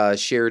he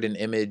shared an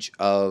image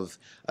of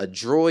a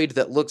droid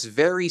that looks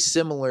very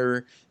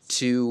similar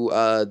to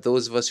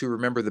those of us who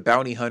remember the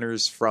bounty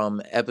hunters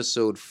from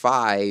episode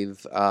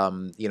 5,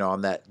 on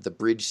the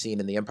bridge scene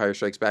in The Empire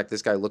Strikes Back.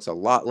 This guy looks a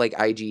lot like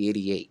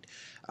IG-88.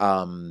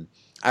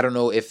 I don't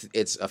know if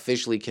it's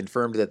officially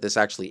confirmed that this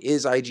actually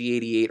is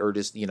IG-88 or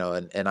just,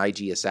 an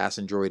IG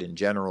assassin droid in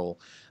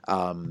general.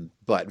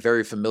 But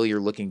very familiar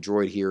looking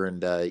droid here,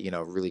 and,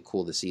 really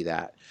cool to see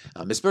that.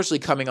 Especially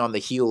coming on the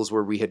heels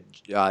where we had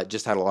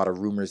just had a lot of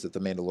rumors that The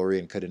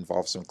Mandalorian could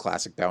involve some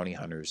classic bounty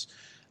hunters.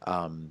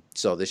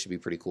 So this should be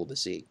pretty cool to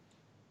see.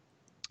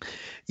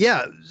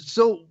 Yeah.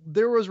 So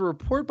there was a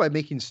report by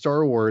Making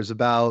Star Wars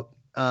about,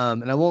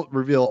 and I won't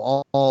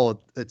reveal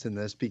all that's in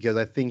this because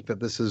I think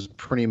that this is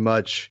pretty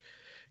much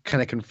kind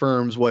of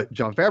confirms what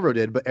Jon Favreau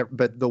did.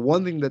 But the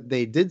one thing that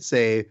they did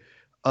say,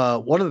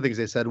 one of the things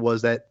they said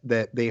was that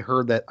they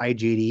heard that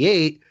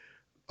IG-88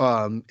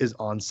 is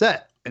on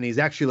set, and he's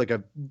actually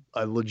like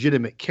a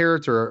legitimate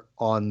character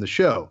on the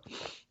show.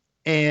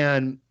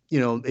 And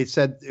they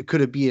said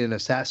could it be an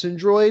assassin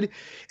droid,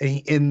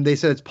 and they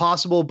said it's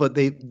possible, but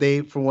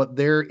they from what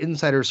their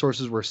insider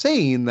sources were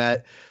saying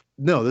that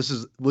no, this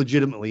is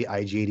legitimately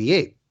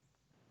IG-88.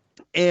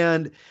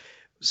 And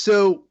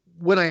so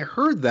when I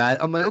heard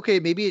that, I'm like, okay,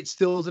 maybe it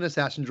still is an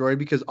assassin droid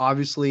because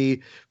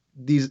obviously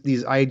these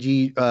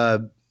IG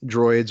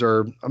droids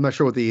are, I'm not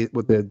sure what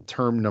the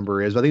term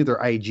number is, but I think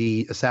they're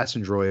IG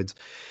assassin droids.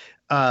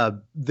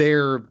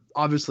 They're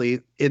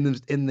obviously in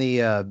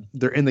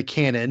the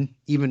canon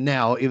even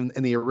now, even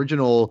in the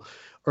original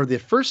or the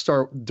first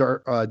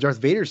Darth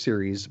Vader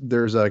series.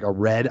 There's like a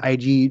red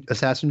IG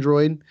assassin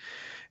droid.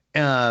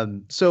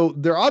 So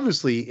they're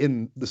obviously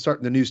in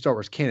the new Star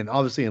Wars canon.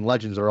 Obviously in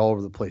Legends are all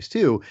over the place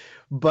too,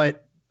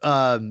 but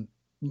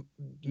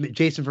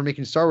Jason from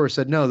Making Star Wars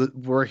said no,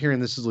 we're hearing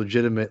this is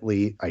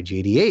legitimately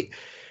IG-88,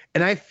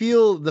 and I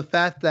feel the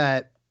fact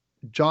that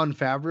Jon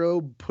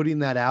Favreau putting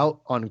that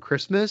out on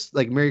Christmas,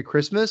 like Merry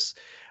Christmas,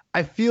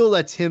 I feel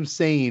that's him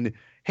saying,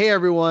 hey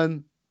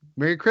everyone,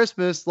 Merry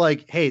Christmas.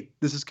 Like, hey,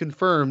 this is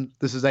confirmed.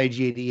 This is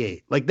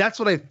IG-88. Like, that's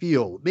what I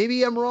feel.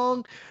 Maybe I'm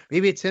wrong.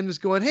 Maybe it's him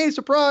just going, hey,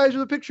 surprise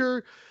with a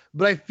picture.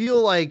 But I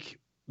feel like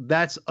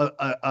that's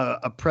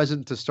a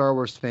present to Star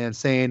Wars fans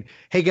saying,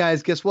 hey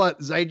guys, guess what?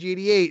 This is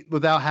IG-88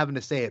 without having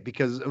to say it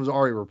because it was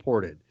already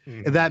reported.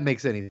 Mm-hmm. If that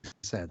makes any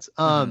sense.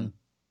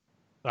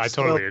 I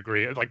totally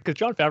agree. Like, because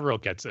Jon Favreau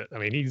gets it. I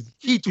mean,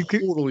 he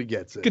totally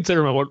gets it.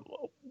 Consider him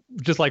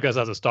just like us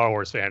as a Star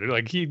Wars fan.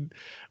 Like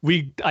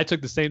I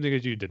took the same thing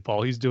as you did,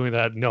 Paul. He's doing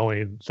that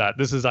knowing that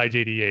this is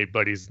IG-88,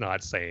 but he's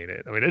not saying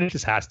it. I mean, it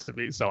just has to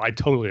be. So I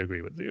totally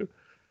agree with you.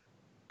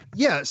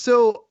 Yeah.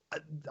 So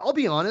I'll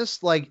be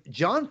honest, like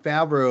Jon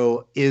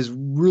Favreau is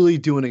really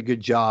doing a good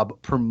job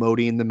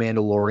promoting The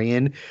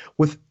Mandalorian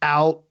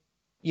without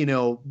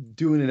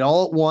doing it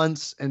all at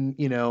once and,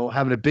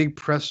 having a big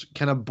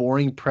kind of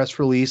boring press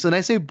release. And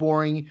I say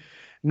boring,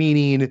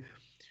 meaning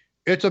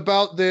it's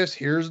about this.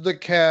 Here's the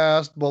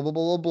cast, blah, blah,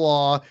 blah,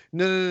 blah, blah.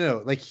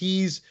 No. Like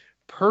he's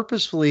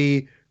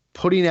purposefully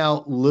putting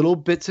out little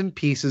bits and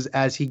pieces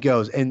as he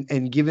goes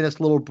and giving us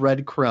little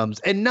breadcrumbs,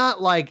 and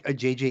not like a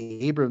J.J.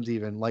 Abrams,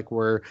 even like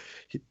where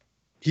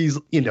he's,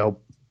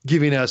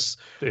 giving us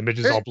the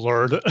images all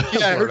blurred.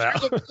 Yeah, here's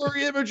a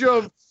blurry image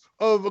of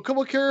a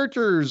couple of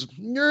characters.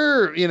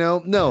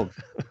 No.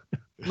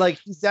 Like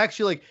he's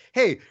actually like,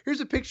 hey, here's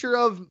a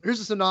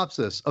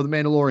synopsis of The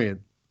Mandalorian.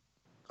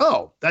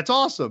 Oh, that's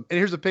awesome. And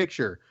here's a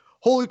picture.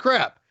 Holy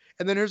crap.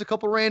 And then here's a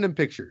couple random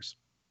pictures.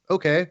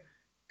 Okay.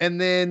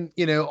 And then,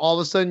 all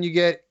of a sudden you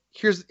get,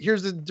 here's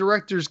the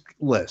director's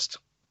list.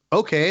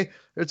 Okay.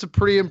 It's a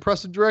pretty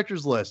impressive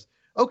director's list.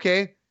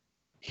 Okay.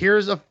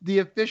 Here's the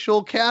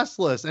official cast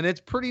list, and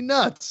it's pretty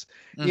nuts,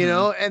 and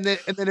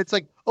then it's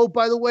like, oh,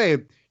 by the way,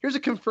 here's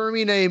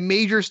confirming a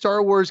major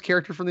Star Wars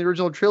character from the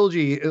original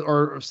trilogy,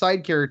 or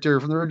side character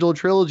from the original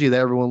trilogy that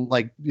everyone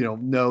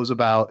knows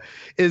about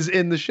is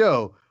in the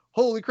show.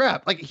 Holy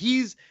crap. Like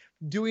he's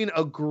doing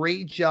a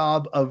great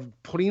job of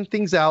putting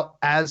things out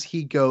as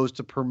he goes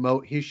to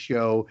promote his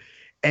show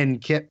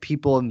and get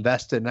people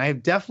invested. And I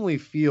definitely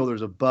feel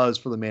there's a buzz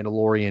for The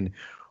Mandalorian.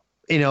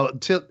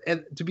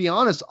 To be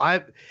honest,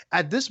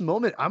 at this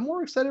moment, I'm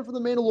more excited for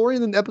The Mandalorian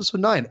than Episode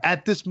 9.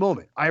 At this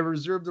moment, I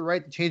reserve the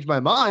right to change my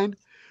mind,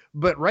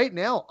 but right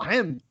now, I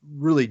am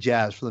really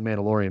jazzed for The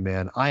Mandalorian,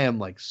 man. I am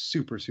like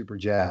super, super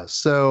jazzed.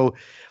 So,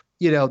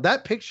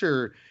 that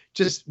picture,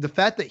 just the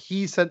fact that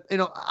he said,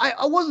 I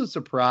wasn't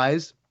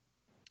surprised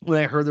when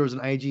I heard there was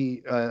an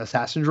IG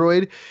assassin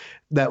droid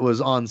that was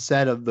on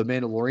set of The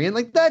Mandalorian.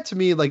 Like that to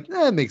me,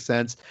 it makes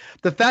sense.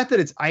 The fact that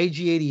it's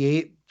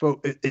IG-88.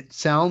 It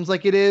sounds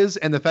like it is,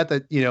 and the fact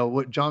that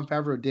what Jon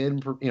Favreau did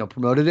and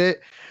promoted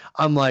it,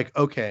 I'm like,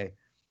 okay,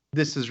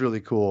 this is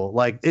really cool.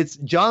 Like it's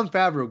Jon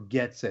Favreau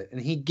gets it, and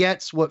he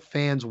gets what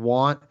fans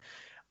want.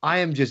 I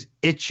am just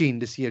itching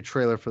to see a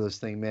trailer for this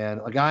thing,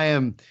 man. Like I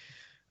am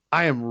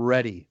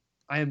ready.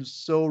 I am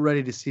so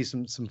ready to see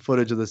some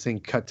footage of this thing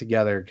cut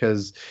together,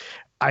 because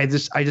I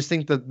just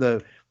think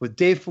that with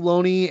Dave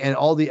Filoni and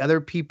all the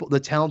other people, the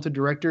talented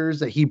directors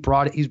that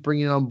he's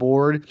bringing on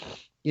board.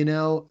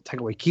 Taika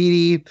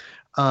Waititi,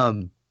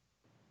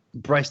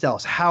 Bryce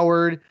Dallas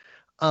Howard,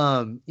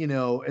 and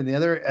the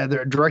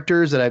other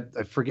directors that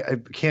I forget, I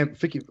can't,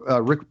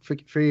 Rick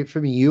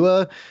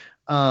Famuyiwa,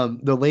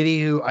 the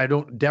lady who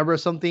Deborah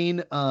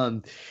something,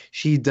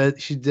 she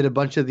did a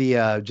bunch of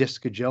the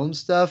Jessica Jones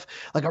stuff,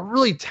 like a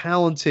really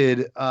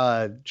talented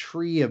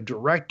tree of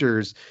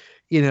directors,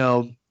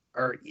 and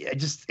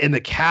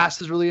the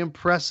cast is really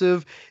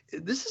impressive.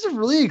 This is a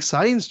really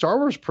exciting Star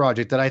Wars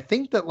project that I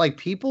think that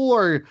people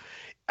are.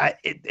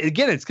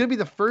 It's going to be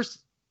the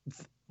first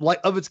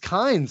of its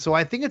kind. So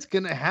I think it's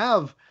going to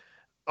have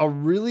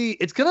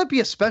it's going to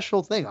be a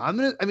special thing.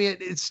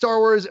 It's Star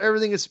Wars.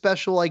 Everything is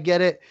special. I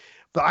get it.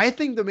 But I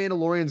think The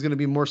Mandalorian is going to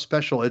be more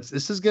special.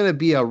 This is going to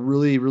be a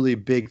really, really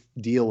big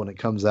deal when it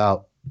comes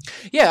out.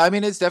 Yeah.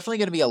 It's definitely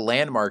going to be a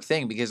landmark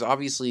thing, because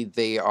obviously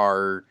they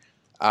are,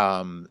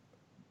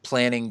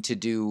 planning to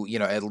do,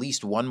 at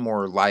least one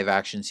more live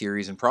action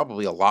series and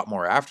probably a lot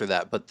more after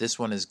that. But this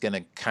one is going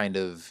to kind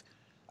of,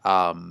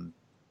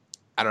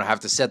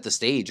 have to set the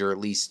stage, or at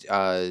least,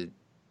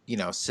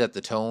 set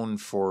the tone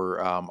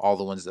for all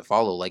the ones that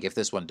follow. Like if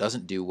this one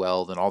doesn't do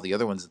well, then all the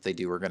other ones that they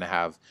do are going to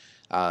have,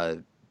 a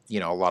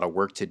lot of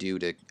work to do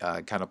to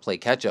kind of play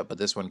catch up. But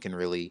this one can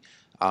really,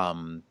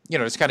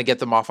 just kind of get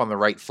them off on the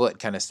right foot,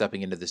 kind of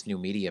stepping into this new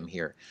medium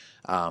here.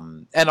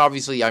 And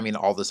obviously,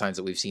 all the signs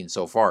that we've seen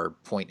so far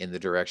point in the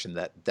direction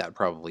that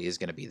probably is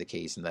going to be the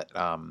case, and that,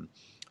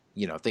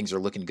 things are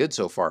looking good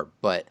so far.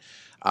 But,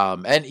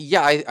 and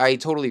yeah, I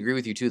totally agree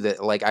with you too, that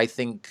I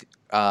think,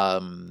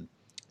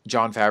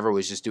 Jon Favreau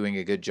is just doing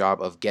a good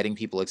job of getting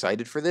people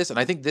excited for this. And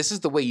I think this is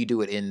the way you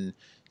do it in,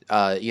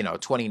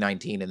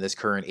 2019, in this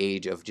current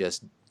age of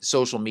just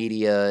social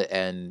media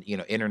and,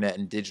 internet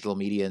and digital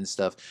media and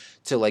stuff,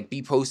 to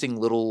be posting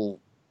little,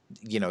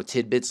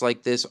 tidbits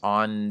like this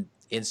on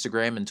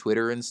Instagram and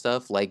Twitter and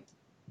stuff.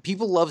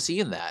 People love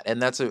seeing that.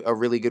 And that's a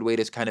really good way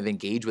to kind of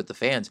engage with the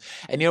fans.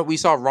 And, we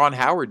saw Ron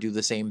Howard do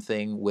the same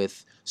thing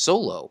with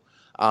Solo.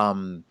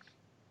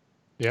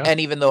 Yeah.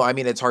 And even though,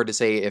 it's hard to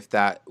say if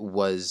that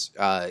was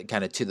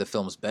kind of to the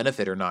film's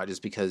benefit or not,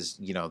 just because,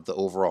 the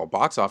overall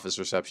box office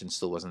reception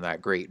still wasn't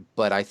that great.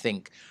 But I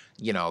think,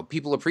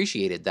 people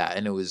appreciated that,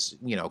 and it was,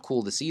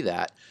 cool to see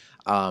that.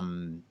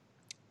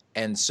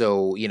 And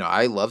so,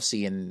 I love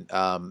seeing,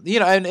 and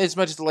as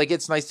much as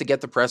it's nice to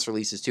get the press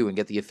releases too and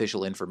get the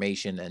official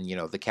information and,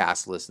 the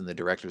cast list and the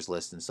director's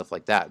list and stuff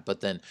like that. But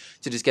then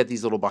to just get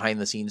these little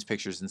behind the scenes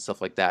pictures and stuff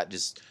like that,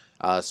 just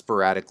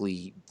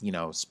sporadically,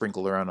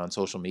 sprinkled around on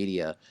social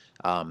media,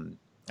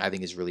 I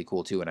think is really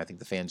cool too. And I think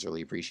the fans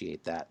really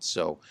appreciate that.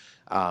 So,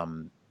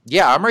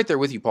 Yeah, I'm right there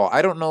with you, Paul.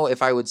 I don't know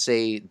if I would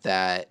say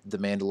that The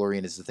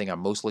Mandalorian is the thing I'm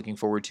most looking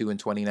forward to in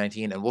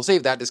 2019, and we'll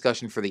save that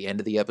discussion for the end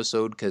of the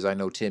episode because I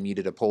know, Tim, you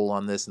did a poll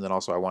on this, and then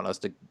also I want us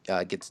to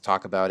get to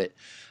talk about it.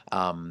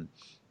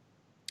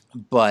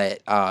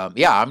 But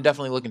I'm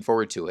definitely looking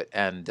forward to it,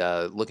 and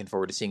looking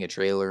forward to seeing a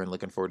trailer and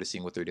looking forward to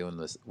seeing what they're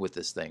doing with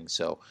this thing.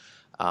 So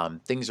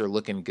things are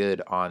looking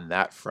good on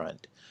that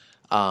front.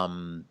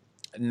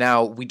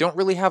 Now, we don't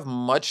really have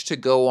much to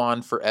go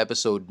on for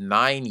episode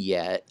 9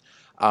 yet.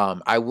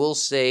 I will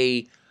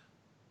say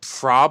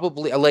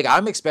probably, like,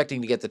 I'm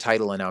expecting to get the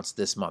title announced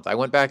this month. I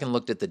went back and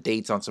looked at the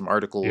dates on some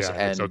articles,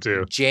 and so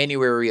too.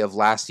 January of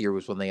last year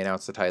was when they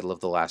announced the title of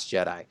The Last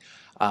Jedi.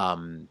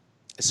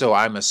 So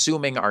I'm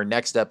assuming our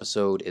next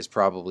episode is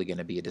probably going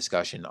to be a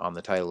discussion on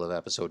the title of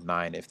episode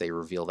 9 if they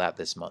reveal that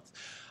this month.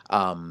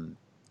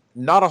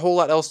 Not a whole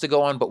lot else to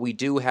go on, but we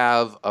do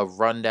have a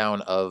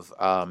rundown of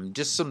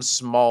just some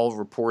small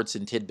reports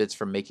and tidbits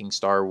from Making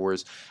Star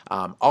Wars.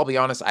 I'll be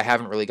honest, I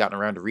haven't really gotten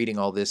around to reading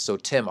all this, so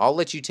Tim, I'll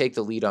let you take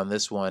the lead on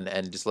this one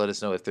and just let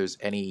us know if there's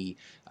any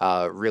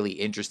really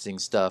interesting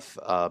stuff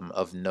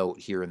of note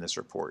here in this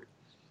report.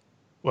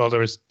 Well,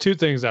 there was 2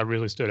 things that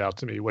really stood out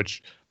to me,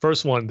 which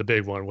first one, the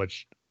big one,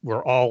 which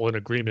we're all in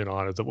agreement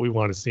on, is that we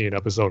want to see in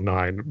episode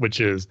 9, which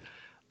is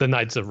the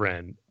Knights of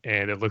Ren.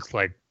 And it looks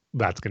like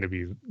that's going to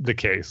be the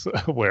case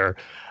where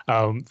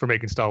for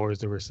Making Star Wars,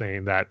 they were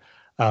saying that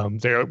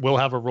they will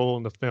have a role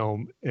in the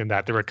film, in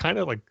that they were kind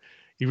of like,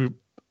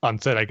 on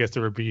set, I guess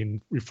they were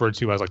being referred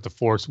to as like the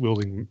force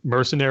wielding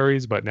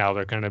mercenaries, but now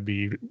they're kind of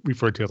be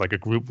referred to as like a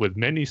group with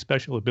many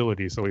special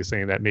abilities. So he's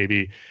saying that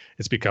maybe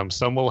it's become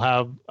some will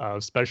have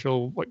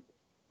special like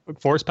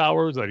force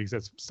powers that he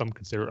says some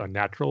consider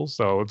unnatural.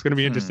 So it's going to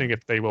be interesting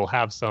if they will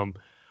have some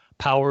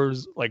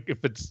powers, like if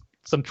it's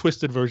some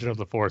twisted version of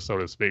the force, so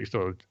to speak.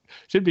 So it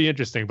should be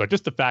interesting, but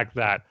just the fact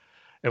that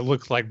it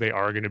looks like they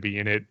are going to be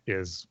in it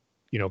is,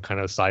 you know, kind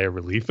of sigh of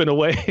relief in a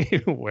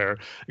way where,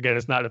 again,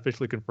 it's not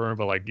officially confirmed,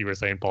 but like you were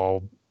saying,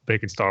 Paul,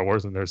 Making Star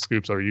Wars and their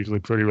scoops are usually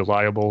pretty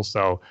reliable.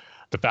 So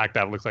the fact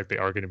that it looks like they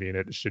are going to be in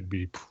it should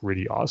be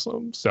pretty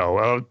awesome.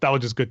 So that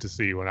was just good to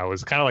see. When I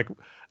was kind of like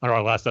on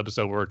our last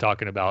episode, we were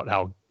talking about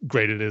how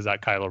great it is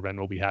that Kylo Ren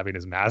will be having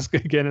his mask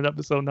again in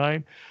episode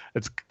 9.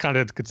 It's kind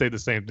of could say the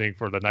same thing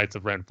for the Knights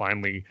of Ren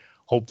finally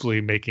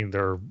hopefully making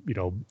their, you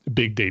know,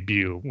 big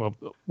debut.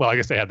 Well, I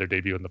guess they had their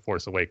debut in The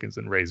Force Awakens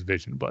and Rey's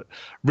Vision, but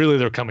really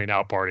their coming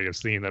out party of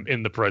seeing them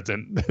in the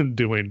present and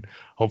doing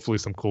hopefully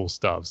some cool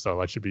stuff. So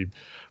that should be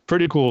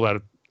pretty cool. That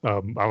I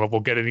don't know if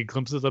we'll get any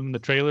glimpses of them in the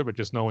trailer, but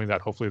just knowing that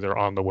hopefully they're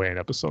on the way in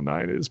episode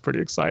 9 is pretty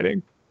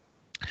exciting.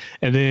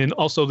 And then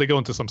also they go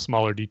into some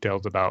smaller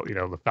details about, you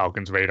know, the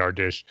Falcon's radar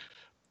dish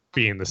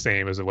being the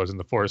same as it was in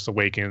The Force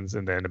Awakens,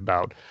 and then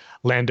about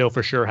Lando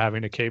for sure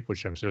having a cape,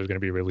 which I'm sure is going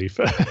to be a relief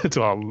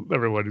to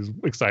everyone who's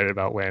excited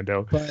about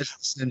Lando.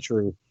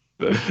 Century.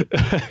 And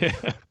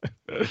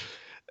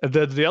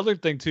then the other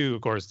thing too,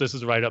 of course, this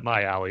is right up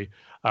my alley.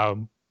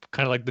 Kind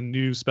of like the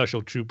new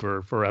special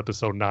trooper for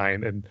episode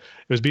 9, and it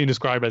was being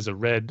described as a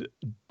red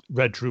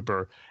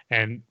trooper,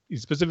 and he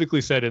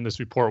specifically said in this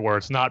report where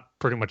it's not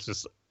pretty much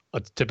just a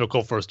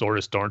typical First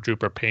Order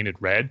stormtrooper painted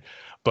red,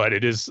 but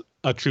it is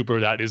a trooper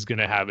that is going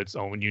to have its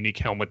own unique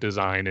helmet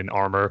design and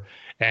armor.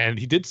 And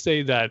he did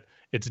say that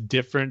it's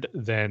different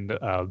than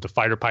the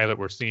fighter pilot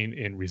we're seeing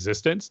in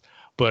Resistance,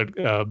 but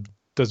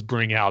does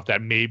bring out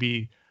that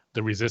maybe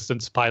the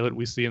Resistance pilot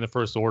we see in the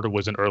First Order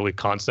was an early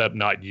concept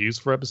not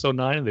used for episode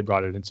 9, and they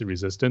brought it into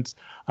Resistance.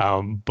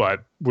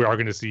 But we are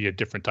going to see a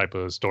different type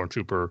of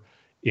stormtrooper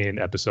in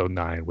episode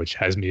 9, which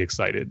has me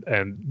excited.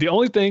 And the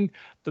only thing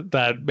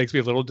that makes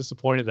me a little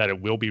disappointed that it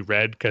will be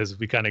red, because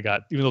we kind of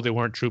got, even though they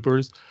weren't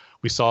troopers,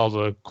 we saw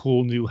the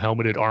cool new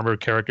helmeted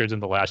armored characters in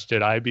The Last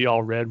Jedi be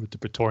all red with the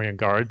Praetorian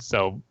Guard.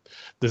 So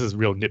this is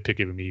real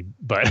nitpicking of me,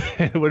 but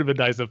it would have been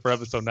nice if for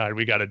episode 9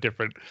 we got a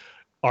different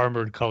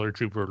armored color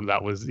trooper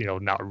that was, you know,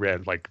 not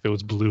red. Like if it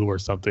was blue or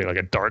something, like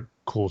a dark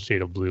cool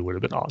shade of blue would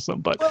have been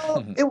awesome. But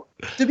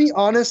to be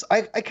honest,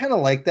 I kind of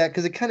like that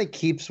because it kind of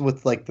keeps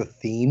with like the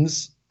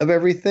themes of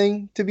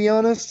everything, to be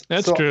honest.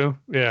 That's true.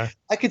 Yeah.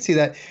 I could see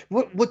that.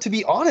 What to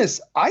be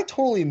honest, I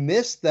totally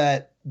missed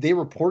that they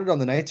reported on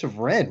the Knights of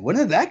Ren. When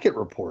did that get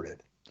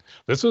reported?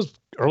 This was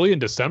early in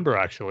December,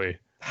 actually.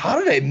 How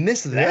did I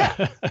miss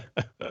that?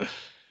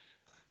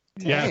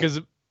 Yeah,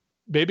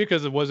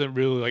 because it wasn't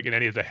really like in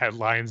any of the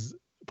headlines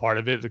part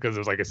of it, because it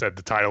was, like I said,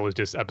 the title was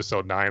just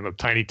episode 9 of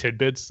tiny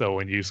tidbits. So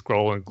when you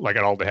scroll and like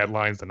at all the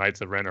headlines, the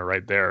Knights of Ren are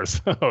right there.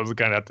 So I was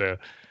kind of have to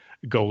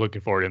go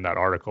looking for it in that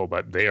article,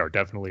 but they are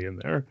definitely in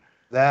there.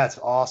 That's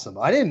awesome.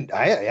 They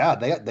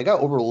got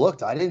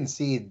overlooked. I didn't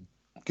see.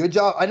 Good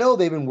job. I know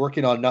they've been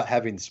working on not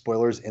having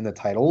spoilers in the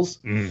titles,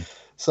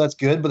 so that's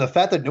good. But the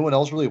fact that no one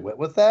else really went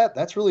with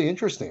that's really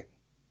interesting.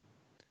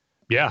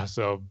 Yeah.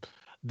 So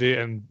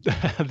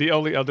the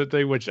only other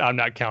thing, which I'm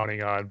not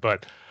counting on,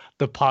 but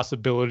the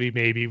possibility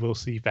maybe we'll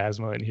see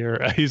Phasma in here.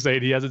 He's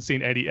saying he hasn't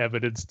seen any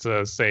evidence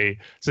to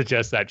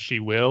suggest that she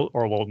will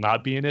or will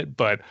not be in it,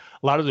 but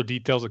a lot of the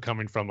details are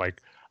coming from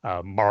like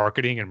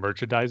marketing and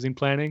merchandising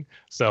planning.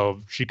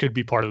 So she could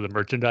be part of the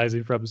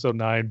merchandising for episode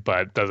 9,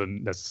 but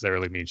doesn't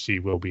necessarily mean she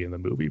will be in the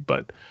movie.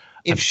 But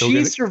if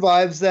she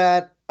survives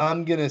that,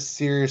 I'm gonna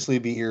seriously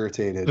be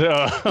irritated.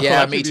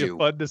 Yeah, me too.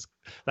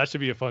 That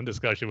should be a fun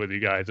discussion with you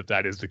guys if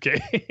that is the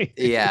case.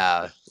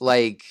 Yeah,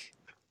 like,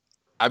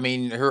 I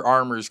mean, her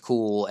armor's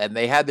cool, and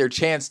they had their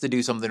chance to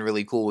do something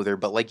really cool with her,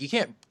 but like, you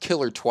can't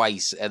kill her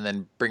twice and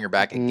then bring her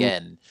back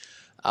again.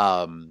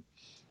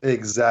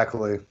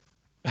 Exactly.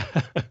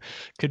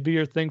 Could be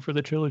your thing for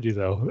the trilogy,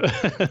 though.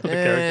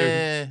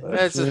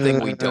 That's the thing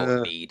we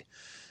don't need.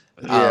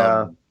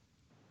 Yeah.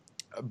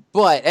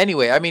 But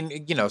anyway, I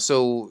mean,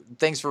 so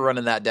thanks for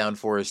running that down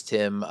for us,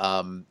 Tim.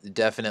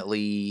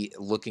 Definitely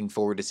looking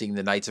forward to seeing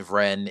the Knights of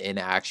Ren in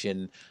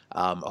action,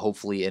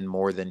 hopefully in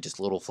more than just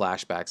little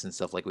flashbacks and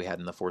stuff like we had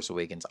in The Force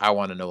Awakens. I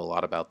want to know a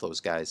lot about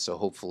those guys, so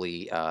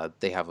hopefully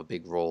they have a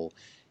big role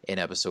in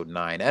episode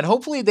 9. And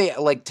hopefully they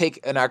like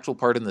take an actual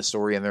part in the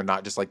story and they're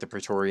not just like the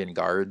Praetorian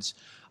Guards.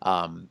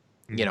 I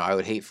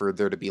would hate for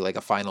there to be like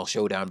a final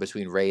showdown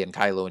between Rey and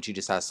Kylo and she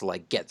just has to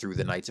like get through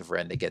the Knights of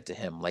Ren to get to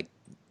him. Like,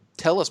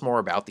 tell us more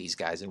about these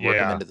guys and work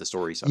them into the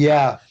story somehow.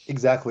 Yeah,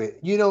 exactly.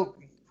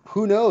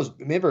 Who knows?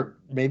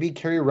 Maybe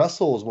Kerry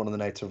Russell is one of the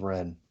Knights of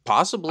Ren.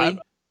 Possibly.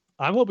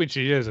 I'm hoping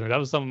she is. I mean, that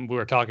was something we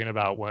were talking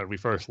about when we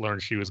first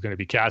learned she was going to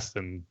be cast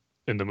in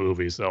the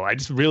movie. So I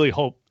just really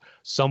hope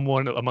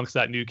someone amongst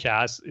that new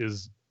cast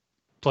is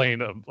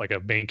playing a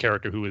main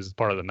character who is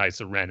part of the Knights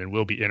of Ren and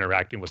will be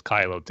interacting with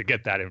Kylo to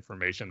get that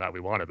information that we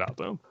want about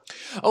them.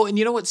 Oh, and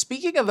you know what?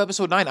 Speaking of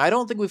episode 9, I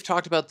don't think we've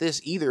talked about this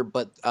either,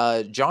 but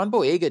John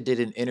Boyega did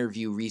an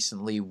interview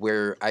recently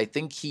where I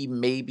think he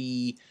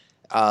maybe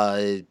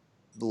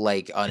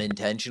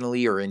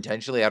unintentionally or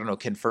intentionally, I don't know,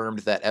 confirmed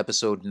that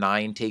episode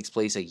 9 takes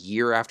place a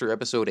year after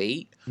episode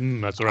 8.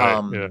 That's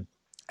right. Yeah.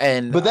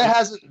 But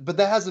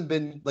that hasn't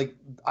been like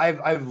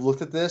I've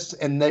looked at this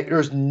and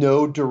there's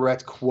no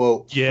direct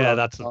quote. Yeah,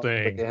 that's the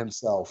thing.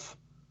 Himself.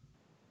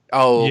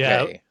 Oh, okay.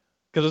 Yeah,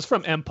 because it's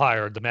from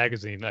Empire, the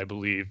magazine, I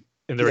believe,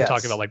 and they were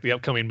talking about like the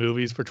upcoming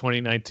movies for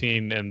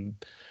 2019, and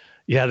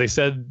yeah, they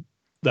said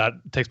that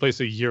takes place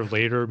a year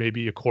later,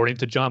 maybe according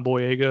to John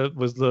Boyega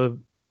was the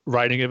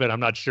writing of it. I'm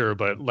not sure,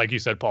 but like you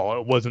said,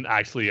 Paul, it wasn't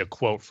actually a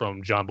quote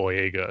from John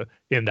Boyega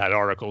in that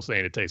article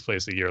saying it takes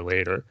place a year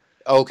later.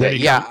 Okay,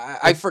 yeah,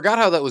 I forgot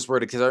how that was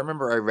worded because I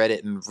remember I read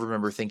it and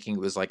remember thinking it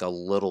was like a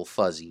little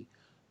fuzzy,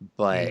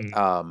 but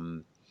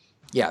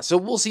yeah. So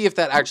we'll see if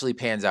that actually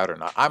pans out or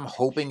not. I'm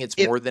hoping it's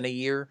more than a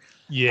year.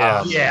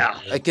 Yeah,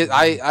 Because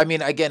I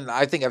mean, again,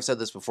 I think I've said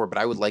this before, but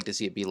I would like to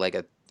see it be like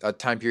a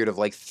time period of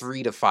like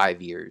 3 to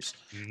 5 years.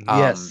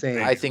 Yes,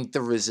 same. I think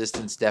the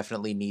Resistance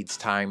definitely needs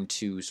time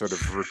to sort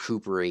of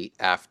recuperate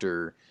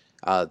after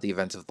the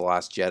events of The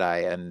Last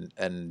Jedi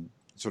and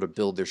sort of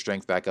build their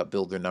strength back up,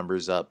 build their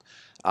numbers up.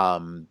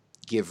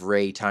 Give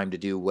Rey time to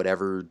do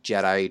whatever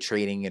Jedi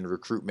training and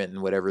recruitment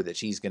and whatever that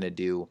she's going to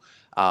do.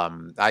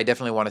 I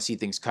definitely want to see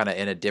things kind of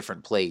in a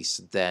different place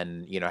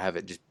than, have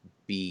it just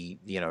be,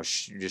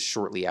 just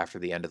shortly after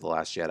the end of The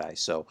Last Jedi.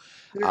 So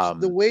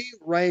the way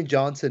Rian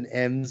Johnson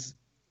ends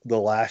The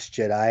Last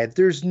Jedi,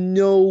 there's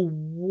no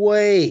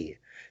way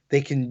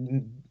they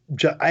can.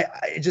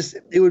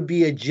 It would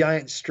be a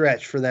giant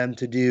stretch for them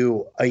to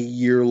do a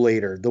year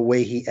later the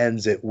way he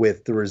ends it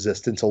with the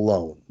Resistance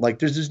alone. Like,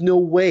 there's just no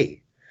way.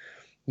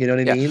 You know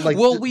what I mean? Like,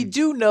 well, we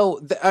do know.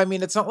 I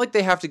mean, it's not like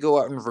they have to go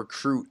out and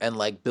recruit and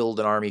like build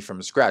an army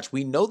from scratch.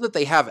 We know that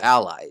they have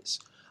allies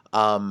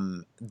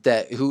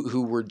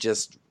who were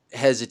just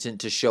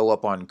hesitant to show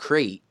up on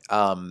Crate,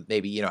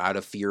 maybe out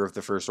of fear of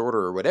the First Order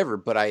or whatever.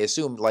 But I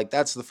assume like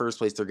that's the first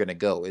place they're going to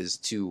go is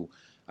to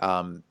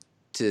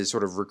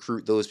sort of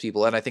recruit those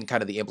people. And I think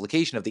kind of the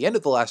implication of the end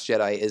of The Last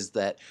Jedi is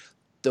that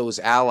those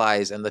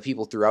allies and the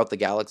people throughout the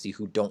galaxy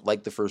who don't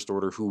like the First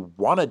Order, who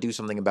want to do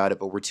something about it,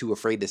 but were too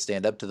afraid to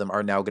stand up to them,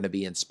 are now going to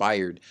be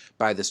inspired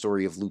by the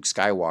story of Luke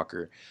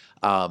Skywalker.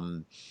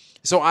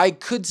 So I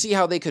could see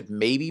how they could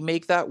maybe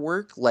make that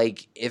work.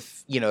 Like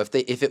if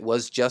it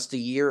was just a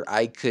year,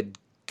 I could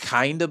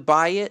kind of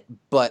buy it,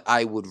 but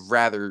I would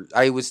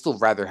still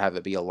rather have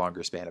it be a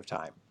longer span of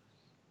time.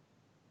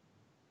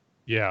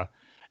 Yeah.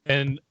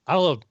 And I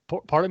don't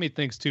know, part of me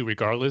thinks too,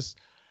 regardless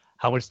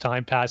how much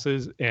time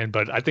passes,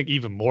 but I think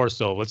even more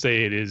so, let's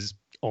say it is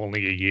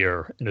only a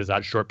year and is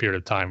that short period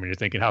of time, and you're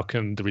thinking, how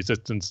can the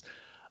Resistance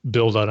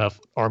build enough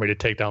army to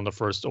take down the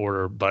First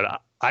Order?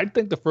 But I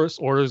think the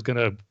First Order is going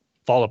to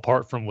fall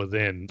apart from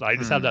within. I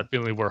just have that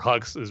feeling where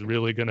Hux is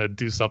really going to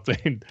do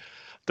something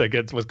that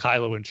gets with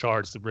Kylo in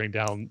charge to bring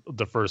down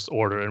the First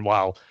Order. And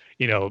while,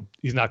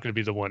 he's not going to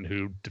be the one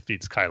who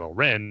defeats Kylo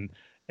Ren,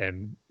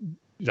 and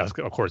that's,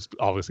 of course,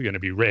 obviously going to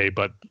be Rey,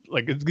 but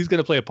like he's going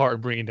to play a part in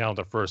bringing down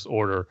the First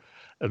Order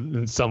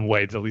in some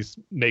way to at least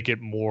make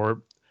it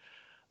more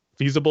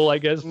feasible, I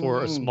guess,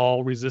 for a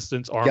small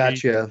Resistance army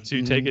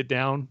to take it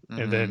down.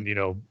 And then,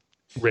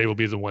 Rey will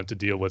be the one to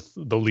deal with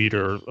the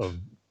leader of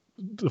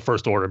the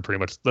First Order and pretty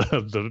much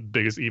the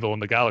biggest evil in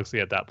the galaxy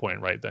at that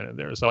point, right then and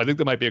there. So I think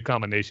there might be a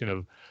combination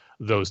of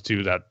those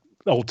two that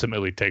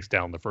ultimately takes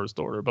down the First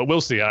Order. But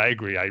we'll see. I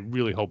agree. I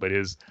really hope it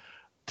is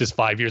just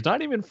 5 years,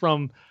 not even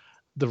from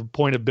the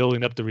point of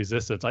building up the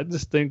Resistance. I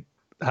just think,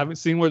 having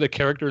seen where the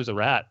characters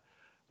are at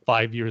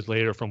 5 years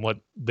later from what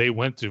they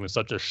went through in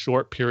such a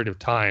short period of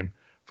time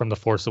from The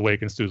Force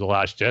Awakens through The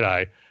Last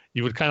Jedi,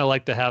 you would kind of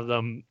like to have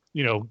them,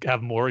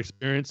 have more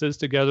experiences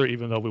together,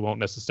 even though we won't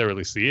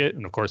necessarily see it.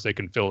 And of course, they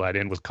can fill that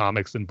in with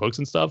comics and books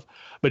and stuff.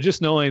 But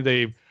just knowing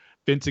they've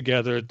been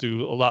together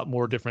through a lot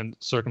more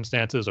different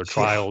circumstances or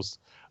trials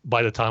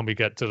by the time we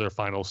get to their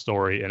final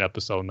story in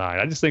Episode 9.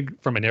 I just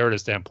think from a narrative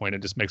standpoint,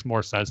 it just makes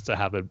more sense to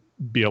have it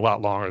be a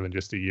lot longer than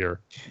just a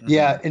year.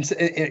 Yeah, and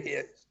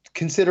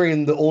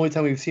considering the only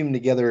time we've seen them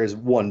together is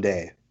one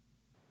day.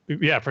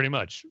 Yeah, pretty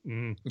much.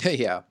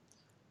 Yeah.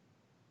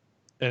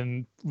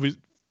 And Rosie,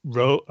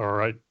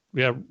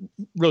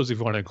 if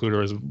you want to include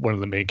her as one of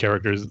the main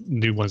characters,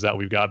 new ones that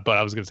we've got. But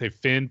I was going to say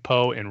Finn,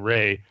 Poe, and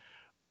Rey,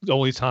 the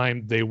only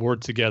time they were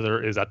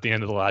together is at the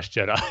end of The Last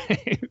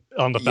Jedi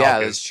on the Falcon. Yeah,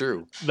 that's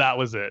true. That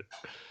was it.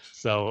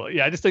 So,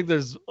 yeah, I just think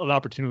there's an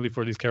opportunity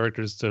for these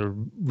characters to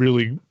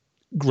really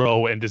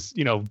grow and just,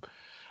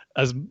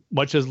 as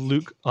much as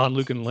Luke and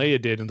Leia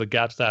did, and the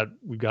gaps that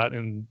we got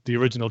in the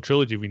original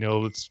trilogy, we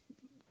know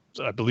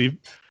I believe,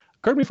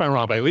 correct me if I'm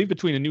wrong, but I believe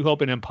between A New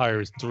Hope and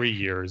Empire is 3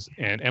 years,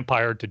 and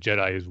Empire to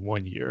Jedi is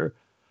 1 year.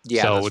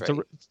 Yeah, so that's right.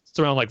 It's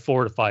around like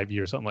 4 to 5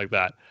 years, something like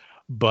that.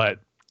 But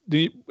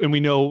and we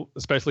know,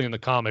 especially in the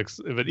comics,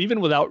 but even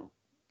without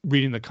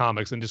reading the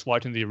comics and just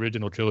watching the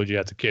original trilogy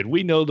as a kid,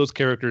 we know those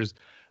characters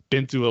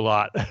been through a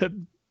lot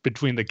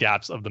between the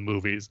gaps of the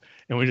movies,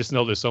 and we just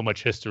know there's so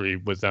much history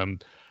with them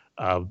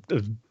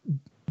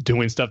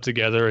doing stuff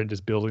together and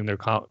just building their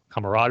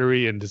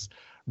camaraderie and just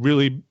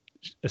really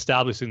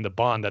establishing the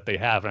bond that they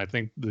have. And I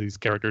think these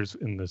characters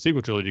in the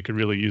sequel trilogy could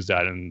really use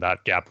that, and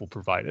that gap will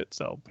provide it.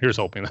 So here's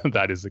hoping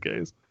that is the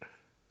case.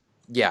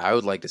 Yeah, I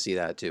would like to see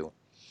that too.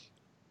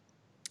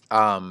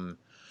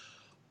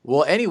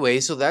 Well, anyway,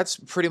 so that's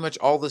pretty much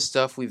all the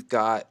stuff we've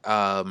got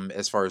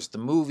as far as the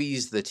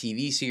movies, the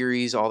TV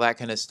series, all that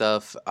kind of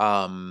stuff.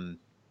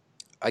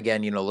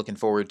 Again, looking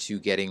forward to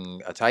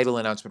getting a title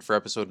announcement for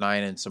Episode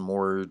 9 and some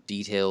more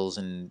details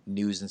and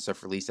news and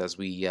stuff released as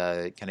we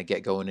kind of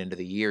get going into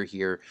the year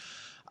here.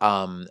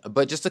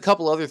 But just a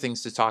couple other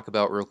things to talk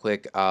about real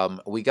quick.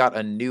 We got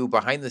a new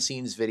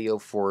behind-the-scenes video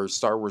for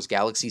Star Wars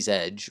Galaxy's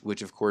Edge,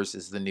 which, of course,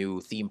 is the new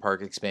theme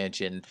park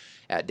expansion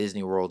at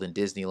Disney World and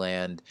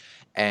Disneyland.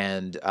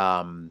 And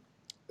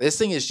this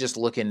thing is just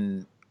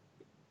looking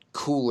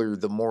cooler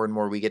the more and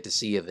more we get to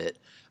see of it.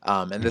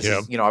 And this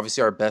is,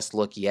 obviously our best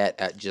look yet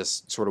at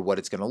just sort of what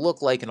it's going to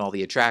look like and all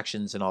the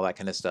attractions and all that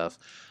kind of stuff.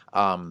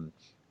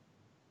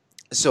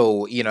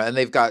 So, and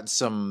they've got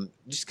some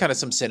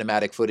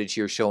cinematic footage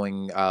here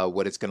showing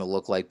what it's going to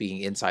look like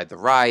being inside the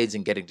rides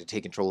and getting to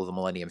take control of the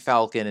Millennium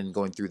Falcon and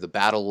going through the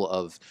battle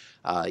of,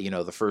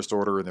 the First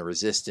Order and the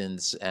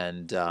Resistance.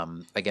 And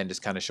again,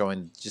 just kind of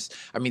showing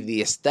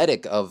the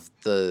aesthetic of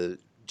the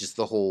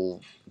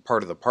whole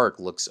part of the park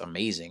looks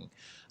amazing.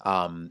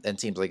 And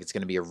seems like it's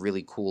going to be a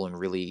really cool and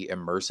really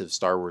immersive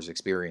Star Wars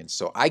experience.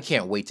 So I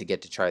can't wait to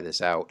get to try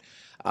this out.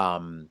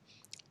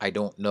 I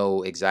don't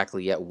know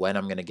exactly yet when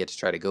I'm going to get to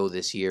try to go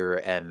this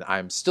year, and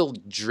I'm still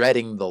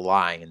dreading the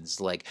lines.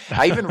 Like,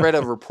 I even read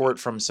a report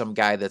from some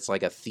guy that's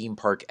like a theme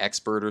park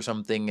expert or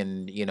something,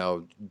 and,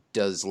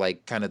 does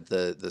like kind of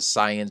the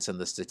science and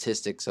the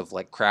statistics of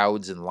like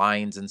crowds and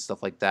lines and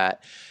stuff like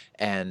that.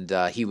 And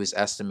he was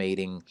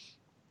estimating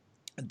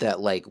that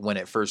like when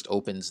it first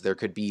opens, there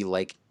could be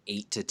like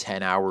 8 to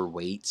 10 hour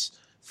waits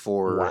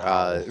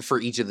for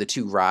each of the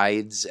two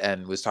rides,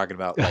 and was talking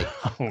about like,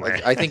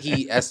 I think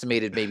he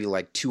estimated maybe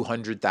like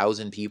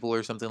 200,000 people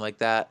or something like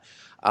that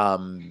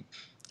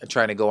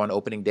trying to go on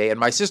opening day. And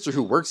my sister,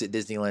 who works at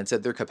Disneyland,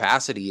 said their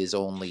capacity is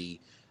only,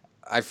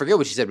 I forget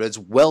what she said, but it's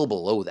well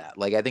below that.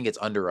 Like, I think it's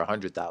under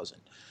 100,000.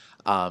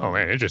 Oh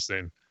man,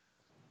 interesting.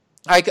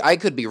 I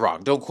could be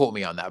wrong. Don't quote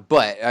me on that.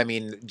 But I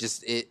mean,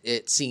 just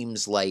it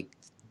seems like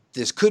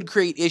this could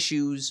create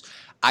issues.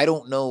 I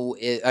don't know.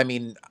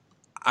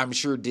 I'm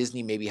sure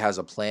Disney maybe has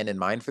a plan in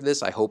mind for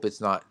this. I hope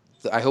it's not.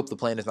 I hope the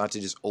plan is not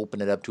to just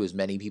open it up to as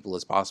many people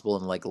as possible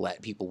and like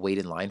let people wait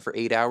in line for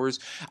 8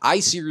 hours. I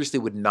seriously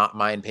would not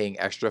mind paying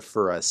extra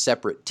for a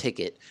separate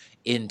ticket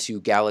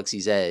into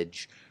Galaxy's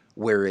Edge,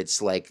 where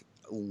it's like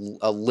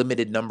a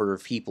limited number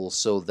of people,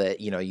 so that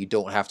you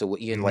don't have to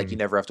you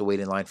never have to wait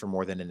in line for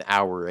more than an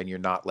hour, and you're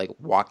not like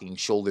walking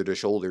shoulder to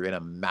shoulder in a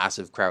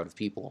massive crowd of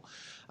people.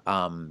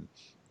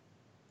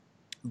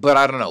 But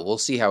I don't know. We'll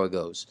see how it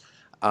goes.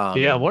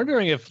 I'm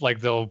wondering if like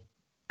they'll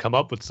come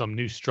up with some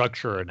new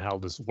structure and how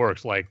this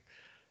works. Like,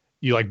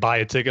 you like buy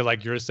a ticket,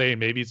 like you're saying,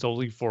 maybe it's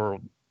only for,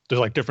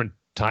 there's like different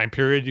time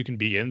period you can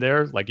be in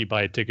there. Like, you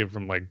buy a ticket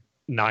from like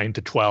 9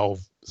 to 12,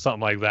 something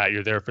like that.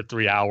 You're there for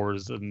 3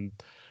 hours, and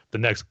the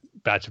next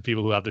batch of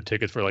people who have the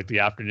tickets for like the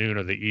afternoon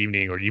or the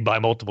evening, or you buy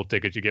multiple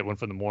tickets, you get one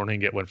for the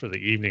morning, get one for the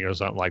evening, or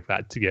something like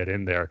that to get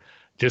in there,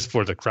 just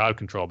for the crowd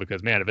control.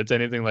 Because man, if it's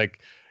anything like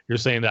you're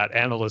saying that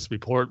analyst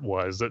report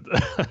was, that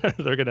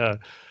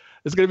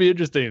it's going to be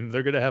interesting.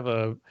 They're going to have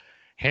a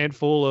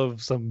handful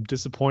of some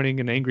disappointing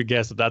and angry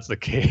guests if that's the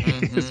case.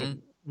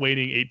 Mhm.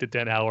 Waiting 8 to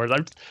 10 hours.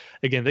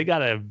 Again, they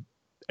gotta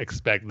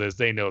expect this.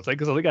 They know it's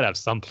like, so they gotta have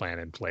some plan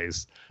in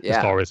place as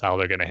Yeah. far as how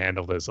they're gonna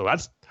handle this. So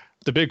that's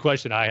the big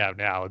question I have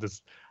now.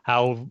 Just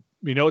how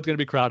it's gonna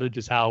be crowded.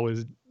 Just how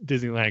is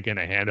Disneyland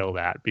gonna handle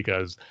that?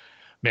 Because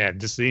man,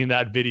 just seeing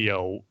that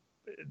video,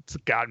 it's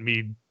got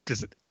me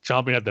just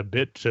chomping at the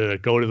bit to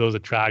go to those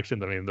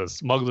attractions. I mean, the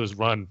Smuggler's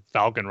Run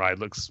Falcon ride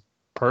looks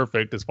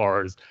perfect as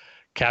far as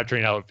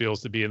capturing how it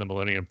feels to be in the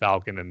Millennium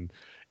Falcon and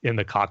in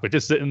the cockpit,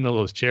 just sitting in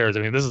those chairs. I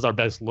mean, this is our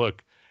best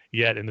look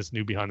yet in this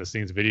new behind the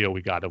scenes video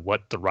we got of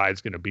what the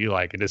ride's going to be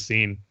like. And just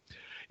seeing,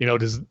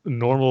 just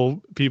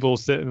normal people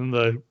sitting in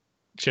the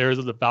chairs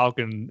of the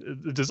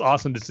Falcon, it's just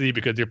awesome to see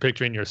because you're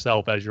picturing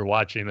yourself as you're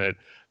watching it,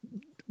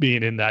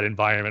 being in that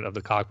environment of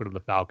the cockpit of the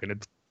Falcon.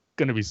 It's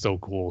going to be so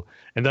cool.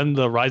 And then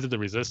the Rise of the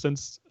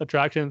Resistance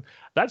attraction,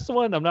 that's the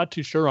one I'm not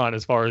too sure on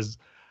as far as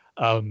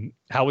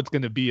how it's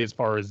going to be as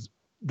far as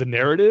the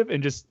narrative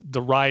and just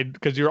the ride,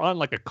 because you're on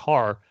like a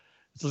car.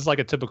 It's just like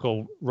a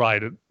typical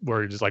ride where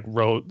you're just like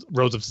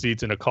rows of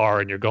seats in a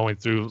car and you're going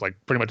through like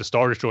pretty much a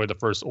Star Destroyer, the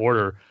First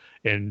Order,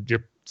 and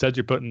you're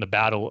put in the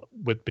battle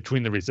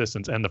between the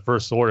Resistance and the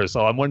First Order.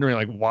 So I'm wondering,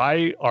 like,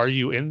 why are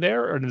you in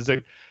there? Or is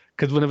it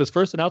because when it was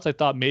first announced, I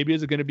thought maybe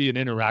is it going to be an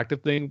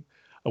interactive thing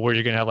where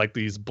you're going to have like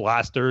these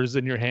blasters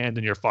in your hand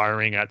and you're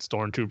firing at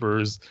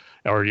stormtroopers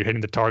or you're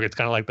hitting the targets,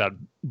 kind of like that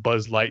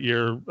Buzz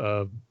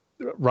Lightyear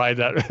ride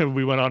that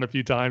we went on a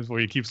few times where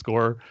you keep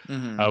score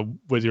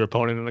with your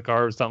opponent in the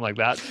car or something like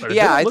that. But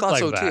yeah, I thought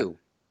so too.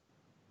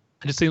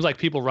 It just seems like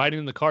people riding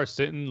in the car,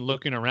 sitting,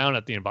 looking around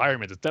at the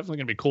environment. It's definitely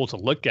going to be cool to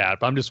look at.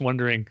 But I'm just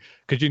wondering,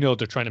 because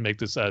they're trying to make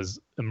this as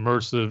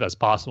immersive as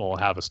possible and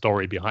have a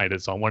story behind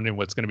it. So I'm wondering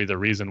what's going to be the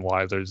reason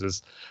why there's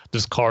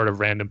this card of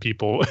random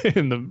people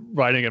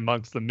riding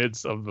amongst the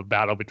midst of the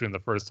battle between the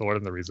First Order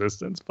and the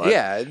Resistance. But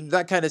yeah,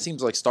 that kind of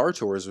seems like Star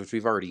Tours, which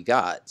we've already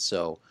got.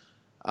 So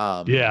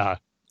yeah,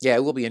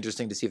 it will be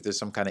interesting to see if there's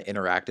some kind of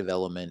interactive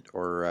element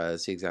or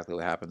see exactly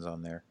what happens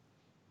on there.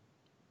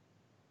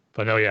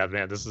 But no, yeah,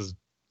 man,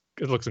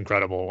 it looks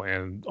incredible,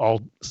 and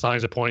all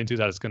signs are pointing to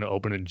that it's going to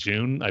open in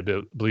June. I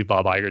believe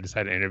Bob Iger just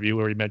had an interview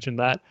where he mentioned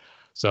that.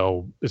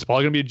 So it's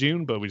probably going to be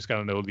June, but we just got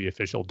to know the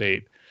official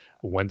date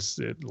once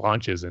it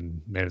launches.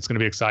 And man, it's going to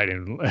be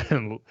exciting.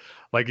 And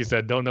like you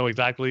said, don't know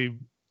exactly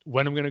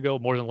when I'm going to go.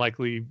 More than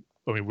likely,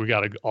 I mean, we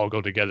got to all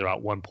go together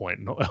at one point.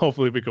 And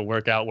hopefully we can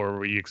work out where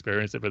we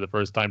experience it for the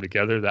first time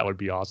together. That would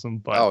be awesome.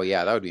 But oh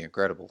yeah, that would be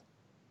incredible.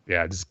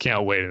 Yeah, just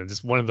can't wait. And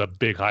just one of the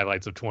big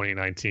highlights of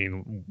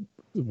 2019,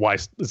 why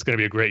it's going to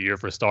be a great year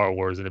for Star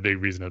Wars, and a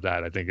big reason of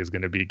that I think is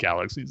going to be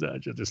Galaxy's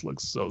Edge. It just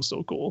looks so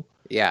cool.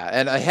 Yeah,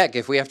 and heck,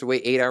 if we have to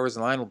wait 8 hours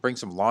in line, we'll bring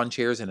some lawn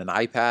chairs and an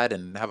iPad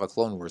and have a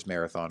Clone Wars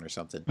marathon or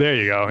something. There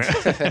you go.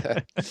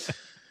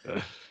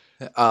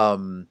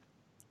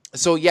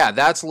 So yeah,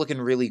 that's looking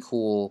really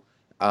cool.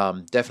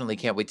 Definitely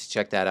can't wait to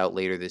check that out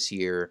later this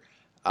year.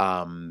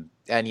 And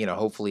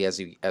hopefully as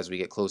we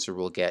get closer,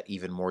 we'll get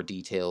even more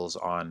details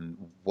on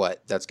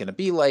what that's going to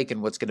be like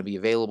and what's going to be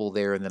available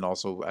there. And then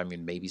also, I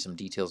mean, maybe some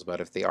details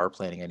about if they are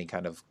planning any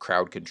kind of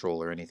crowd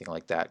control or anything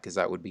like that, because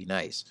that would be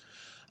nice.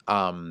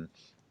 And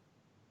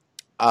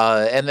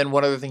then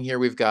one other thing here,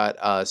 we've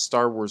got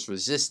Star Wars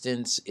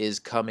Resistance is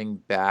coming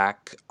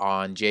back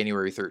on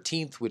January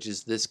 13th, which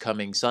is this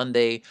coming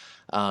Sunday.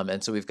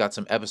 And so we've got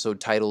some episode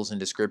titles and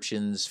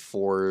descriptions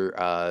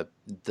for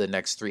the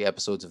next 3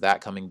 episodes of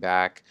that coming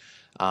back.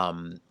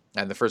 And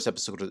the first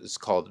episode is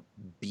called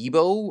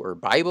Bibo.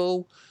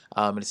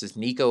 And it says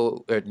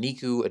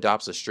Niku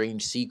adopts a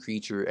strange sea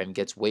creature and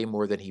gets way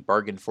more than he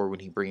bargained for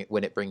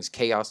when it brings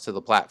chaos to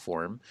the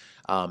platform.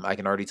 I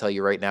can already tell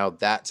you right now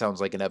that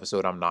sounds like an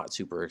episode I'm not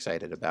super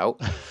excited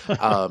about.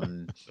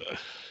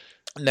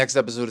 Next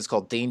episode is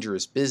called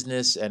Dangerous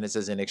Business, and it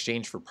says in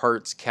exchange for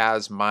parts,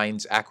 Kaz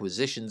mines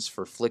acquisitions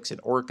for Flix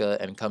and Orca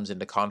and comes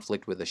into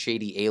conflict with a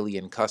shady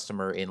alien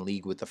customer in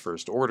league with the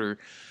First Order.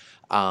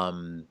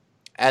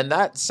 And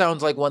that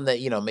sounds like one that,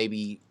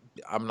 maybe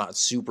I'm not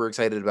super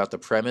excited about the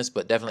premise,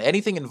 but definitely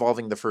anything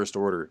involving the First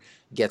Order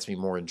gets me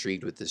more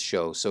intrigued with this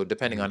show. So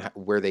depending on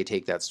where they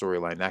take that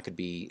storyline, that could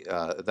be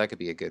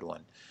a good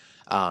one.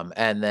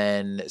 And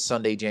then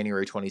Sunday,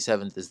 January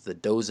 27th is the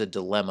Doza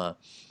Dilemma.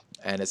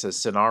 And it says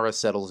Synara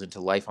settles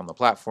into life on the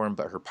platform,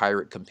 but her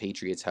pirate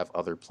compatriots have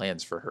other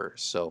plans for her.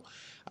 So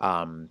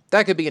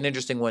that could be an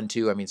interesting one,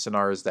 too. I mean,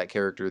 Synara is that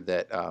character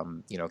that,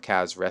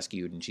 Kaz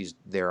rescued, and she's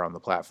there on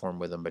the platform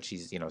with him, but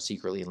she's,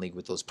 secretly in league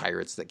with those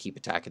pirates that keep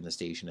attacking the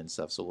station and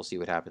stuff. So we'll see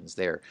what happens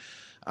there.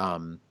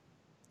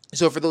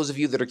 So for those of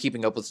you that are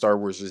keeping up with Star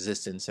Wars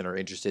Resistance and are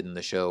interested in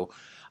the show,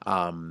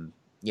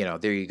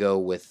 there you go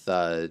with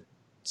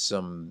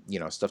some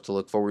stuff to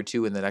look forward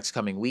to in the next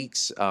coming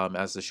weeks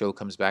as the show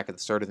comes back at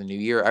the start of the new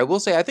year. I will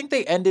say I think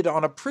they ended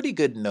on a pretty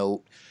good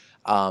note,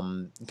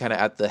 kind of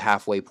at the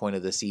halfway point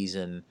of the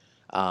season.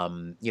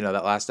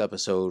 That last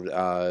episode,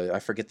 I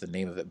forget the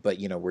name of it, but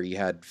where you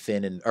had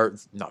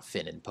not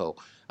Finn and Poe,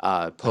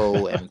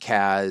 Poe and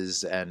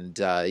Kaz and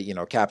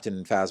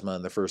Captain Phasma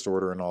and the First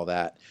Order and all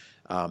that.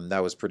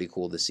 That was pretty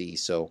cool to see.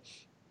 So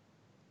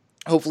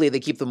hopefully they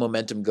keep the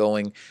momentum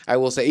going. I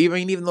will say,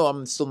 even though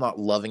I'm still not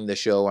loving the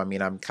show, I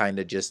mean, I'm kind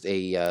of just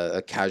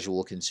a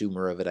casual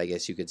consumer of it, I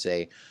guess you could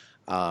say.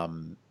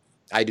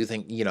 I do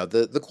think,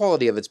 the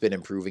quality of it's been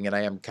improving, and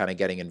I am kind of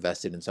getting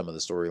invested in some of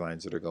the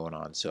storylines that are going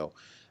on. So,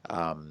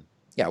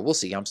 we'll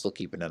see. I'm still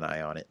keeping an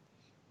eye on it.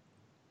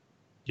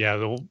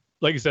 Yeah,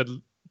 like you said,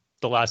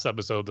 the last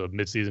episode, the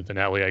mid-season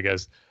finale, I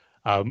guess,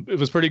 it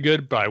was pretty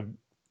good, but I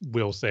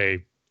will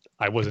say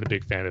I wasn't a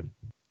big fan of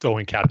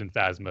throwing Captain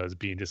Phasma as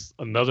being just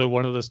another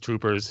one of those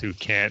troopers who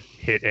can't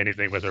hit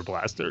anything with her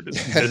blaster.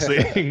 Just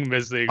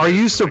missing. Are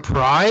you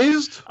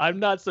surprised? I'm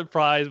not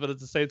surprised, but at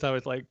the same time,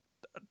 it's like,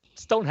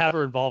 just don't have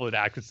her involved in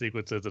action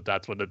sequences if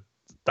that's what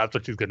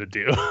she's gonna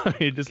do.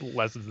 It just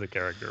lessens the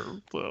character.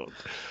 So,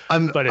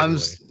 I'm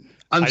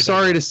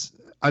sorry to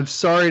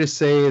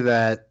say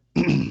that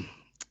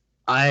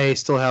I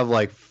still have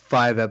like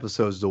 5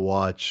 episodes to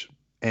watch,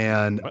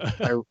 and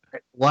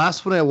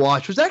last one I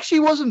watched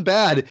wasn't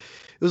bad. It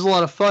was a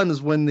lot of fun.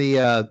 Is when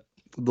the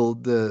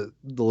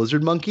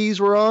lizard monkeys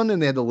were on,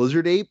 and they had the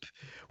lizard ape,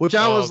 which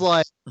I was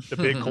like, the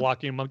big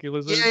Kowakian monkey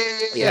lizard.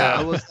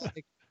 Yeah.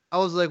 I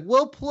was like,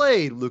 well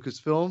played,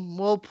 Lucasfilm.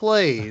 Well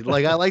played.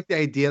 Like, I like the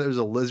idea there was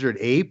a lizard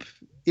ape,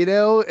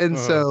 and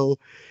so,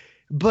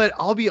 but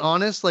I'll be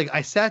honest, like,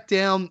 I sat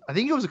down, I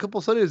think it was a couple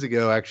of Sundays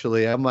ago,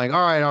 actually. I'm like,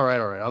 all right.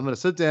 I'm going to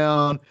sit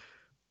down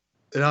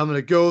and I'm going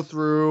to go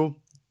through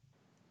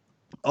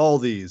all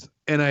these.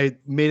 And I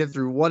made it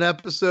through one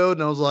episode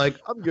and I was like,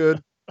 I'm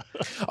good.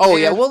 Oh,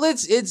 yeah. Well,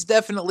 it's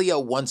definitely a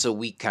once a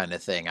week kind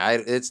of thing.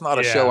 It's not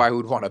a show I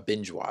would want to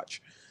binge watch.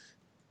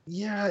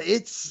 Yeah,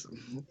 it's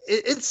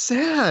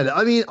sad.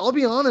 I mean, I'll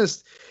be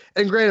honest.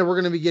 And granted, we're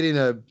going to be getting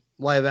a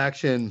live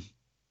action,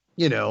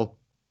 live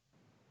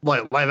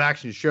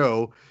action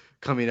show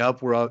coming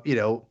up. Where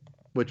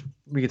which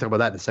we can talk about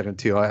that in a second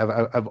too.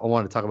 I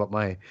want to talk about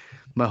my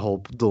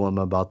whole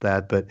dilemma about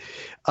that. But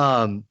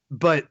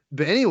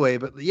anyway,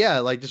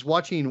 like just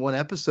watching one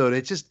episode,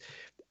 it just.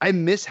 I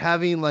miss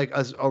having like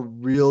a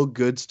real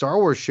good Star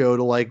Wars show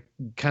to like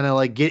kind of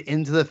like get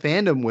into the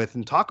fandom with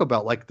and talk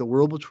about like the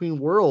world between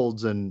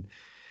worlds, and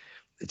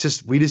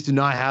we just do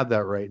not have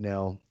that right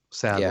now,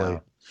 sadly. Yeah.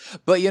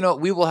 But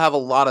we will have a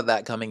lot of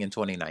that coming in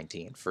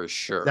 2019 for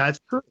sure. That's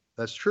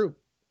true.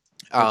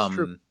 All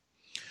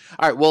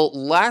right. Well,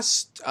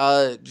 last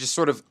just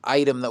sort of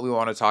item that we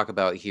want to talk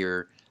about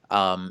here.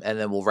 And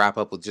then we'll wrap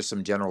up with just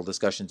some general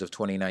discussions of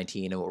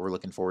 2019 and what we're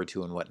looking forward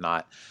to and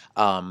whatnot.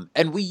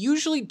 And we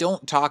usually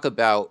don't talk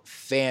about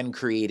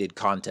fan-created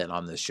content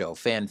on this show,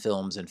 fan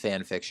films and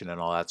fan fiction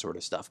and all that sort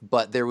of stuff.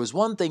 But there was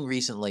one thing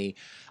recently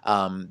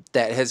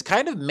that has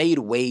kind of made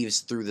waves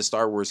through the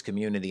Star Wars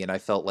community and I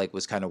felt like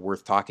was kind of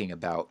worth talking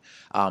about.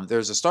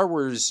 There's a Star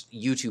Wars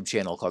YouTube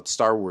channel called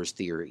Star Wars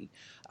Theory.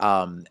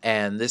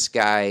 And this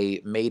guy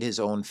made his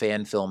own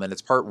fan film, and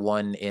it's part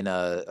 1 in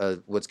a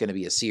what's going to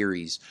be a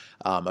series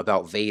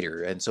about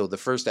Vader. And so the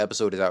first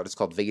episode is out. It's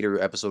called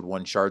Vader Episode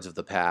 1: Shards of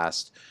the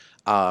Past.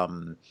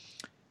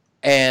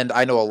 And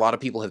I know a lot of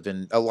people have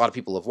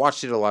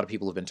watched it. A lot of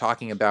people have been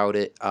talking about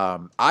it.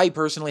 I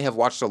personally have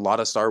watched a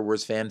lot of Star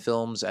Wars fan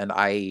films, and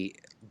I,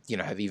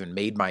 have even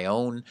made my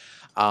own.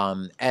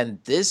 And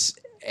this,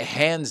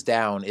 hands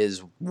down,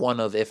 is one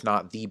of, if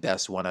not the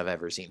best one I've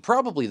ever seen.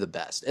 Probably the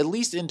best, at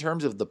least in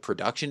terms of the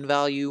production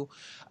value,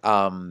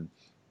 just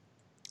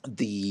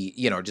the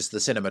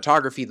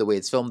cinematography, the way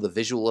it's filmed, the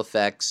visual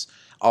effects,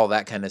 all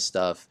that kind of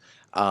stuff.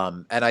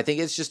 And I think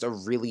it's just a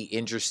really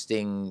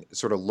interesting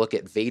sort of look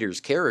at Vader's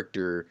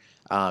character.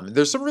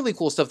 There's some really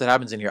cool stuff that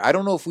happens in here. I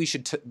don't know if we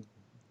should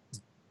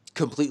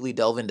completely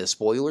delve into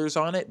spoilers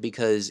on it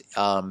because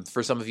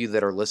for some of you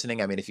that are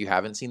listening, I mean, if you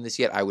haven't seen this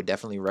yet, I would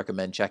definitely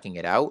recommend checking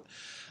it out.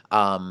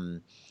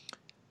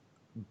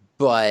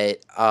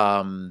 But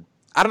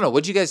I don't know.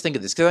 What do you guys think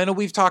of this? Because I know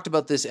we've talked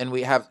about this and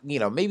we have,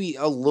 maybe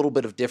a little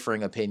bit of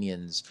differing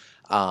opinions.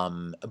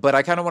 But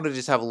I kind of want to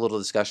just have a little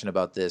discussion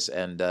about this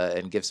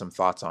and give some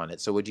thoughts on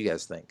it. So what do you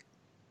guys think?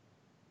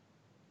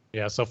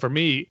 Yeah. So for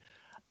me,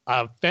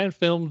 fan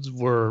films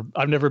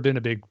I've never been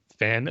a big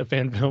fan of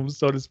fan films,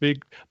 so to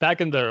speak.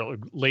 Back in the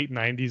late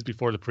 90s,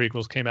 before the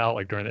prequels came out,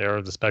 like during the era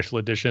of the special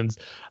editions,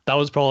 that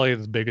was probably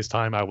the biggest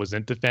time I was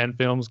into fan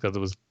films because it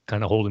was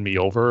kind of holding me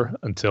over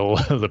until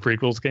the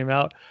prequels came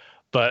out.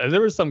 But there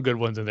were some good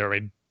ones in there. I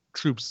mean,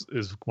 Troops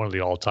is one of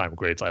the all-time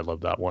greats. I love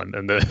that one.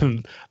 And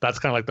then that's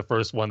kind of like the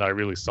first one that I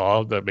really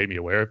saw that made me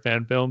aware of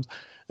fan films.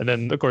 And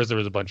then, of course, there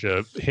was a bunch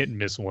of hit and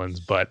miss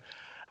ones. But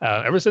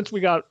ever since we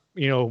got,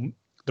 the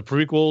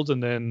prequels,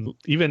 and then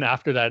even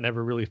after that, I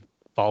never really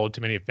followed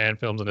too many fan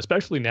films. And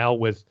especially now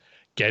with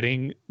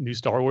getting new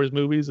Star Wars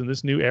movies in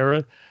this new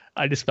era,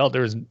 I just felt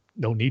there was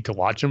no need to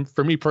watch them.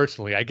 For me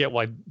personally, I get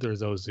why there's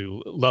those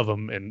who love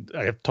them, and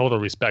I have total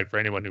respect for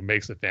anyone who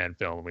makes a fan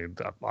film. I mean,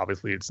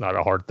 obviously, it's not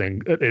a hard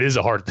thing. It is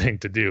a hard thing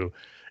to do.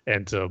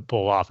 and to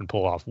pull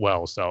off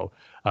well. So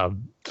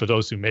for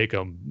those who make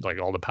them, like,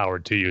 all the power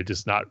to you.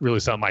 Just not really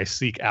something I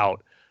seek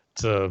out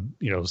to,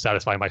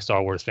 satisfy my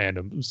Star Wars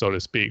fandom, so to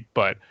speak.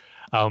 But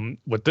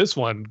with this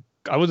one,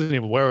 I wasn't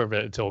even aware of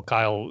it until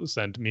Kyle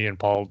sent me and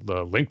Paul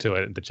the link to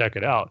it and to check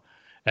it out.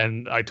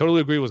 And I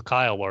totally agree with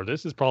Kyle, where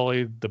this is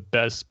probably the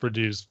best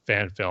produced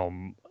fan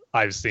film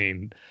I've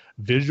seen.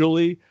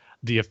 Visually,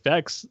 the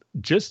effects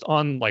just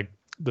on like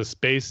the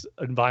space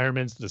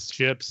environments, the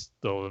ships,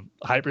 the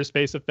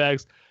hyperspace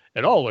effects,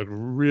 it all looked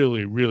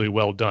really, really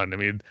well done. I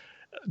mean,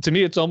 to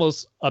me, it's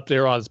almost up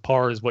there as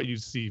par as what you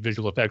see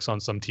visual effects on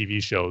some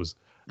TV shows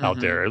out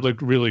there. It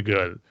looked really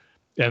good.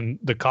 And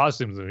the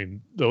costumes, I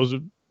mean, those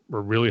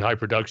were really high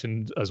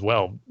production as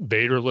well.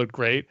 Vader looked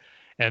great.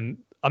 And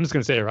I'm just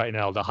going to say it right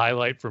now, the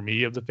highlight for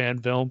me of the fan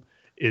film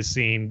is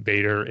seeing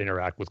Vader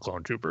interact with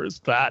clone troopers.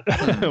 That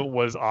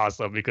was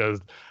awesome, because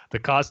the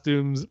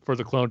costumes for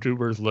the clone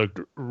troopers looked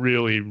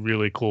really,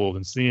 really cool.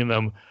 And seeing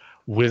them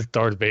with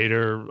Darth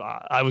Vader,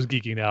 I was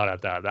geeking out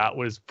at that. That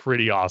was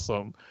pretty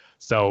awesome.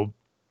 So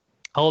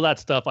all that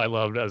stuff I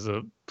loved. As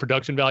a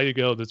production value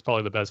go, that's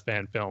probably the best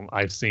fan film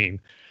I've seen.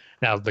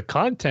 Now, the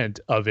content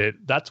of it,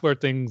 that's where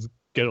things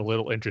get a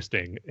little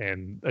interesting.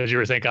 And as you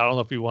were saying, I don't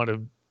know if you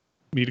wanted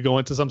me to go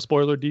into some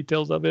spoiler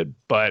details of it,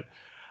 but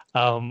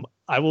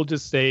I will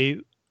just say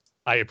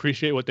I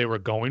appreciate what they were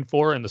going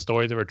for and the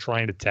story they were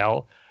trying to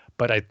tell,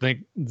 but I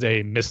think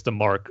they missed the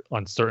mark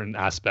on certain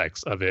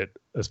aspects of it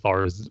as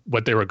far as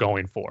what they were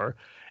going for.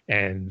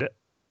 And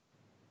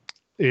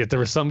there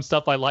was some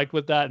stuff I liked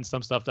with that and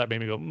some stuff that made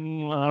me go,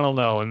 I don't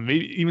know. And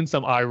maybe even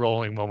some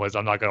eye-rolling moments,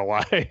 I'm not going to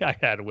lie, I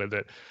had with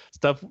it.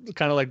 Stuff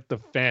kind of like the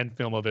fan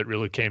film of it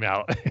really came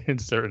out in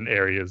certain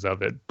areas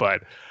of it.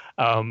 But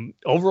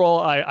overall,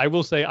 I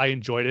will say I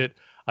enjoyed it.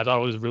 I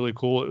thought it was really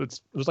cool. It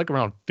was like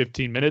around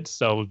 15 minutes.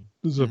 So it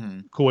was a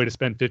cool way to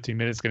spend 15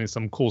 minutes getting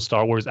some cool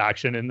Star Wars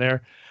action in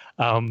there.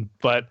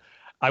 But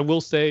I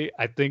will say,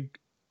 I think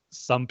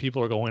some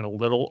people are going a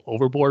little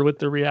overboard with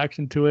their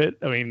reaction to it.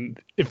 I mean,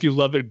 if you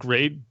love it,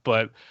 great.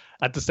 But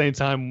at the same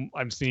time,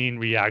 I'm seeing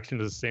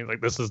reactions saying, like,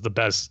 this is the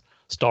best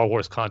Star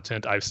Wars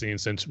content I've seen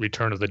since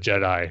Return of the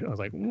Jedi. I was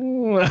like,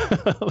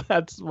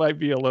 that might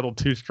be a little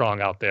too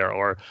strong out there.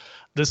 Or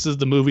this is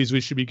the movies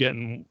we should be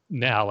getting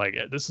now. Like,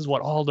 this is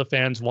what all the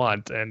fans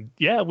want. And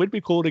yeah, it would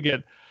be cool to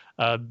get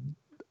a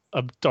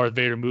Darth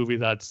Vader movie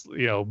that's,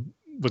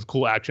 with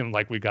cool action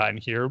like we got in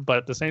here. But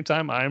at the same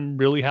time, I'm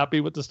really happy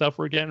with the stuff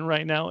we're getting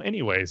right now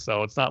anyway.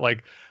 So it's not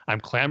like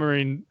I'm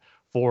clamoring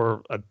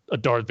for a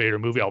Darth Vader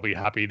movie. I'll be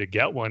happy to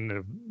get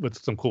one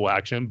with some cool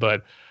action.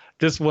 But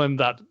this one,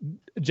 that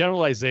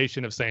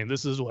generalization of saying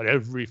this is what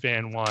every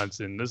fan wants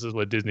and this is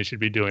what Disney should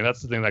be doing,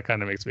 that's the thing that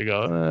kind of makes me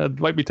go, it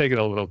might be taking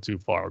it a little too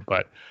far.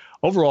 But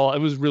overall, it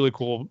was really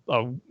cool.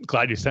 I'm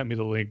glad you sent me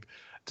the link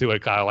to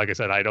it, Kyle. Like I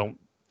said, I don't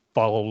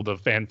follow the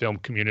fan film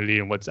community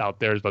and what's out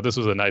there, but this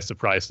was a nice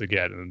surprise to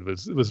get, and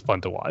it was fun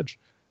to watch.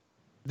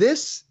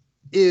 This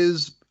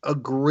is a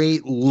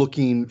great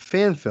looking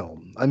fan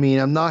film. I mean,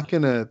 I'm not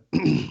gonna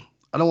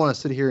I don't want to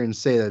sit here and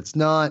say that it's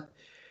not.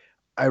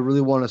 I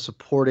really want to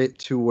support it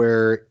to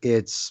where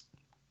it's,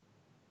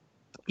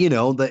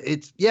 that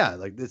it's,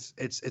 like this,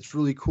 it's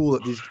really cool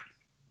that these.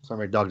 Sorry,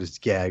 my dog just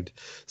gagged.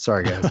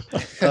 Sorry, guys.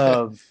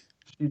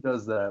 She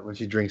does that when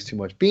she drinks too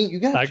much. Bean, you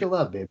gotta chill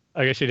out, babe.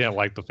 I guess she didn't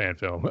like the fan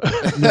film.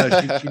 No,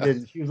 she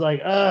didn't. She was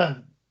like,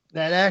 that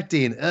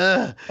acting.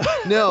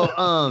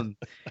 No,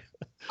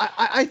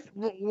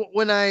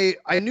 when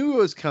I knew it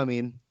was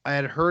coming, I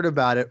had heard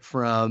about it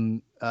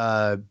from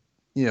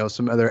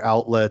some other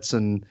outlets,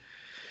 and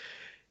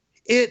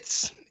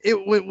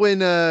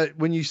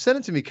when you sent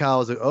it to me, Kyle, I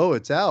was like, oh,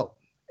 it's out.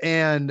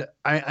 And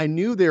I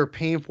knew they were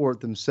paying for it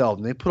themselves,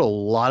 and they put a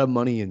lot of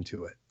money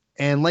into it.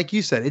 And like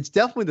you said, it's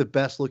definitely the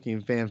best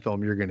looking fan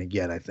film you're going to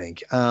get, I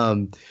think.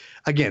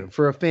 Again,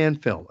 for a fan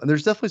film, and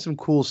there's definitely some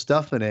cool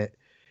stuff in it,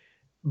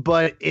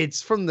 but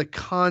it's from the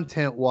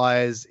content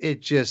wise,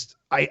 it just,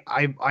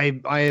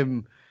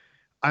 I'm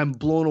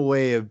blown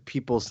away of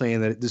people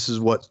saying that this is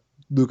what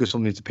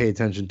Lucasfilm needs to pay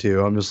attention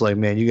to. I'm just like,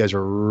 man, you guys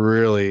are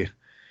really,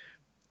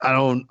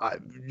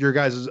 your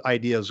guys'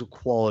 ideas of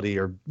quality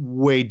are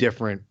way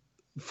different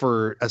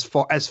for as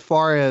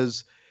far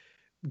as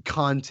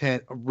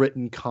content,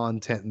 written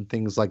content and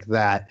things like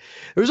that.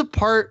 There's a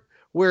part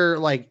where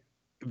like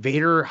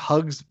Vader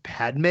hugs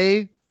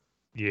Padme.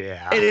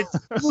 Yeah. And it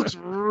looks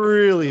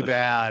really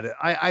bad.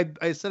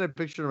 I sent a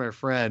picture to my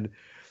friend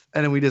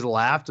and then we just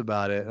laughed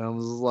about it. And I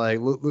was like,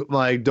 look,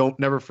 like, don't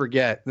never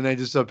forget. Then I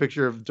just saw a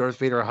picture of Darth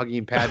Vader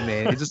hugging Padme.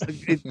 And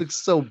it looks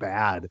so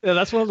bad. Yeah,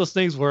 that's one of those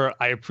things where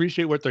I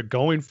appreciate what they're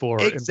going for.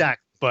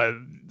 Exactly. But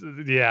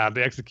yeah,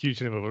 the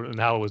execution of it and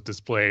how it was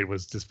displayed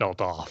just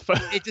felt off.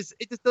 It just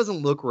doesn't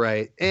look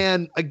right.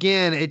 And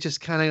again, it just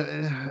kind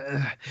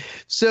of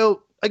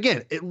so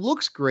again, it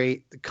looks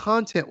great. The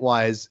content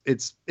wise,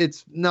 it's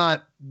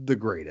not the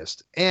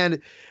greatest.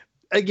 And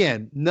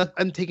again,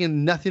 I'm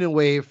taking nothing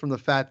away from the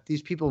fact that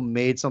these people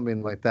made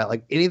something like that.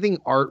 Like anything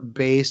art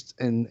based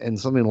and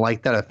something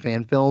like that, a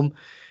fan film,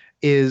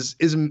 is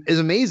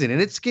amazing,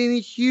 and it's getting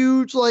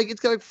huge. Like it's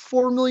got like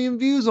 4 million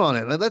views on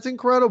it. Like, that's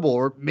incredible,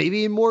 or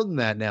maybe more than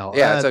that now.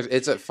 Yeah,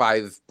 it's at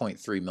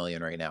 5.3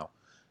 million right now.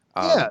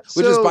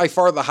 Which is by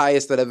far the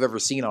highest that I've ever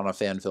seen on a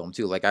fan film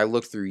too. Like I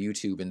looked through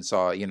YouTube and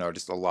saw,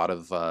 just a lot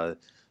of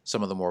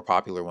some of the more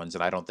popular ones,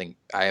 and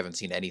I haven't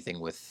seen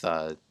anything with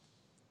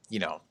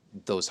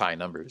those high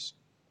numbers.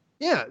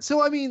 Yeah.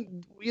 So I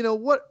mean,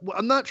 what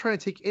I'm not trying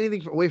to take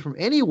anything away from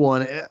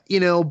anyone,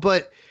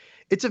 but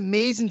it's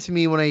amazing to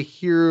me when I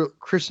hear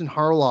Christian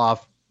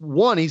Harloff.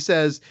 One, he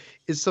says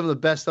is some of the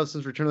best stuff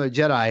since Return of the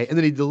Jedi, and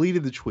then he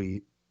deleted the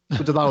tweet,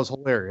 which I thought was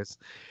hilarious.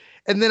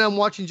 And then I'm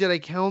watching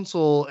Jedi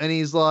Council, and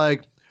he's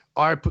like,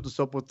 I put this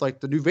up with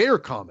like the new Vader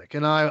comic.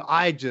 And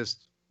I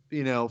just,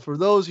 for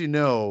those who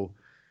know,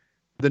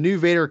 the new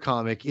Vader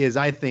comic is,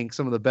 I think,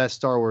 some of the best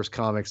Star Wars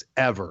comics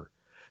ever.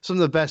 Some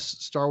of the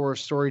best Star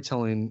Wars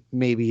storytelling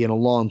maybe in a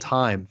long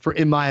time,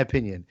 in my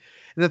opinion.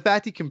 And the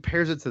fact he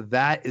compares it to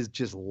that is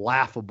just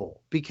laughable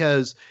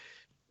because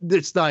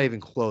it's not even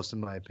close, in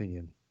my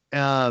opinion.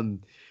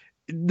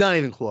 Not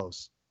even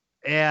close.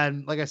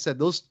 And like I said,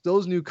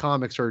 those new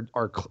comics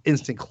are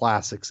instant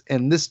classics,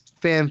 and this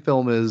fan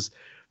film is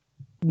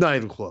not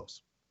even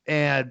close.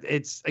 And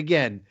it's,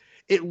 again,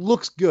 it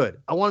looks good.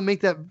 I want to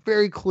make that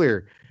very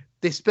clear.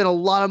 They spent a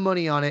lot of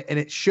money on it, and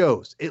it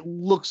shows. It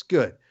looks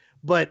good,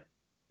 but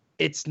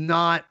it's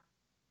not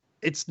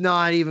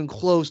even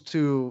close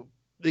to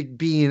like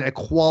being a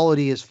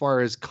quality as far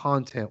as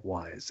content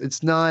wise.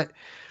 It's not.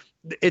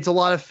 There's a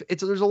lot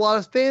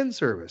of fan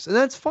service, and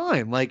that's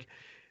fine. Like,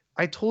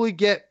 I totally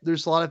get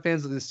there's a lot of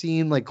fans of the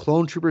scene, like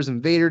Clone Troopers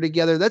and Vader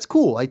together. That's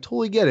cool. I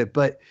totally get it.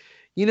 But,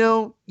 you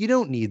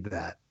don't need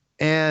that.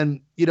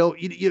 And,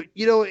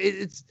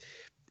 it's,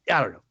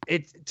 I don't know.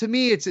 To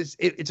me,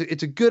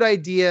 it's a good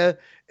idea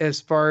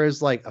as far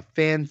as like a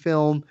fan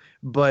film.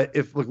 But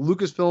if like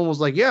Lucasfilm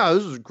was like, yeah,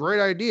 this is a great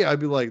idea, I'd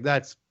be like,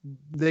 they're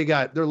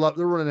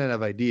running out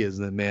of ideas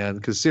then, man.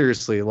 Because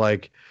seriously,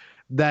 like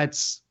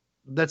that's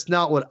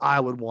not what I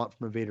would want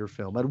from a Vader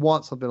film. I'd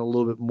want something a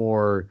little bit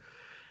more.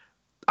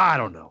 I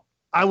don't know.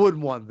 I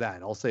wouldn't want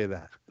that. I'll say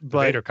that. But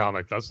the Vader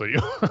comic, that's what you.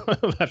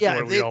 That's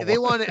yeah, what they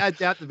want to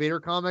adapt the Vader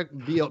comic.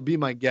 Be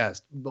my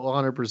guest,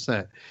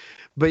 100%.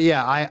 But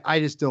yeah, I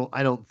just don't.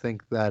 I don't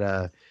think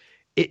that.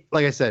 It,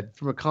 like I said,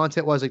 from a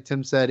content wise, like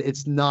Tim said,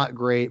 it's not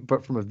great.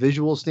 But from a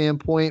visual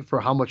standpoint, for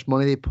how much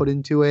money they put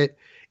into it,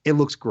 it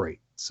looks great.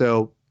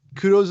 So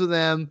kudos to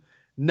them.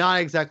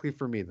 Not exactly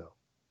for me though.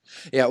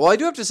 Yeah, well, I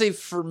do have to say,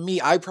 for me,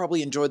 I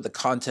probably enjoyed the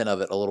content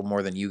of it a little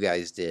more than you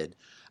guys did.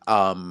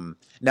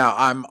 Now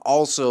I'm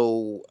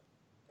also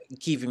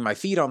keeping my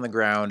feet on the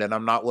ground, and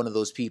I'm not one of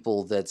those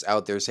people that's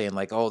out there saying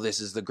like, oh, this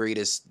is the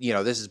greatest,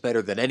 this is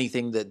better than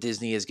anything that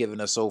Disney has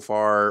given us so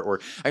far. Or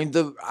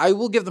I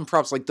will give them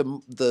props. Like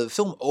the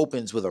film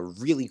opens with a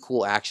really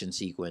cool action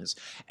sequence,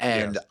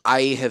 and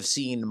I have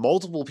seen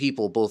multiple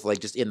people, both like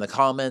just in the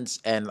comments,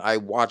 and I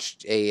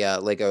watched a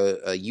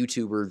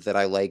YouTuber that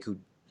I like who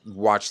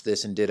watched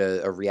this and did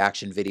a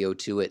reaction video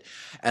to it,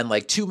 and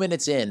like 2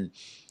 minutes in,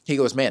 he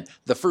goes, man,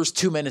 the first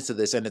 2 minutes of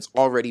this, and it's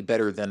already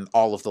better than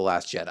all of The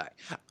Last Jedi.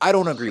 I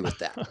don't agree with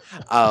that.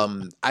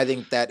 I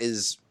think that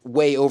is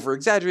way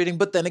over-exaggerating,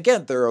 but then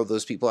again, there are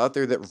those people out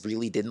there that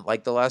really didn't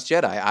like The Last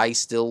Jedi. I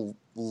still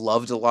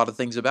loved a lot of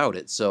things about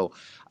it. So,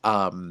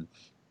 I'm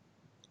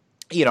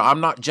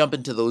not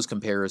jumping to those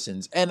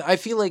comparisons. And I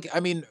feel like,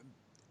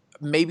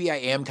 maybe I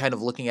am kind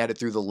of looking at it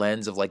through the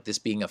lens of like this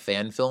being a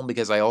fan film,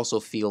 because I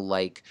also feel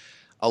like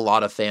a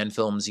lot of fan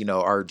films,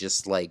 are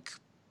just like,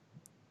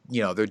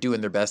 they're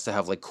doing their best to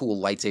have like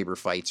cool lightsaber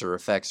fights or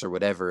effects or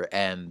whatever,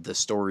 and the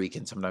story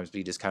can sometimes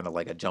be just kind of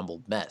like a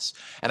jumbled mess.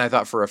 And I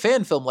thought for a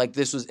fan film like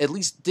this was at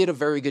least did a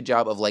very good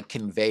job of like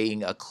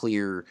conveying a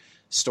clear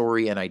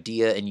story and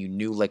idea, and you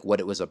knew like what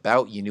it was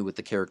about, you knew what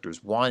the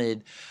characters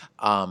wanted.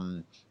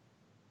 Now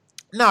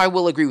I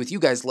will agree with you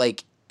guys,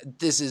 like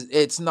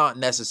it's not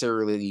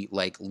necessarily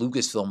like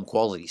Lucasfilm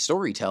quality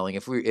storytelling.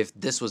 If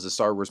this was a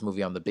Star Wars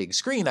movie on the big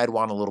screen, I'd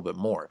want a little bit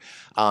more.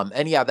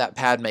 And yeah, that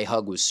Padme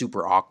hug was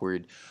super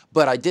awkward,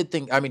 but I did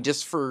think,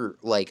 just for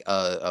like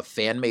a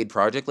fan-made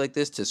project like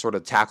this to sort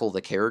of tackle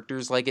the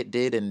characters like it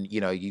did, and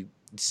you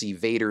see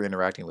Vader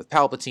interacting with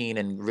Palpatine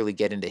and really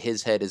get into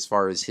his head as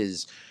far as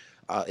his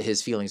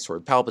feelings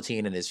toward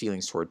Palpatine and his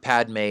feelings toward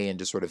Padme, and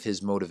just sort of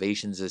his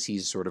motivations as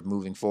he's sort of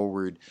moving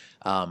forward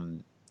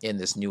in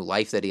this new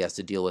life that he has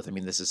to deal with.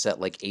 This is set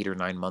like 8 or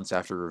 9 months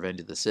after Revenge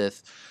of the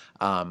Sith.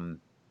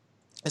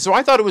 So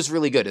I thought it was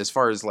really good as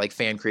far as like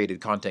fan created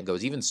content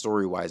goes, even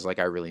story wise. Like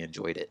I really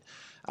enjoyed it.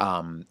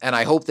 And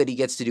I hope that he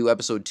gets to do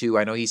episode 2.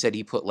 I know he said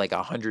he put like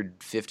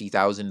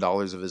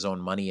 $150,000 of his own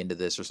money into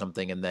this or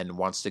something, and then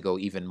wants to go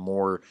even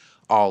more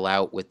all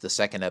out with the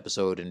second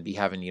episode and be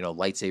having,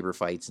 lightsaber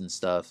fights and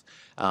stuff.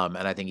 And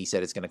I think he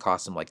said it's going to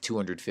cost him like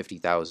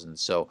 $250,000.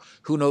 So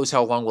who knows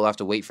how long we'll have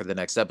to wait for the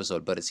next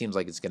episode, but it seems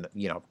like it's going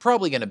to,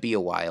 probably going to be a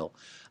while.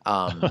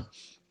 But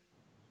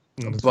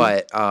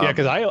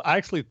because I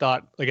actually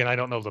thought, again, I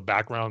don't know the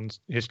background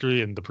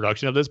history and the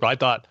production of this, but I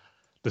thought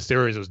the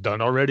series was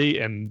done already,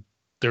 and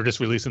they're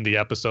just releasing the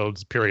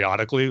episodes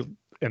periodically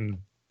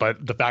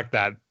But the fact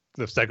that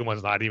the second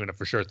one's not even a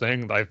for sure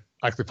thing, I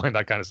actually find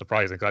that kind of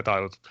surprising because I thought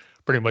it was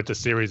pretty much a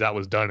series that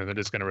was done and they're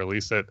just going to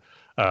release it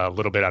a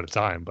little bit at a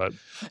time. But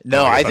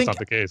no, I think that's not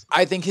the case.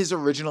 I think his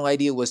original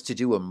idea was to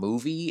do a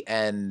movie,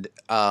 and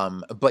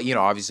but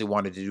obviously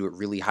wanted to do it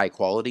really high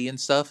quality and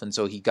stuff, and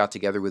so he got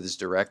together with his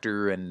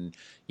director, and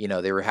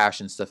they were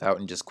hashing stuff out,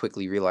 and just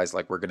quickly realized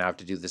like we're going to have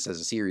to do this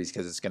as a series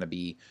because it's going to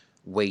be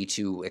way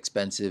too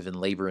expensive and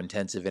labor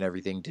intensive and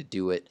everything to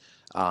do it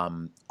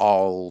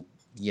all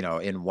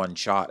in one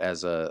shot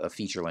as a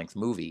feature length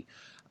movie.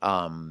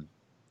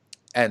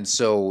 And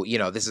so,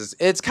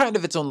 it's kind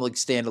of its own like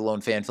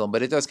standalone fan film,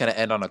 but it does kind of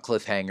end on a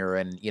cliffhanger,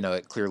 and,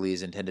 it clearly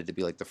is intended to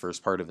be like the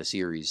first part of a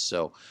series.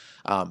 So,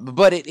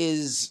 but it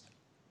is,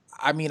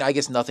 I mean, I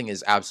guess nothing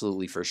is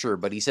absolutely for sure,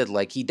 but he said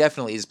like he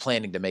definitely is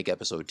planning to make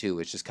episode 2.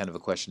 It's just kind of a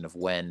question of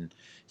when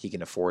he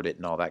can afford it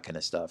and all that kind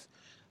of stuff.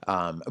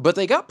 But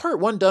they got part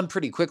 1 done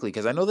pretty quickly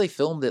because I know they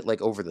filmed it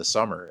like over the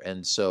summer.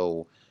 And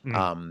so, I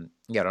don't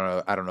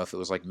know if it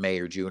was like May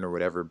or June or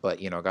whatever, but,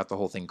 got the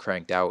whole thing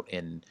cranked out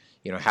in,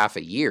 half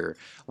a year,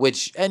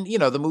 which, and,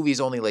 the movie's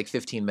only like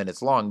 15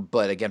 minutes long,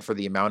 but again, for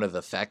the amount of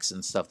effects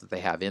and stuff that they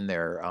have in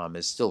there,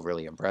 is still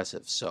really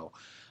impressive. So,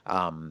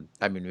 I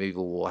mean, maybe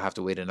we'll have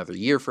to wait another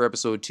year for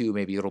episode 2.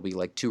 Maybe it'll be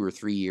like 2 or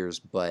 3 years,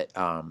 but,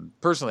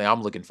 personally,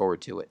 I'm looking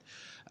forward to it.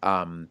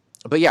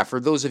 But yeah,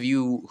 for those of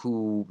you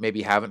who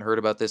maybe haven't heard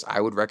about this,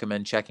 I would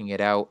recommend checking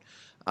it out.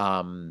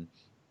 And,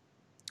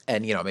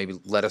 maybe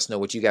let us know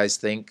what you guys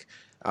think.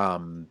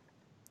 Do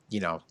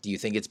you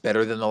think it's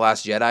better than The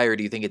Last Jedi, or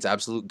do you think it's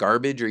absolute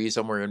garbage, or are you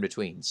somewhere in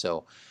between?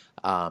 So,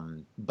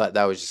 but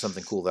that was just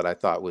something cool that I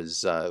thought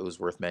was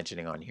worth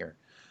mentioning on here.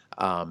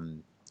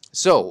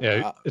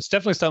 It's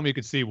definitely something you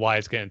could see why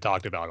it's getting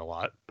talked about a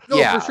lot.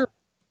 Yeah, for sure.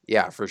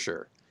 Yeah, for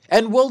sure.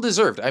 And well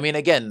deserved. I mean,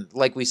 again,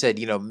 like we said,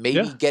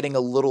 maybe getting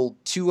a little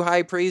too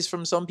high praise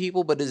from some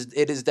people, but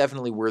it is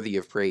definitely worthy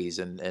of praise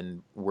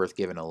and worth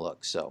giving a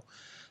look. So,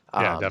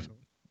 definitely.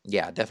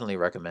 Yeah, definitely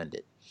recommend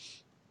it.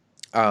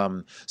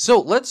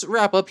 So let's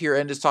wrap up here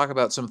and just talk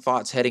about some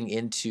thoughts heading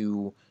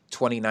into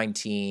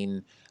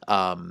 2019.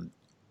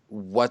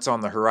 What's on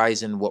the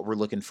horizon, what we're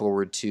looking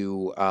forward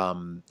to.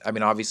 I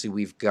mean, obviously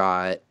we've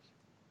got,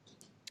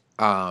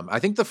 I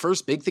think the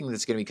first big thing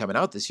that's going to be coming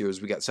out this year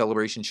is we got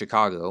Celebration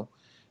Chicago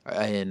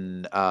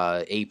in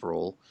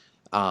April.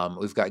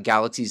 We've got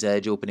Galaxy's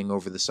Edge opening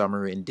over the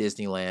summer in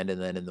Disneyland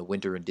and then in the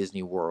winter in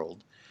Disney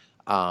World.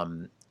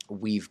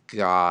 We've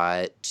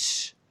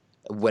got,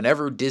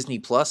 whenever Disney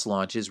Plus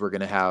launches, we're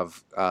going to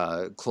have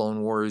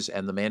Clone Wars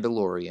and The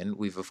Mandalorian.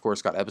 We've, of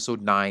course, got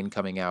Episode 9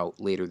 coming out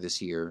later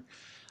this year.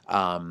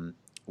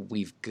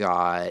 We've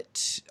got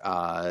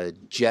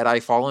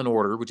Jedi Fallen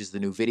Order, which is the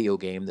new video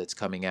game that's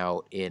coming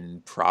out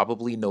in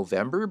probably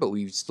November, but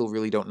we still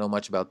really don't know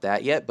much about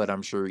that yet. But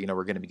I'm sure,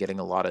 we're going to be getting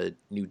a lot of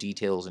new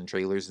details and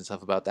trailers and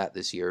stuff about that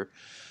this year.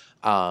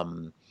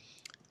 And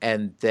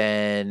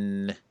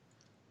then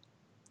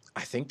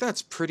I think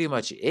that's pretty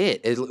much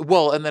it.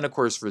 And then, of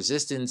course,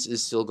 Resistance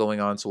is still going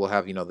on, so we'll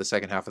have, the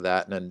second half of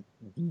that, and then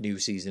new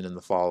season in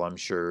the fall, I'm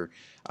sure.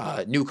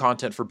 New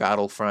content for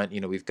Battlefront.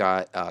 We've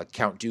got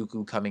Count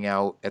Dooku coming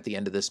out at the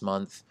end of this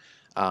month.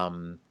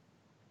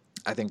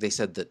 I think they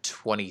said the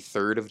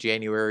 23rd of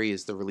January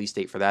is the release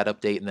date for that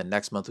update. And then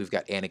next month, we've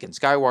got Anakin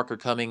Skywalker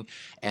coming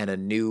and a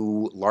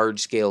new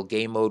large-scale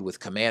game mode with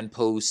command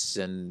posts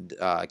and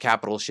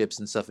capital ships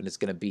and stuff. And it's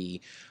going to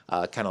be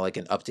kind of like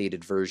an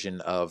updated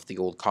version of the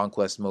old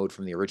Conquest mode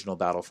from the original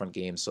Battlefront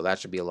games. So that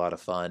should be a lot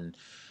of fun.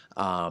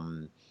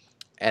 And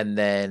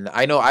then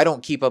I know I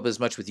don't keep up as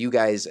much with you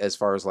guys as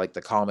far as like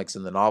the comics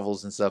and the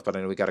novels and stuff, but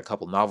I know we got a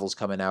couple novels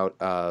coming out.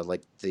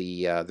 Like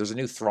there's a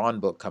new Thrawn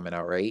book coming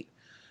out, right?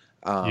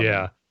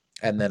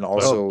 And then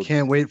also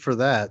can't wait for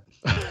that.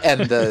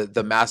 And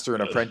the Master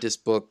and Apprentice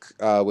book,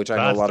 which I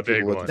know a lot of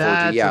people look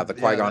forward to. Yeah, the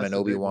Qui-Gon and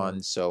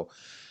Obi-Wan. So,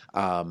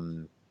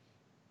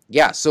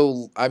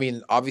 so I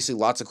mean, obviously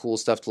lots of cool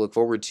stuff to look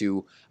forward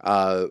to.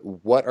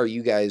 What are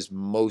you guys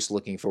most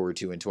looking forward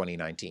to in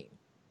 2019?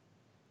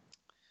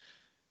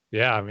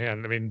 Yeah,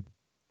 man. I mean,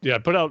 I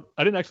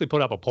didn't actually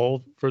put up a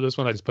poll for this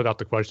one. I just put out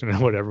the question and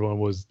what everyone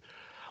was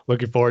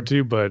looking forward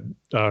to, but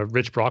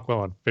Rich Brockwell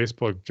on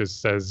Facebook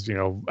just says,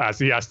 as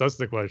he asked us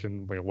the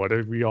question, what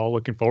are we all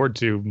looking forward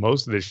to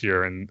most this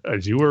year? And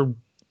as you were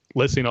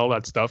listing all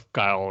that stuff,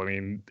 Kyle, I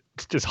mean,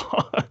 it's just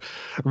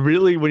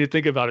really, when you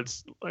think about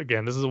it,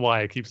 again, this is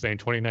why I keep saying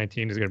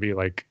 2019 is going to be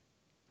like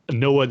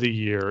no other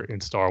year in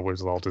Star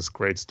Wars with all this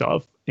great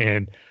stuff.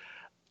 And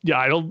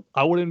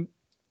I wouldn't,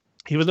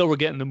 even though we're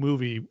getting the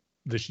movie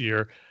this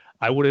year,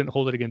 I wouldn't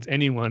hold it against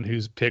anyone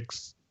who's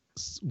picks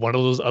one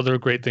of those other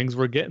great things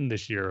we're getting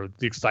this year,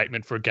 the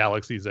excitement for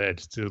Galaxy's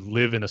Edge, to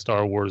live in a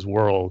Star Wars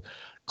world,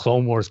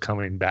 Clone Wars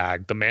coming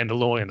back, The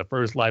Mandalorian, the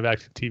first live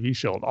action TV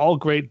show, all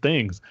great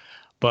things.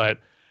 But,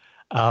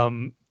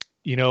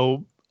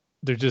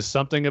 there's just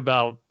something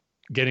about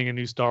getting a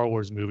new Star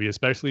Wars movie,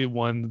 especially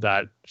one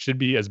that should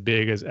be as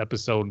big as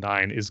Episode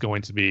 9 is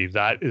going to be.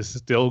 That is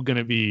still going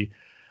to be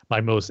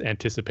my most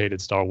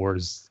anticipated Star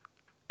Wars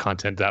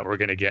content that we're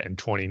going to get in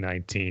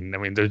 2019. I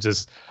mean, there's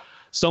just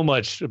so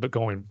much but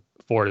going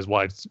forward is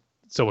why it's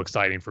so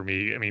exciting for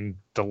me. I mean,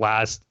 the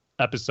last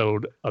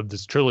episode of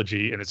this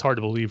trilogy, and it's hard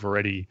to believe we're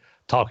already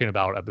talking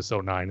about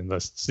episode 9 and the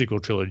sequel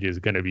trilogy is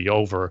going to be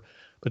over.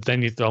 But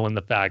then you throw in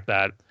the fact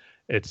that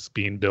it's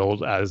being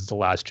billed as the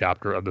last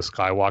chapter of the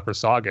Skywalker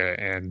saga,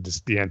 and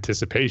just the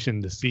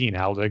anticipation to seeing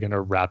how they're going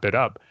to wrap it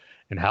up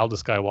and how the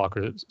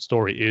Skywalker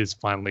story is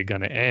finally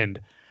going to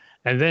end.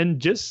 And then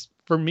just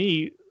for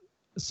me,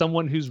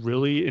 someone who's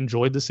really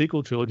enjoyed the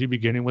sequel trilogy,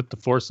 beginning with The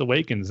Force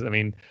Awakens. I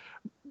mean,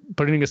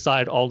 putting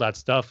aside all that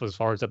stuff as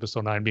far as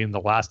episode 9 being the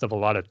last of a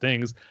lot of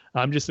things,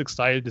 I'm just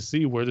excited to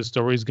see where the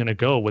story is going to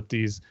go with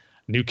these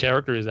new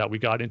characters that we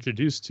got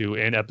introduced to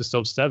in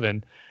episode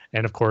 7.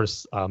 And of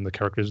course, the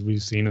characters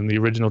we've seen in the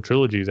original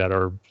trilogy that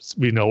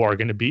we know are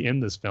going to be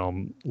in this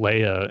film,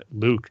 Leia,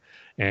 Luke,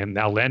 and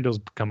now Lando's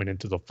coming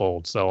into the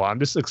fold. So I'm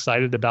just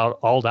excited about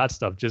all that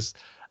stuff, just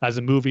as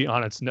a movie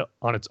on its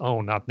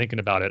own, not thinking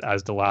about it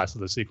as the last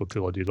of the sequel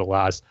trilogy, the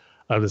last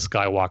of the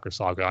Skywalker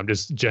saga. I'm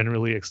just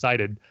generally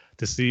excited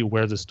to see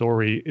where the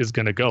story is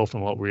going to go from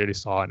what we already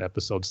saw in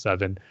episode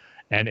 7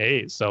 and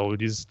 8. So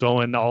just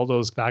throwing all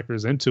those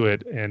factors into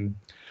it. And,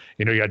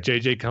 you got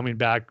JJ coming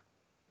back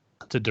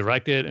to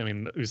direct it. I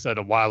mean, we said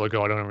a while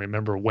ago, I don't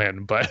remember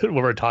when, but when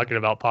we're talking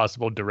about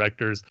possible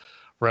directors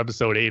for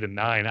episode 8 and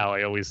 9, how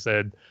I always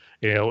said,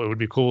 it would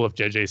be cool if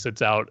JJ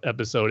sits out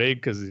episode 8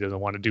 because he doesn't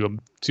want to do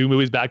 2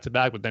 movies back to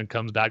back, but then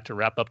comes back to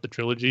wrap up the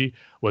trilogy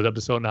with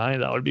episode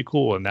 9. That would be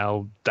cool. And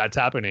now that's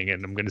happening.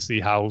 And I'm going to see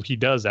how he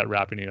does that,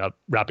 wrapping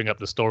up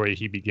the story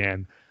he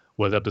began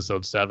with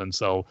episode 7.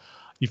 So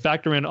you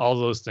factor in all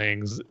those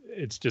things.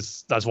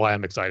 That's why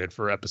I'm excited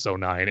for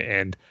episode 9.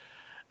 And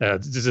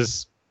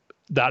just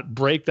that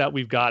break that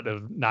we've got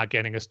of not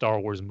getting a Star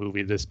Wars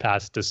movie this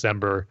past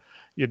December.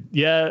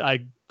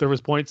 There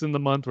was points in the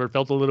month where it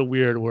felt a little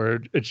weird,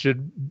 where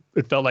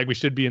it felt like we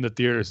should be in the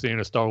theater seeing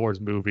a Star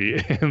Wars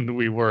movie, and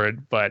we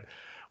weren't. But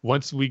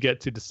once we get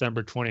to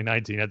December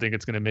 2019, I think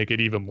it's going to make it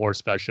even more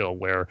special,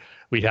 where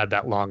we had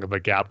that long of a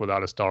gap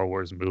without a Star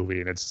Wars movie,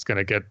 and it's going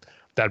to get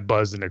that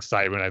buzz and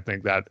excitement, I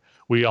think, that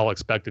we all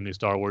expect a new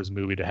Star Wars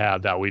movie to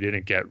have that we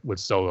didn't get with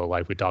Solo,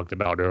 like we talked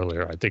about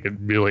earlier. I think it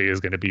really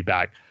is going to be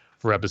back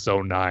for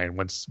episode 9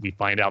 once we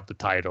find out the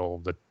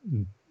title, the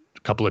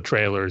couple of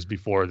trailers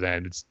before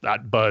then. It's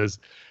that buzz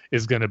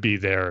is going to be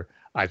there,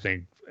 I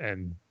think,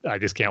 and I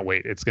just can't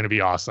wait. It's going to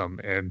be awesome,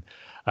 and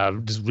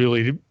just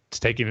really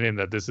taking it in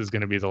that this is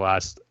going to be the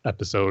last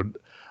episode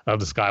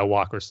of the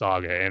Skywalker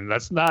saga. And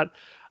that's not,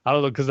 I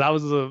don't know, because that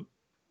was the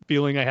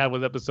feeling I had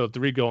with episode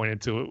 3 going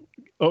into it.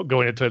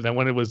 And then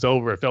when it was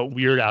over, it felt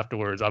weird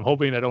afterwards. I'm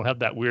hoping I don't have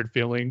that weird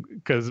feeling,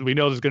 because we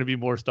know there's going to be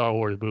more Star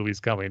Wars movies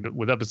coming.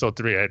 With episode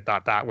 3, I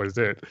thought that was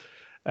it.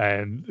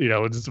 And,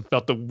 it just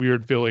felt the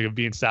weird feeling of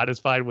being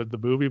satisfied with the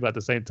movie, but at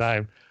the same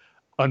time,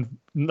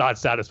 not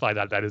satisfied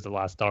that is the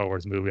last Star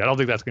Wars movie. I don't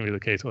think that's going to be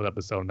the case with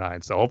episode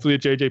 9. So hopefully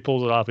if JJ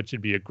pulls it off, it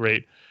should be a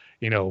great,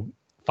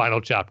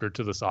 final chapter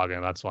to the saga.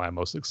 And that's why I'm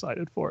most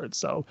excited for it.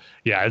 So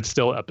yeah, it's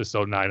still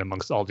episode 9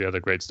 amongst all the other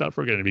great stuff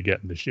we're going to be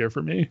getting this year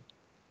for me.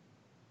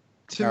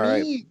 All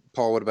right,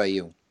 Paul, what about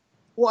you?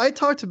 Well, I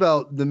talked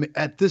about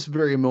at this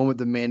very moment,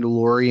 The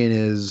Mandalorian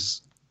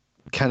is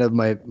kind of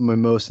my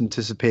most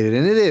anticipated,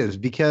 and it is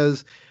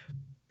because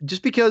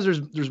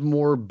there's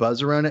more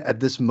buzz around it at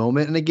this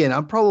moment. And again, I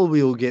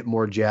probably will get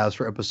more jazz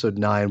for episode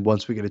 9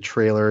 once we get a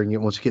trailer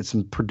and once we get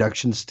some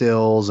production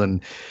stills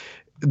and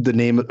the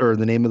name of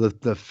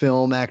the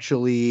film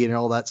actually and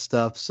all that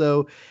stuff.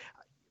 So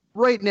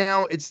right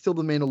now it's still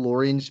The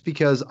Mandalorian, just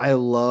because I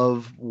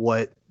love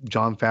what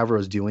Jon Favreau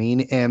is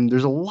doing, and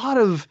there's a lot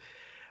of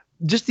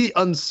just the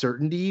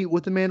uncertainty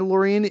with The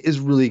Mandalorian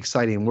is really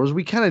exciting. Whereas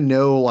we kind of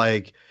know,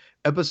 like,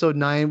 episode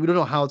 9, we don't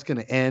know how it's going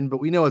to end, but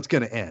we know it's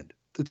going to end.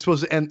 It's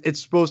supposed to end.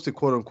 It's supposed to,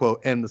 quote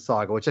unquote, end the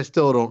saga, which I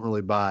still don't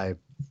really buy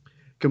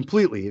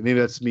completely. Maybe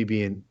that's me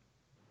being,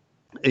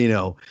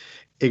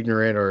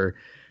 ignorant or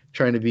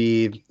trying to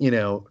be,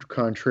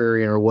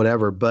 contrarian or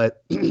whatever.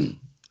 But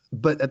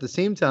at the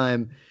same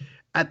time,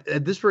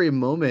 at this very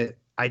moment,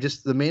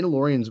 The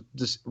Mandalorian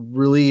just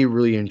really,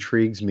 really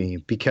intrigues me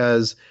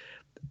because,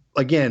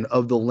 again,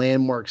 of the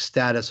landmark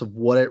status of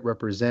what it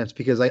represents.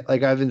 Because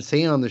I've been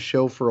saying on the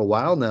show for a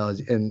while now,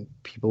 and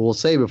people will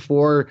say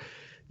before,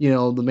 The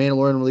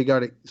Mandalorian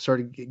really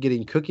started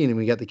getting cooking and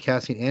we got the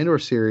Cassian Andor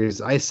series,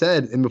 I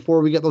said, and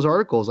before we got those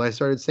articles, I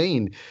started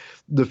saying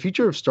the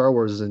future of Star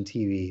Wars is in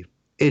TV.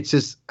 It's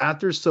just,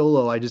 after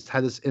Solo, I just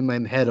had this in my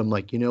head. I'm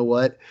like, you know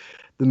what?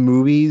 The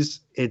movies,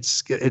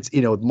 it's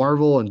with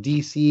Marvel and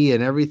DC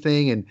and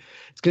everything, and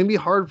it's going to be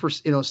hard for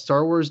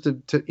Star Wars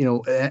to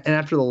and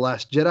after The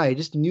Last Jedi, I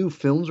just knew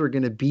films were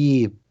going to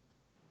be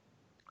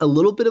a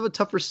little bit of a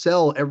tougher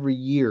sell every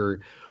year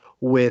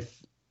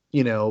with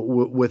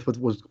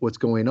what's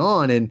going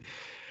on, and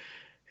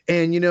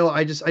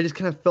I just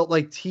kind of felt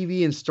like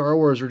TV and Star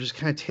Wars were just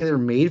kind of tailor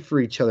made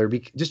for each other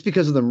just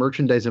because of the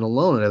merchandising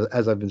alone,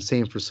 as I've been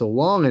saying for so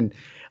long, and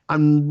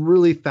I'm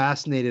really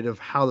fascinated of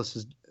how this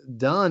is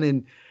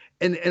done.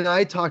 And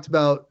I talked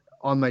about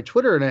on my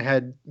Twitter, and I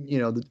had,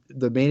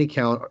 the main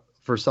account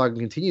for Saga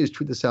Continues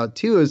tweet this out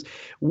too, is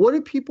what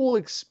do people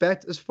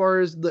expect as far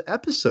as the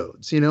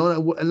episodes, and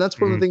that's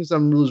one of the things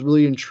I'm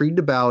really intrigued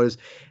about is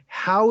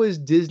how is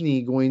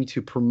Disney going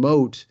to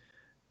promote,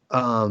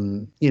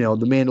 The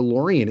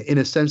Mandalorian in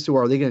a sense to,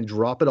 are they going to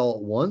drop it all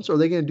at once, or are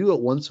they going to do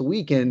it once a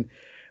week? And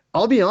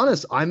I'll be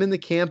honest, I'm in the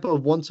camp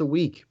of once a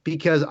week,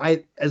 because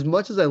as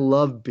much as I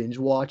love binge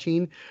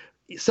watching,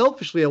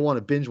 selfishly, I want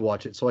to binge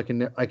watch it so I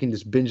can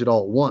just binge it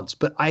all at once.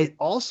 But I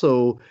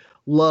also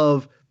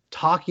love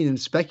talking and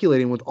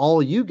speculating with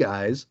all of you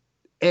guys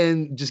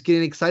and just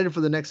getting excited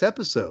for the next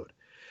episode.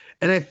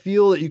 And I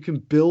feel that you can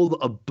build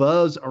a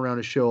buzz around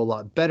a show a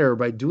lot better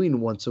by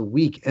doing once a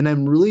week. And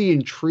I'm really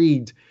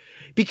intrigued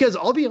because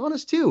I'll be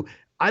honest too,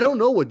 I don't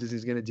know what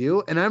Disney's going to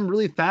do. And I'm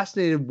really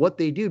fascinated what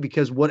they do,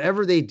 because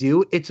whatever they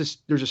do,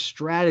 there's a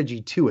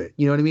strategy to it.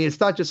 You know what I mean? It's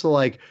not just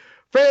like,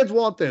 fans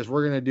want this,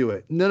 we're going to do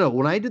it. No.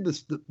 When I did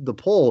the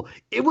poll,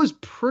 it was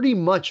pretty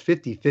much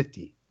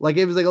 50-50. Like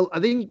it was like, I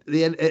think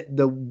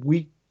the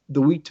week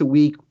to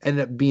week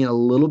ended up being a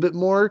little bit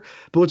more,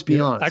 but let's be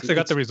honest. I actually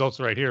got the results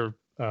right here.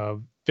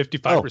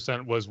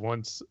 55% was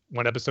one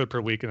episode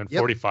per week, and then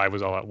 45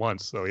 was all at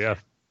once. So yeah.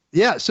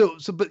 Yeah. So,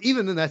 but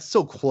even then that's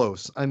so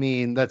close. I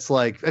mean, that's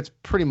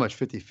pretty much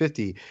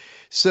 50-50.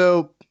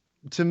 So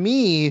to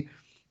me,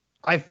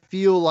 I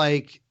feel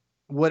like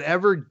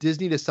whatever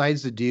Disney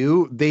decides to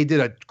do, they did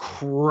a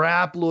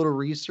crap load of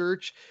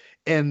research.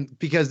 And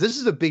because this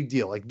is a big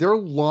deal, like they're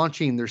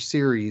launching their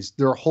series,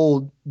 their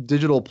whole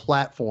digital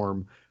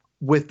platform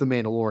with The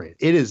Mandalorian.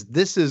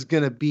 This is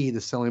going to be the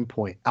selling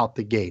point out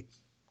the gate.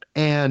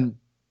 And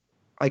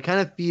I kind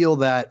of feel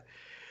that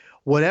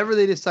whatever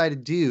they decide to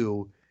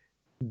do,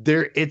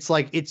 it's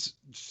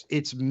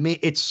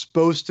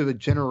supposed to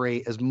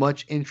generate as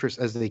much interest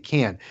as they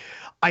can.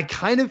 I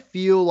kind of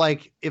feel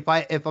like if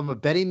I'm a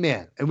betting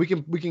man, and we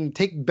can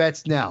take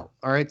bets now.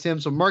 All right, Tim.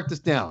 So mark this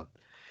down.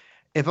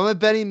 If I'm a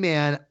betting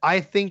man,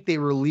 I think they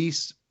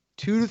release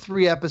 2 to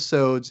 3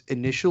 episodes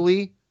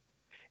initially,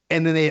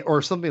 and then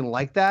or something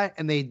like that,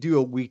 and they do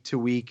a week to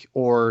week,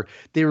 or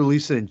they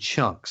release it in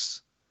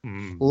chunks.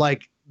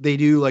 Like they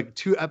do like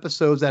 2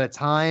 episodes at a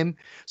time,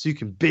 so you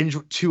can binge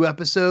 2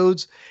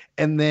 episodes,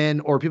 and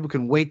then, or people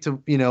can wait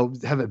to,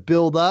 have it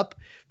build up.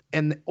 So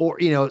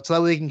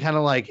that way they can kind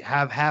of like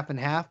have half and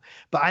half,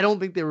 but I don't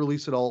think they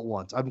release it all at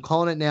once. I'm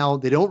calling it now.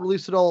 They don't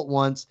release it all at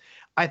once.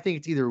 I think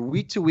it's either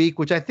week to week,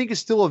 which I think is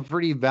still a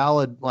pretty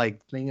valid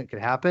thing that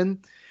could happen.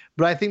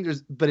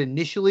 But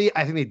initially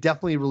I think they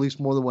definitely release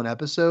more than 1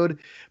 episode,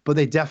 but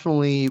they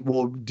definitely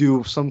will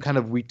do some kind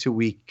of week to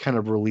week kind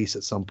of release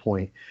at some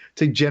point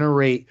to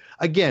generate,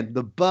 again,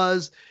 the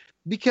buzz,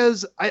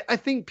 because I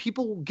think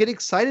people get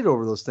excited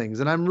over those things.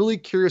 And I'm really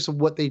curious of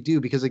what they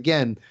do, because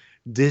again,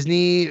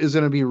 Disney is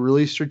going to be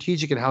really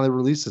strategic in how they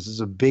release this.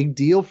 It's a big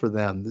deal for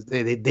them.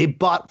 They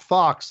bought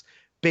Fox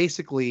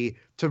basically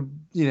to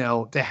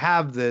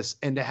have this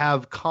and to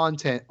have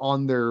content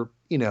on their,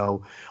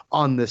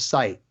 on this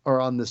site or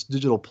on this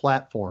digital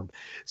platform.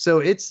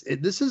 So this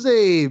is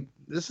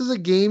a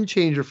game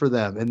changer for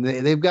them, and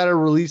they've got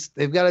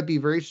to be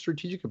very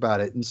strategic about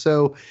it. And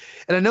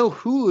I know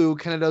Hulu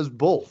kind of does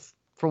both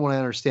from what I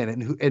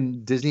understand,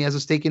 and Disney has a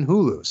stake in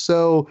Hulu.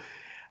 So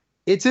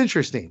it's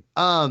interesting.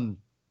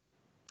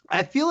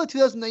 I feel like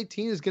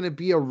 2019 is going to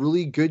be a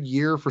really good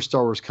year for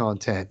Star Wars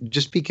content,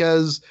 just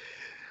because,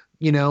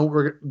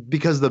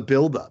 because of the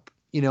buildup.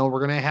 We're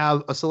going to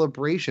have a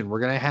celebration. We're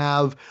going to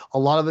have a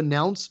lot of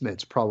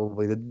announcements,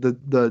 probably.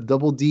 The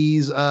Double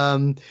D's,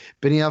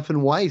 Benioff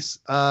and Weiss.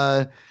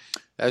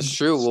 That's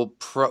true.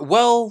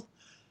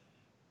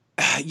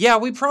 Yeah,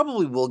 we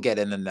probably will get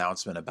an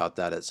announcement about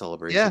that at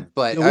Celebration. Yeah.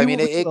 But,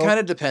 it kind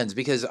of depends,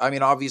 because,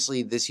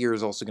 obviously this year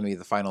is also going to be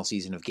the final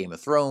season of Game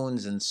of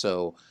Thrones, and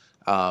so...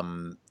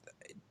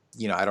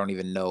 I don't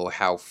even know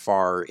how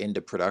far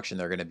into production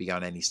they're going to be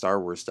on any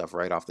Star Wars stuff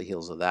right off the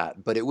heels of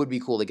that. But it would be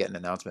cool to get an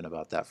announcement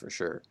about that for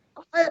sure.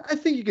 I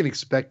think you can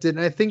expect it.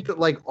 And I think that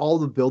all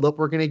the buildup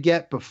we're going to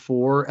get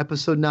before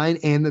Episode 9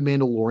 and The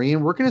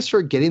Mandalorian, we're going to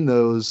start getting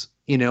those,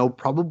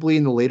 probably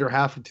in the later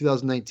half of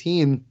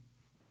 2019.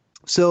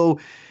 So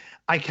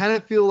I kind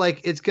of feel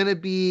like it's going to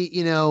be,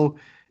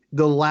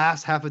 the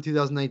last half of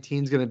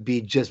 2019 is going to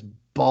be just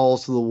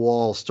balls to the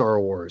wall Star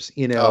Wars,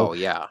 Oh,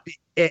 yeah.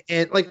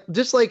 And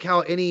just like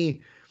how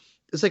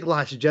it's like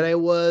Last Jedi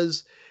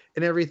was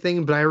and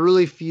everything, but I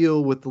really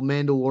feel with The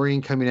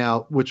Mandalorian coming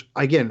out, which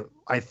again,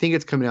 I think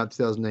it's coming out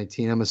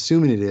 2019. I'm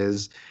assuming it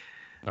is.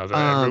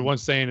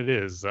 Everyone's saying it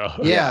is. So.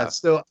 Yeah.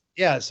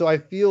 So I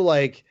feel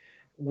like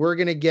we're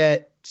going to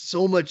get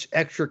so much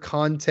extra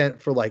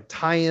content for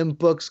tie-in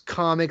books,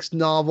 comics,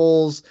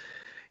 novels,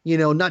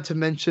 not to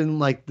mention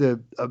the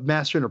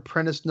Master and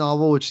Apprentice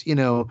novel, which,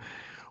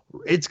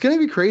 it's going to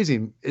be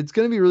crazy. It's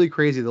going to be really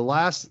crazy. The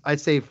last,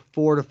 I'd say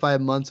 4 to 5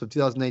 months of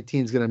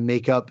 2019 is going to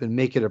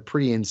make it a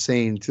pretty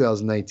insane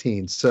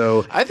 2019.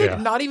 So I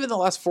think not even the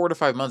last 4 to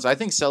 5 months. I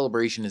think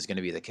Celebration is going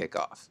to be the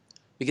kickoff,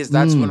 because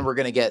that's when we're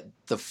going to get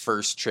the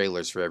first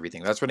trailers for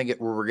everything. That's when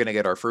we're going to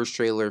get our first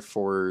trailer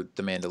for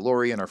The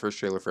Mandalorian, our first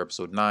trailer for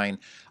episode 9.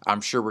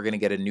 I'm sure we're going to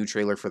get a new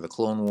trailer for the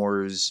Clone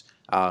Wars,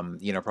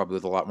 probably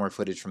with a lot more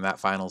footage from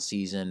that final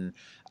season.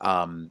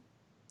 And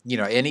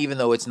even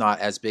though it's not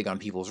as big on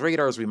people's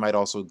radars, we might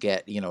also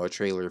get, a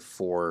trailer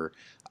for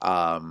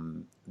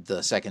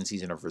the second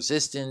season of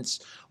Resistance.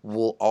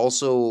 We'll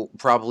also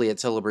probably at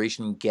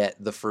Celebration get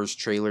the first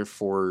trailer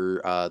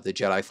for the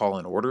Jedi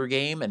Fallen Order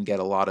game and get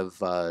a lot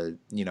of,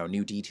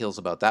 new details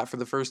about that for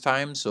the first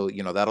time. So,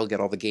 that'll get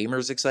all the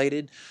gamers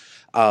excited.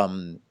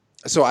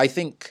 So I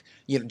think,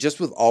 just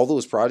with all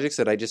those projects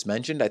that I just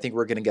mentioned, I think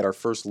we're going to get our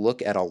first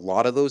look at a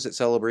lot of those at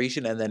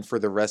Celebration. And then for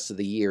the rest of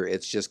the year,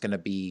 it's just going to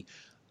be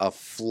a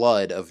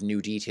flood of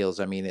new details.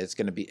 I mean, it's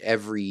going to be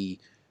every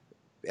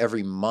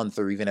month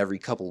or even every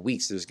couple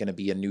weeks, there's going to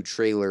be a new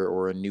trailer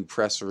or a new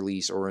press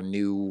release or a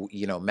new,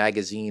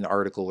 magazine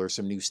article or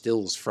some new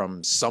stills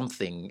from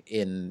something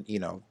in,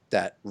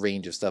 that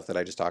range of stuff that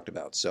I just talked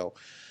about. So,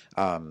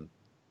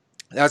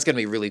 that's going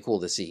to be really cool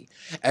to see.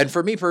 And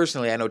for me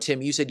personally, I know,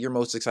 Tim, you said you're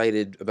most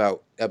excited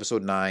about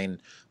episode 9.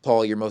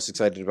 Paul, you're most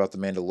excited about The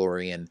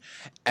Mandalorian.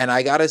 And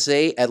I got to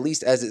say, at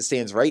least as it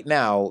stands right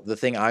now, the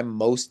thing I'm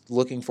most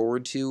looking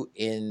forward to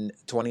in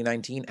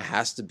 2019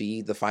 has to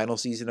be the final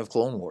season of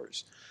Clone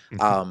Wars.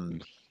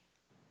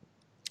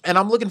 And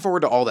I'm looking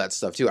forward to all that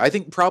stuff too. I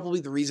think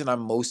probably the reason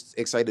I'm most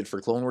excited for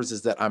Clone Wars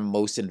is that I'm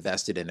most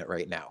invested in it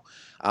right now.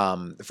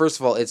 First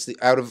of all, it's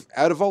out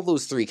of all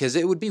those three, because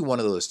it would be one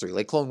of those three,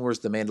 like Clone Wars,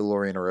 The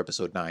Mandalorian, or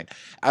Episode 9.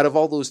 Out of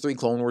all those three,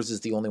 Clone Wars is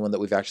the only one that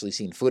we've actually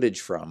seen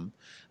footage from.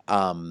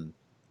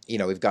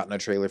 We've gotten a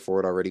trailer for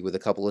it already with a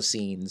couple of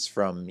scenes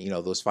from,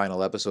 those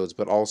final episodes,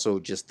 but also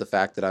just the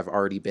fact that I've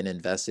already been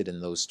invested in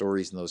those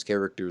stories and those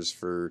characters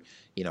for,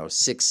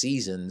 6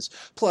 seasons,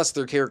 plus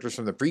they're characters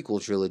from the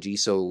prequel trilogy.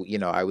 So,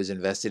 I was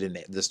invested in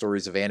the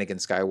stories of Anakin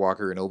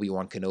Skywalker and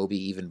Obi-Wan Kenobi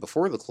even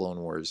before the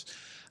Clone Wars.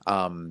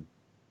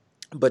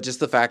 But just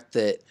the fact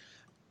that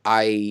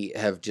I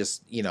have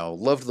just,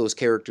 loved those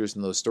characters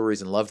and those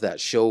stories and loved that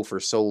show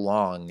for so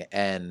long.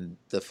 And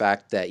the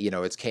fact that,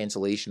 its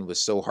cancellation was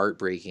so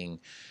heartbreaking.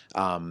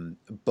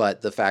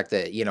 But the fact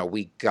that,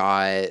 we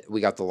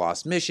got the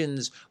Lost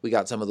Missions, we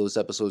got some of those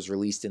episodes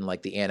released in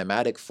like the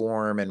animatic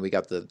form, and we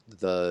got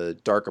the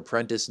Dark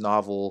Apprentice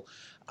novel.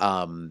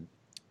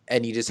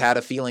 And you just had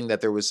a feeling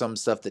that there was some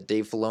stuff that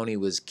Dave Filoni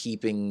was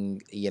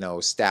keeping,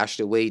 stashed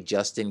away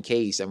just in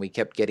case. And we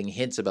kept getting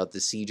hints about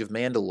the Siege of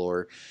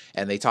Mandalore.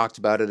 And they talked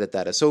about it at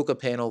that Ahsoka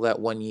panel that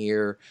one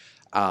year.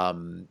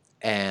 It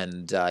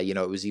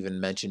was even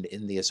mentioned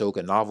in the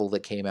Ahsoka novel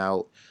that came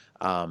out.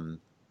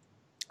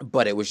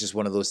 But it was just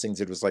one of those things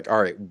that was like,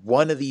 all right,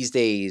 one of these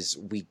days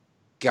we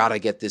gotta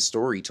get this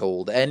story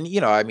told. And,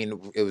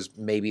 it was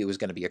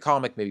going to be a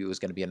comic, maybe it was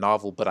going to be a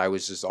novel, but I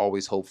was just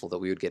always hopeful that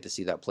we would get to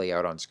see that play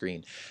out on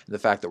screen. And the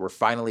fact that we're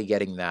finally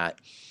getting that,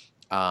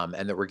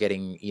 and that we're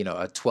getting,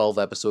 a 12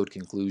 episode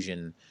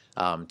conclusion,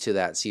 to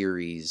that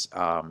series.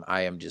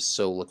 I am just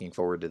so looking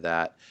forward to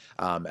that.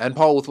 And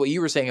Paul, with what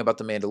you were saying about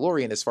The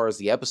Mandalorian, as far as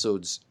the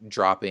episodes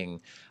dropping,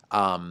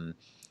 I'm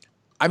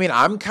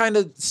kind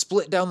of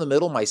split down the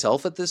middle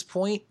myself at this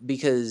point,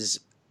 because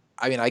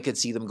I could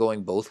see them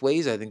going both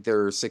ways. I think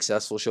there are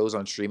successful shows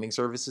on streaming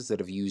services that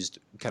have used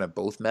kind of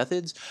both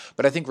methods.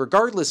 But I think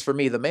regardless, for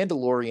me, The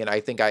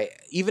Mandalorian,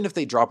 even if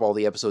they drop all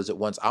the episodes at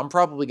once, I'm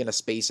probably going to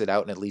space it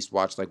out and at least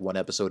watch like one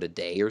episode a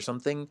day or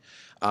something.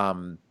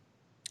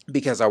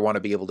 Because I want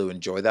to be able to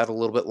enjoy that a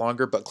little bit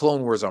longer. But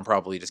Clone Wars, I'm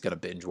probably just going to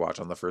binge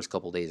watch on the first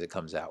couple days it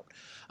comes out.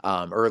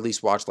 Or at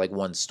least watch like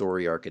one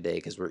story arc a day,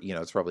 because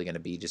it's probably going to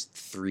be just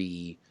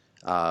 3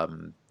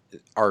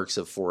 arcs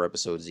of 4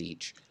 episodes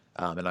each.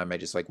 And I might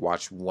just like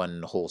watch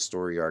one whole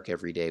story arc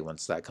every day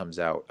once that comes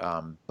out.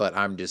 But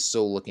I'm just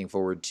so looking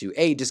forward to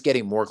just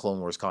getting more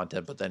Clone Wars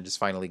content, but then just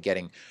finally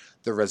getting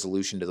the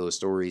resolution to those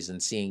stories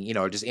and seeing,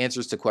 just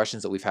answers to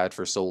questions that we've had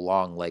for so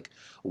long, like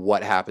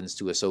what happens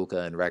to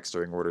Ahsoka and Rex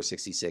during Order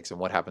 66, and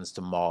what happens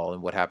to Maul,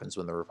 and what happens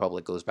when the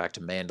Republic goes back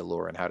to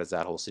Mandalore, and how does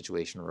that whole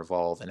situation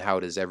revolve, and how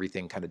does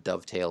everything kind of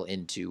dovetail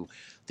into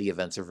the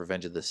events of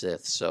Revenge of the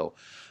Sith. So,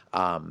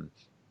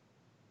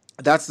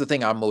 that's the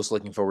thing I'm most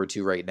looking forward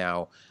to right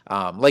now.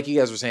 Like you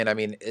guys were saying,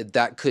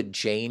 that could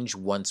change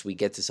once we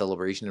get to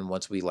Celebration and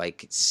once we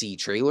see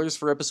trailers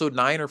for episode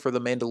 9 or for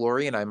The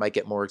Mandalorian. I might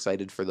get more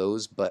excited for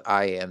those, but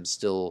I am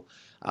still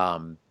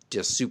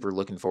just super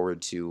looking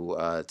forward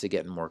to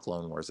getting more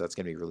Clone Wars. That's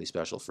going to be really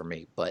special for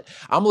me. But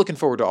I'm looking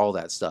forward to all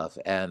that stuff,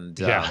 and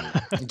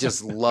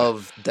just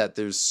love that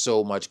there's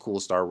so much cool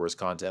Star Wars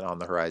content on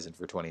the horizon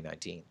for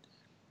 2019.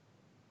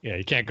 Yeah,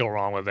 you can't go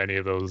wrong with any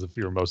of those if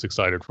you're most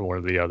excited for one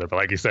or the other. But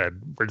like you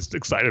said, we're just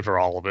excited for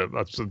all of it.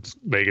 That's what's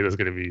making this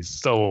going to be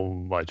so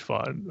much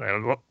fun.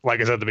 And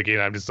like I said at the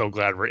beginning, I'm just so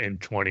glad we're in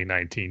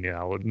 2019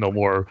 now. No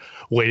more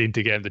waiting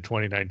to get into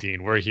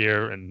 2019. We're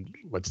here, and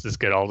let's just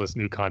get all this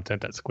new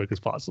content as quick as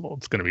possible.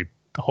 It's going to be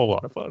a whole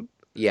lot of fun.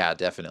 Yeah,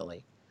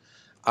 definitely.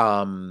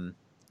 Tim,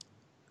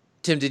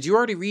 did you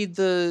already read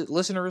the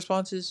listener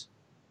responses?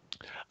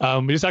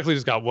 We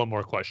just got one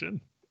more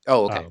question.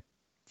 Oh, okay.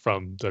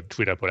 from the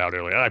tweet I put out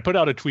earlier. I put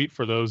out a tweet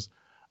for those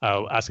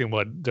asking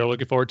what they're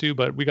looking forward to,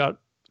 but we got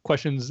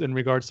questions in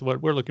regards to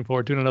what we're looking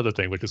forward to and another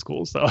thing, which is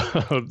cool. So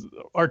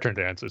our turn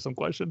to answer some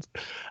questions.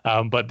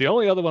 But the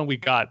only other one we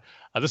got,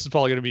 this is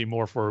probably going to be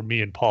more for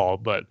me and Paul,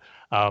 but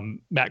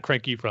Matt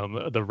Cranky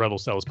from the Rebel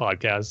Cells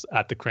podcast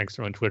at the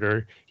Crankster on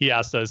Twitter, he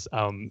asked us,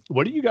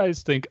 what do you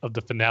guys think of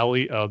the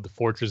finale of the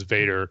Fortress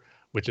Vader,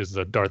 which is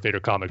the Darth Vader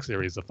comic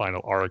series, the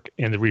final arc,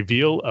 and the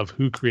reveal of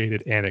who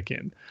created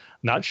Anakin?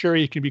 Not sure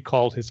he can be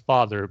called his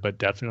father, but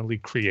definitely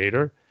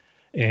creator.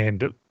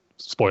 And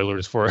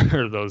spoilers for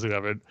those who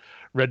haven't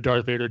read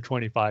Darth Vader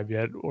 25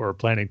 yet or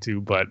planning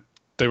to, but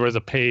there was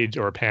a page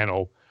or a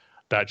panel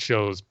that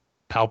shows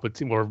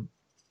Palpatine, or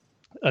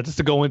just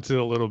to go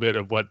into a little bit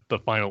of what the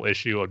final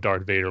issue of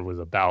Darth Vader was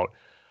about.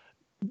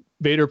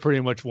 Vader pretty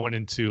much went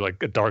into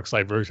like a dark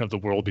side version of the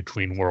world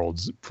between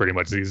worlds. Pretty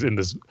much, he's in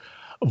this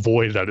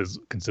void that is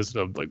consisted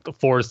of like the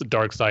Force, the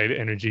dark side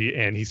energy,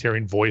 and he's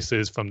hearing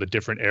voices from the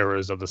different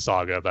eras of the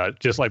saga, that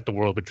just like the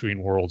world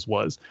between worlds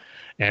was.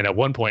 And at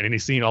one point, and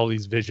he's seeing all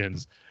these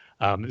visions.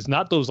 It's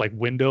not those like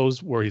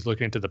windows where he's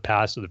looking into the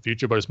past or the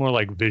future, but it's more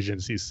like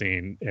visions he's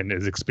seen and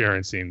is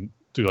experiencing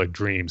through like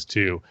dreams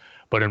too.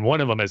 But in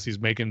one of them, as he's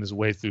making his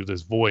way through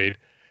this void,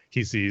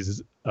 he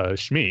sees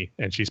Shmi,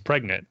 and she's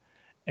pregnant.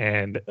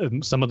 And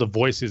some of the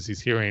voices he's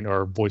hearing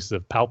are voices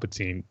of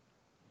Palpatine.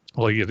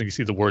 Well, I think you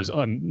see the words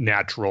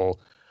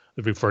unnatural,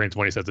 referring to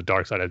when he says the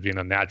dark side as being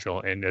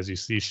unnatural. And as you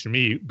see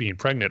Shmi being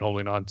pregnant,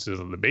 holding on to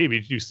the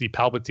baby, you see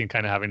Palpatine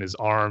kind of having his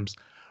arms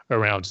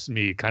around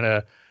Shmi, kind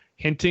of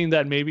hinting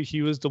that maybe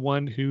he was the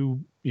one who,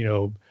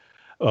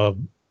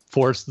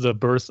 forced the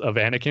birth of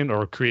Anakin,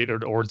 or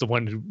created, or is the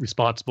one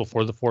responsible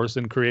for the Force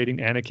in creating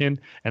Anakin.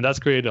 And that's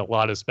created a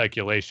lot of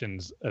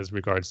speculations as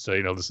regards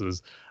to, this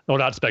is, no,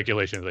 not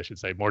speculations, I should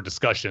say, more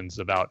discussions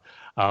about,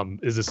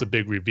 is this a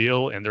big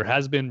reveal? And there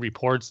has been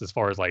reports as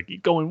far as like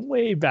going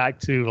way back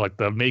to like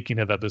the making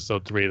of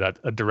Episode 3, that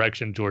a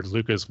direction George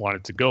Lucas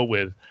wanted to go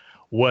with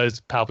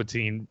was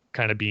Palpatine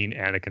kind of being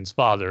Anakin's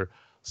father,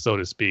 so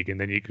to speak. And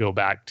then you go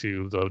back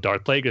to the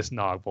Darth Plagueis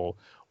novel,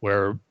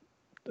 where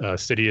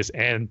Sidious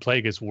and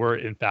Plagueis were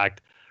in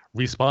fact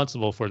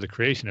responsible for the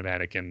creation of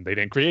Anakin. They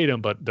didn't create him,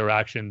 but their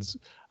actions,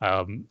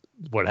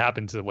 what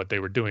happened to what they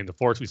were doing, the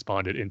Force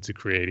responded into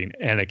creating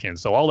Anakin.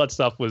 So all that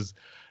stuff was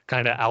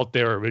kind of out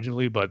there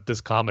originally, but this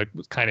comic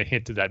was kind of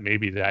hinted that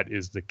maybe that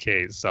is the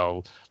case.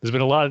 So there's been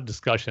a lot of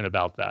discussion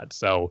about that.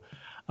 So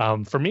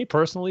for me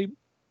personally,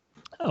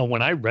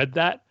 when I read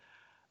that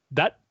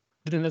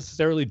didn't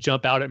necessarily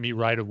jump out at me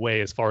right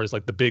away as far as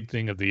like the big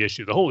thing of the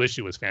issue. The whole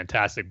issue was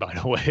fantastic, by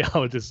the way. I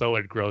was just so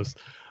engrossed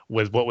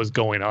with what was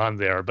going on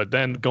there. But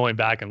then going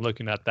back and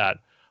looking at that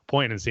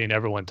point and seeing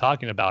everyone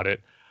talking about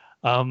it,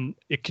 I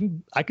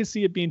can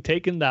see it being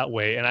taken that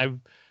way. And I've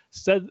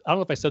said, I don't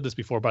know if I said this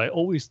before, but I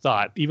always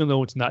thought, even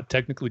though it's not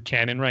technically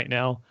canon right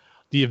now,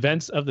 the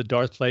events of the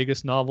Darth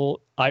Plagueis novel,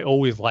 I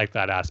always liked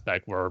that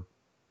aspect where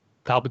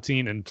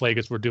Palpatine and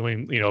Plagueis were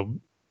doing,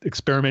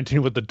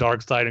 experimenting with the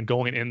dark side and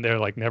going in there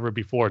like never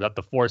before, that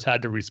the Force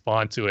had to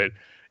respond to it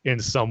in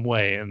some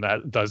way, and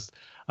that does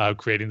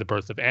creating the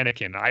birth of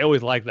Anakin. I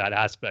always liked that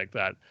aspect,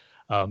 that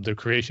the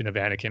creation of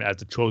Anakin as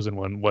the chosen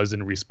one was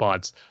in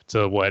response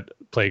to what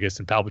Plagueis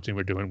and Palpatine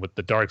were doing with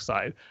the dark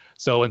side.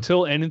 So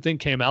until anything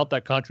came out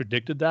that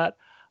contradicted that,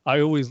 I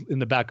always, in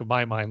the back of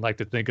my mind, like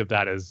to think of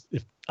that as,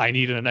 if I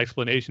needed an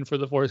explanation for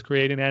the Force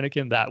creating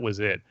Anakin, that was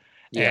it.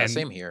 Yeah, and,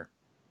 same here.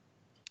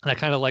 And I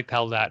kind of liked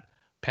how that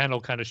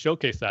panel kind of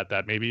showcased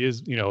that maybe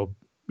is,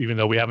 even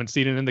though we haven't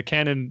seen it in the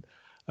canon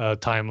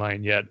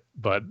timeline yet,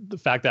 but the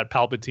fact that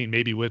Palpatine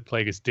maybe with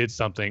Plagueis did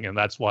something, and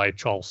that's why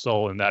Charles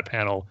Soule in that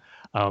panel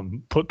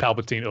put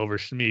Palpatine over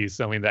Shmi,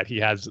 showing that he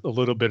has a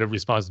little bit of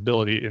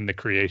responsibility in the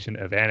creation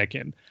of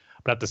Anakin.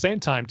 But at the same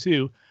time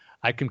too,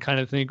 I can kind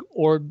of think,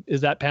 or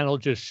is that panel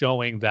just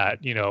showing that,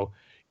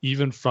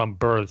 even from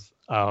birth,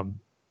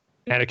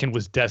 Anakin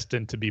was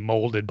destined to be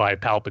molded by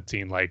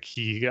Palpatine, like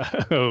he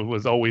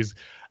was always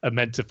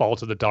meant to fall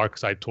to the dark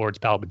side towards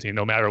Palpatine.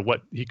 No matter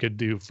what he could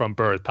do from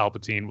birth,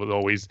 Palpatine would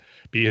always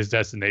be his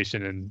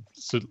destination and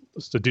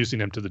seducing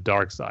him to the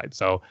dark side.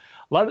 So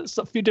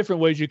a few different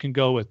ways you can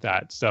go with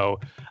that. So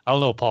I don't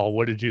know, Paul,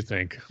 what did you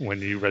think when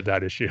you read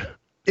that issue?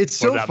 It's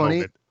so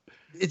funny.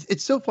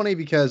 It's so funny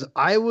because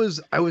I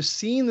was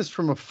seeing this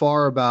from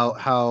afar about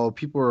how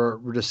people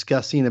were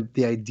discussing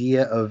the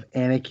idea of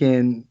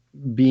Anakin's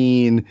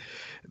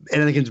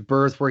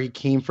birth, where he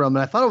came from.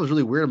 And I thought it was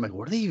really weird. I'm like,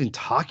 what are they even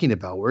talking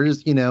about? Where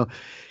is,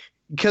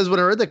 because when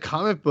I read the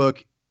comic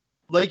book,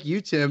 like you,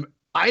 Tim,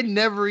 I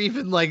never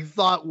even like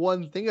thought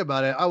one thing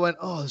about it. I went,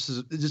 oh, this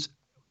is just,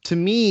 to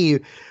me,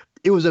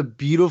 it was a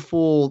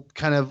beautiful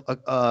kind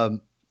of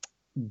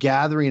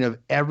gathering of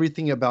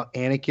everything about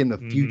Anakin,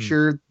 the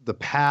future, the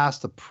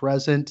past, the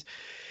present,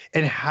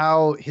 and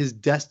how his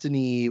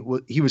destiny,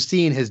 he was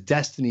seeing his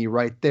destiny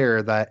right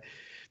there, that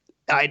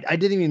I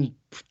didn't even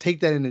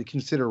take that into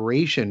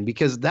consideration,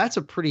 because that's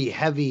a pretty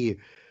heavy,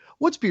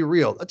 let's be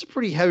real, that's a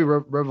pretty heavy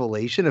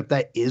revelation if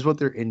that is what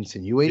they're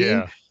insinuating.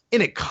 Yeah.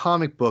 in a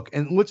comic book.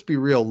 And let's be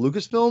real,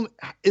 Lucasfilm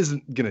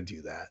isn't going to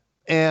do that.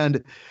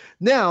 And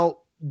now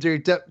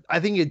I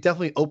think it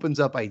definitely opens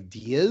up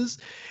ideas.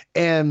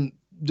 And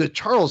the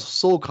Charles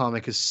Soule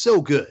comic is so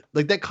good.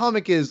 Like that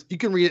comic is, you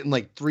can read it in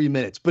like 3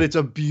 minutes, but it's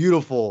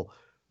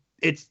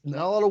it's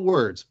not a lot of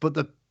words, but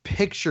the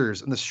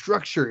pictures and the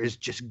structure is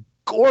just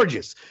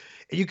gorgeous.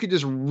 And you could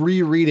just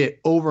reread it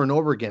over and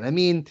over again. I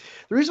mean,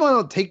 the reason why I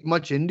don't take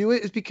much into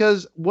it is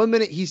because 1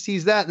 minute he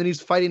sees that, and then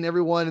he's fighting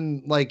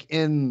everyone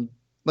in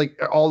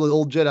all the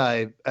old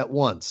Jedi at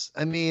once.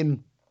 I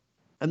mean,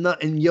 I'm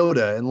not in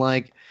Yoda, and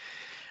like,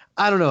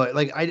 I don't know.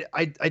 Like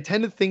I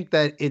tend to think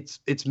that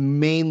it's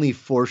mainly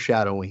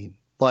foreshadowing,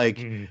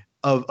 like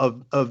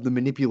of the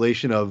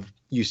manipulation of,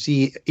 you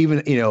see,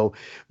 even,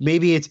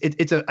 maybe I think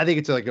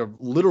it's like a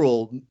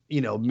literal,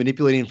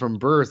 manipulating from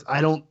birth.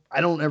 I don't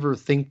ever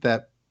think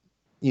that,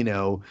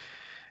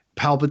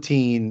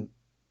 Palpatine,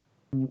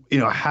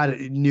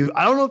 knew.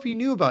 I don't know if he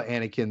knew about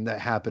Anakin that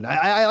happened.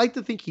 I like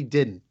to think he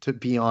didn't, to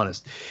be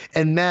honest.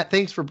 And Matt,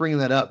 thanks for bringing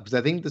that up, because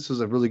I think this was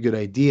a really good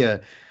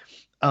idea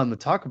to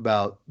talk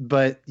about.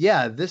 But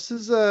yeah, this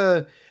is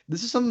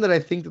something that I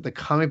think that the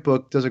comic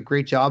book does a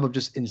great job of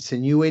just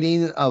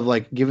insinuating, of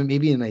like giving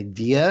maybe an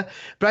idea.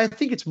 But I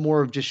think it's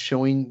more of just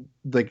showing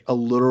like a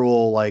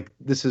literal, like,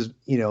 this is,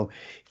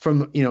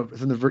 from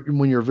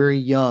when you're very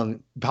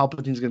young,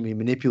 Palpatine's going to be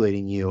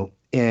manipulating you.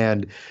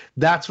 And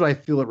that's what I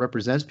feel it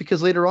represents,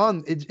 because later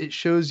on it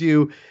shows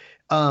you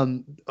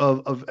of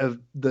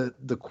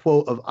the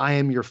quote of "I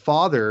am your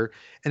father,"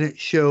 and it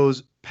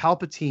shows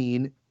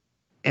Palpatine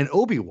and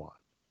Obi-Wan.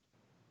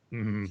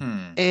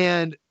 Mm-hmm.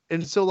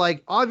 And so,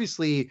 like,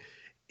 obviously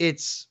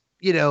it's,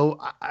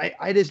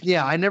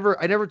 I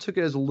never took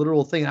it as a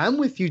literal thing. I'm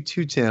with you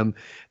too, Tim,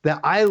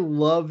 that I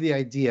love the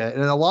idea.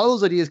 And a lot of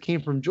those ideas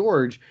came from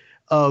George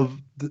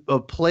of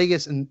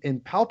Plagueis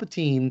and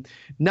Palpatine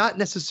not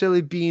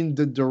necessarily being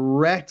the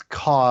direct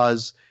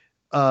cause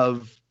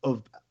of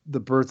the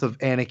birth of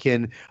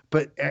Anakin,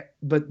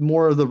 but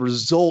more of the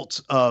result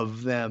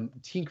of them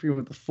tinkering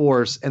with the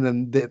Force, and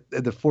then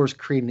the Force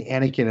creating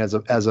Anakin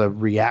as a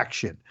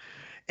reaction.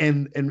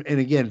 And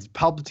again, it's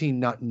Palpatine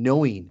not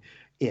knowing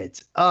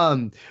it.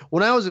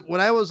 When I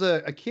was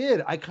a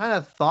kid, I kind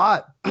of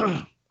thought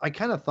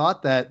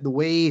that the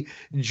way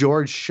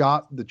George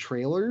shot the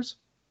trailers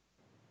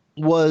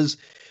was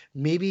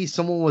maybe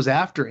someone was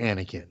after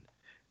Anakin,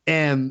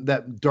 and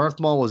that Darth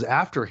Maul was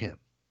after him.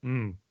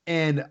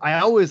 And I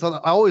always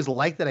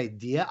liked that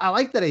idea. I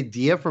like that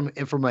idea from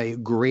a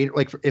great,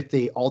 like, if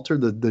they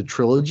altered the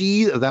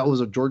trilogy, that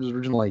was George's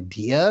original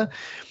idea,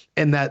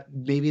 and that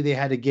maybe they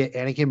had to get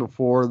Anakin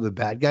before the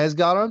bad guys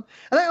got him.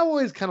 And I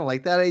always kind of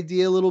liked that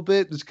idea a little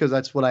bit, just because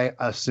that's what I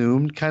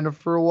assumed kind of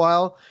for a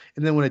while.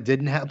 And then when it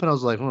didn't happen, I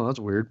was like, oh, that's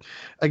weird.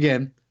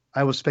 Again,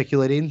 I was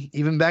speculating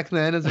even back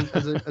then as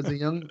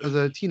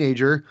a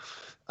teenager.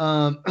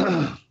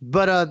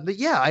 But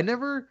yeah, I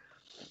never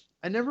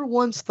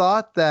once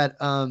thought that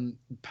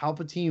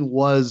Palpatine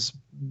was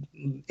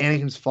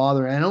Anakin's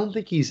father. And I don't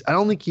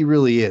think he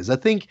really is. I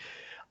think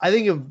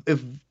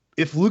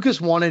if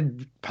Lucas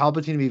wanted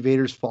Palpatine to be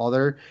Vader's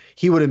father,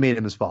 he would have made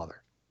him his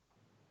father.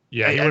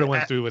 Yeah, he would have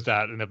went through with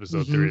that in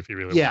episode 3 if he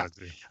really wanted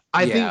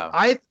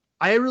to.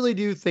 I really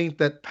do think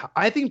that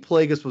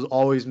Plagueis was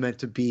always meant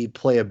to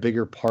play a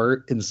bigger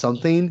part in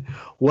something,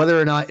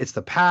 whether or not it's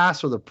the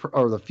past or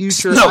the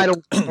future. No. I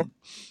don't know.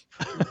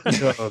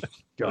 Oh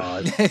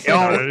God!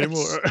 Not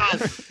anymore.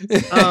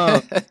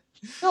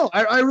 No,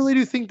 I really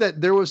do think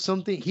that there was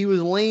something. He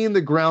was laying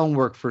the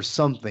groundwork for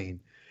something,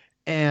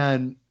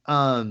 and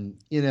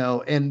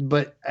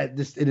but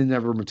it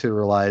never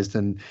materialized.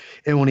 And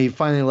when he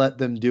finally let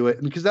them do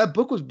it, because that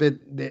book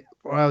when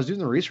I was doing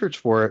the research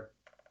for it,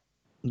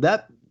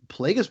 that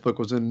Plagueis book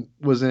was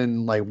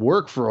in like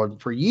work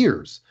for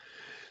years.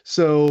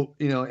 So,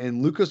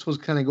 and Lucas was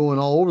kind of going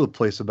all over the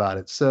place about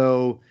it.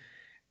 So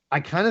I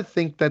kind of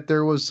think that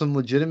there was some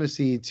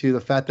legitimacy to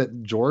the fact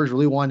that George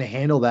really wanted to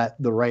handle that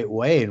the right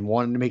way and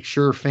wanted to make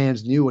sure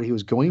fans knew what he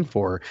was going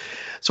for.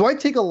 So I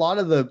take a lot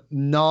of the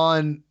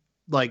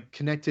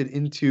connected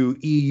into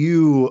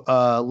EU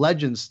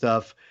legend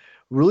stuff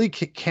really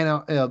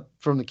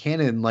from the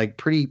canon, like,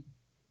 pretty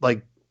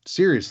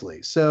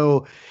seriously.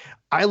 So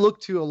I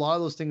look to a lot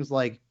of those things,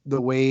 like the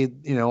way,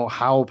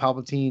 how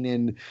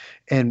Palpatine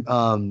and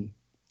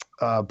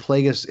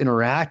Plagueis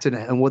interact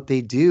and what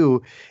they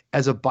do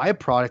as a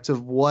byproduct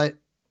of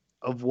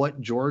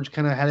what George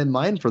kind of had in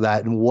mind for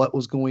that and what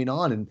was going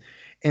on.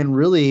 And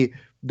really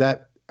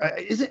that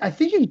I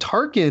think in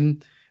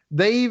Tarkin,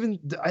 I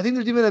think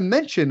there's even a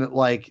mention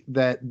like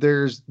that.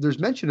 There's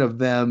mention of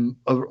them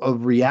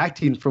of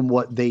reacting from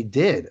what they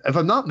did. If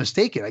I'm not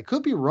mistaken, I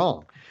could be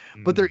wrong,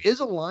 but there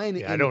is a line.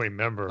 Yeah, I don't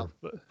remember,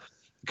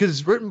 because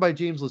it's written by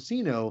James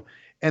Luceno,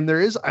 and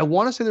I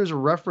want to say there's a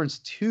reference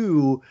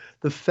to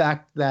the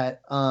fact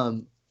that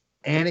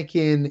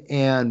Anakin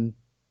and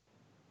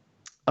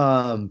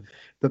the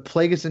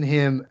Plagueis and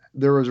him,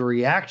 there was a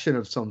reaction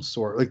of some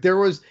sort. Like there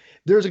was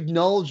there's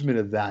acknowledgement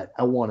of that,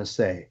 I want to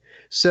say.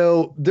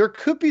 So there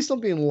could be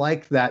something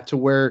like that, to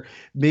where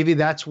maybe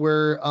that's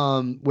where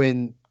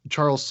when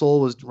Charles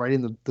Soule was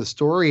writing the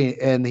story,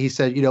 and he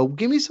said,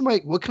 give me some,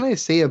 like, what can I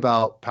say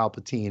about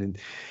Palpatine?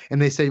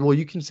 And they said, well,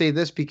 you can say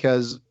this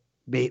because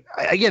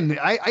I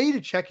need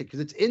to check it, because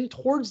it's in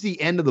towards the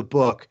end of the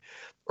book,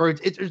 or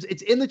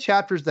it's in the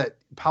chapters that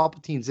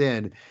Palpatine's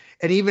in,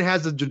 and even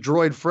has the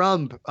droid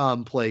from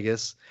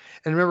Plagueis.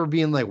 And I remember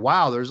being like,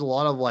 wow, there's a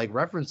lot of like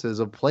references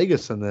of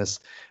Plagueis in this.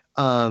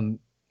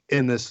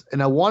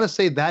 And I want to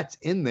say that's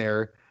in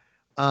there.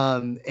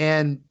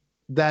 And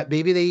that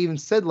maybe they even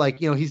said, like,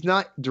 he's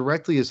not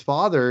directly his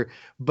father,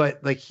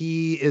 but like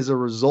he is a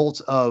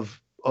result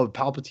of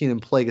Palpatine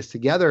and Plagueis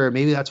together.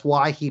 Maybe that's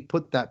why he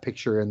put that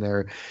picture in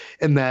there,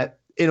 and that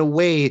in a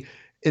way,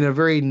 in a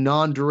very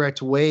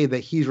non-direct way, that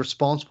he's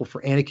responsible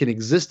for Anakin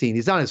existing.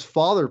 He's not his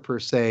father per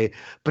se,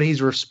 but he's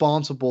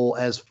responsible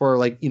as for,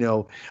 like,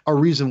 a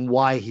reason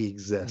why he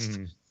exists.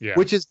 Yeah.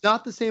 Which is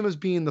not the same as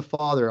being the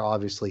father,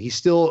 obviously. He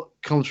still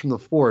comes from the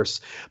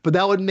Force. But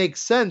that would make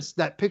sense.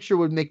 That picture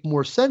would make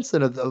more sense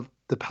than of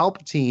the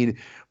Palpatine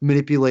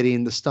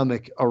manipulating the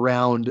stomach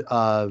around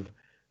of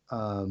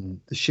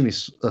the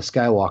Shmi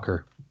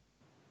Skywalker.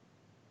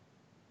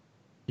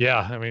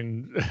 Yeah, I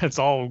mean, it's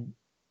all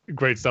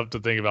great stuff to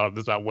think about.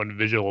 This that one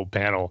visual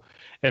panel.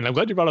 And I'm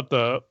glad you brought up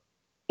the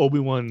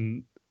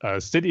Obi-Wan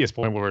Sidious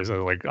point, where it says,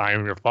 like, I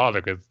am your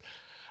father, because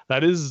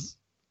that is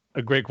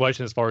a great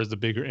question as far as the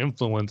bigger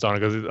influence on it.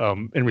 Because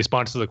in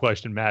response to the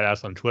question Matt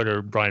asked on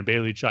Twitter, Brian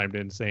Bailey chimed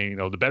in saying,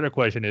 the better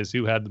question is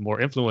who had the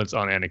more influence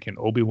on Anakin,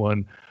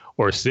 Obi-Wan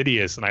or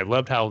Sidious? And I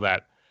loved how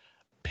that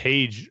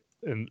page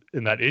in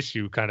that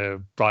issue kind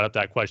of brought up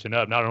that question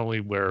up. Not only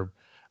where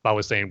I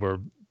was saying where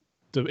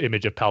the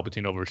image of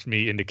Palpatine over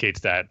Shmi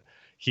indicates that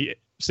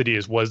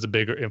Sidious was the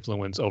bigger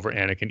influence over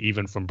Anakin,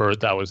 even from birth,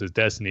 that was his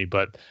destiny.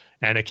 But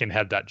Anakin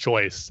had that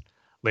choice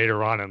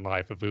later on in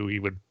life of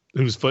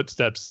whose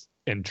footsteps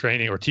and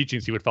training or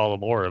teachings he would follow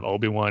more of,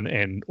 Obi-Wan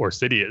or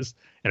Sidious.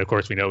 And of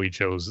course, we know he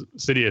chose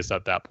Sidious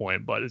at that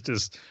point. But it's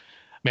just,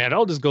 man, it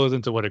all just goes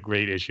into what a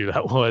great issue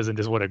that was, and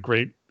just what a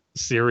great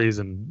series,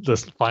 and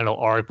this final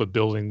arc with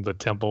building the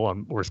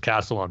temple or his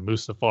castle on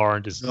Mustafar,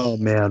 and just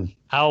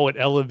how it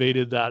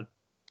elevated that.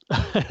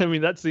 I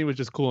mean, that scene was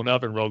just cool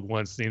enough in Rogue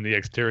One, seeing the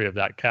exterior of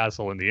that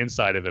castle and the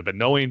inside of it, but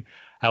knowing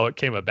how it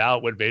came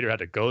about, what Vader had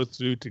to go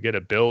through to get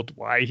it built,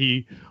 why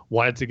he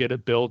wanted to get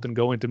it built and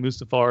go into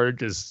Mustafar,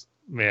 just,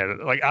 man,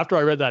 like, after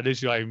I read that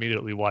issue, I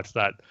immediately watched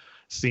that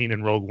scene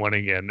in Rogue One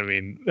again. I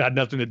mean, it had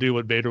nothing to do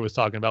with what Vader was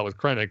talking about with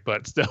Krennic,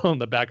 but still in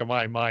the back of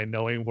my mind,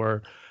 knowing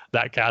where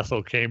that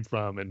castle came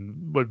from and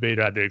what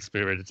Vader had to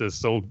experience, it's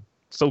just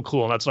so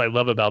cool. And that's what I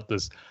love about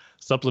this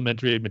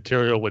supplementary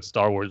material with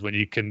Star Wars, when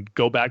you can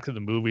go back to the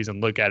movies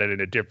and look at it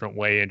in a different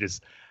way, and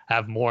just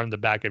have more in the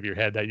back of your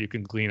head that you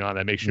can glean on,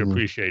 that makes you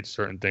appreciate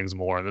certain things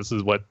more. And this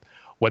is what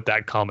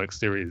that comic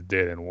series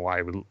did, and why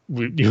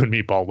you and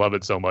me, Paul, love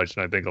it so much.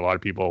 And I think a lot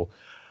of people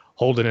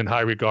hold it in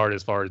high regard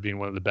as far as being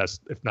one of the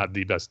best, if not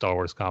the best, Star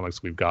Wars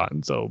comics we've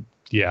gotten. So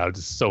yeah,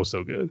 it's so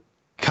good.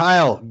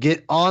 Kyle,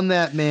 get on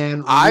that,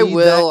 man. I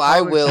will.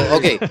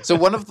 Okay, so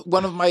one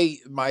of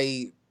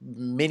my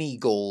mini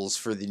goals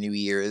for the new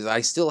year is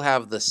I still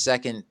have the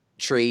second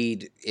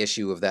trade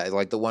issue of that,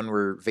 like the one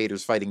where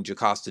Vader's fighting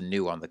Jocasta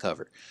Nu on the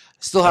cover.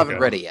 Still haven't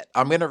read it yet.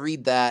 I'm gonna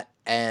read that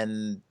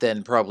and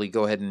then probably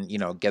go ahead and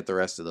get the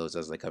rest of those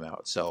as they come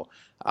out. So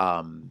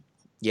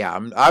yeah,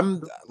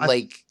 I'm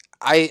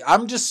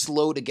just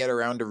slow to get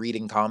around to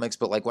reading comics,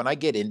 but like when I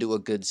get into a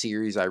good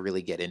series, I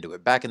really get into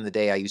it. Back in the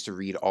day, I used to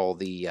read all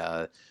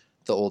the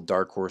old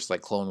Dark Horse, like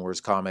Clone Wars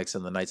comics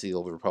and the Knights of the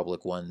Old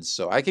Republic ones.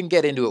 So I can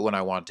get into it when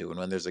I want to, and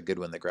when there's a good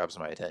one that grabs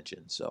my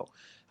attention. So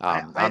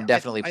I'm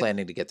definitely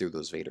planning to get through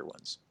those Vader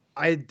ones.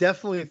 I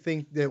definitely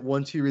think that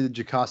once you read the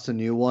Jocasta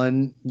Nu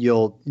one,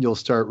 you'll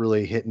start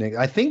really hitting it.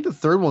 I think the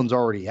third one's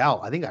already out.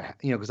 I think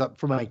because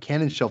for my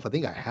canon shelf, I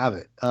think I have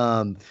it.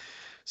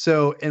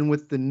 So, and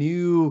with the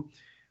new,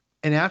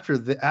 and after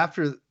the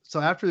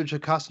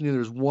Jocasta Nu,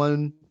 there's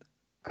one.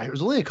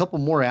 There's only a couple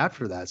more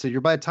after that. So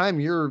by the time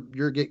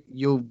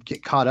you'll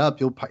get caught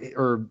up, you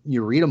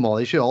read them all.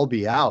 They should all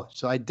be out.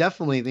 So I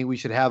definitely think we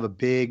should have a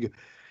big,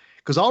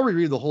 because I'll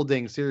reread the whole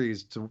dang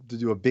series to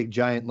do a big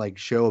giant like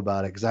show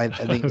about it. Because I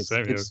think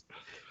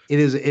it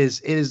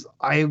is.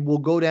 I will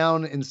go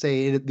down and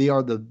say they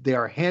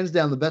are hands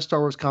down the best Star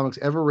Wars comics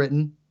ever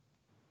written,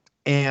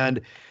 and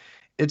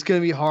it's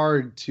going to be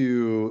hard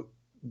to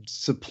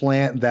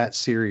supplant that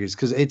series,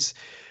 because it's,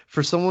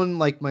 for someone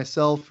like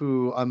myself,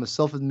 who I'm a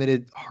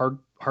self-admitted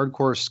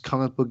hardcore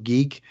comic book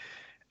geek,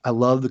 I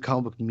love the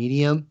comic book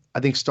medium.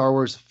 I think Star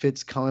Wars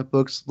fits comic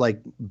books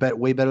like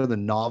way better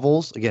than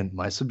novels. Again,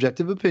 my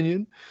subjective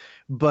opinion,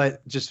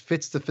 but just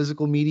fits the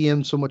physical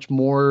medium so much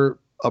more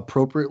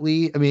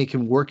appropriately. I mean, it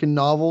can work in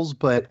novels,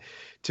 but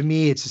to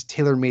me, it's just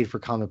tailor-made for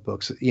comic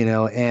books,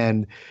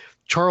 and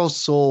Charles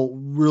Soule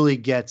really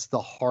gets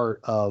the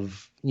heart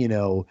of,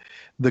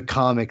 the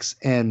comics,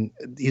 and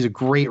he's a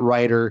great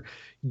writer.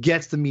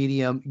 gets the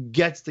medium,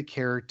 gets the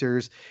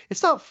characters.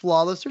 It's not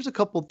flawless. There's a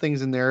couple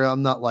things in there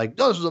I'm not like,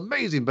 oh, this is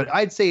amazing, but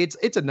I'd say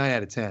it's a 9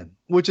 out of 10,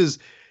 which is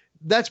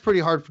that's pretty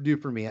hard to do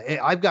for me.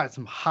 I've got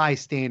some high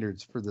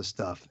standards for this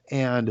stuff,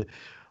 and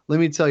let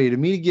me tell you, to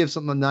me to give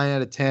something a 9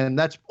 out of 10,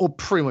 that's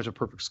pretty much a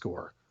perfect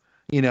score.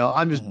 You know,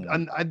 I'm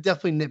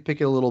definitely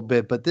nitpicking a little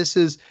bit, but this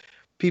is,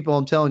 people,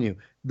 I'm telling you,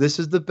 this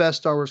is the best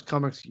Star Wars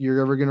comics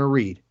you're ever going to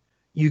read.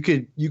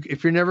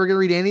 If you're never going to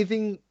read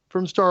anything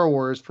from Star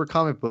Wars for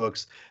comic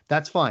books,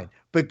 that's fine,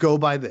 but go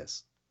buy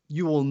this.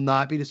 You will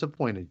not be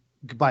disappointed.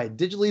 Buy it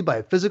digitally, buy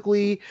it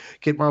physically,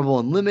 get Marvel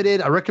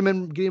Unlimited. I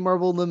recommend getting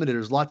Marvel Unlimited.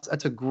 There's lots.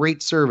 That's a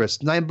great service.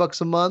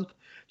 $9 a month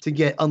to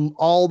get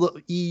all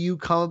the EU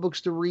comic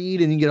books to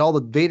read, and you get all the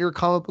Vader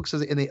comic books,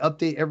 and they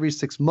update every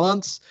 6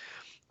 months,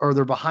 or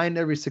they're behind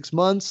every 6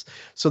 months.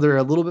 So they're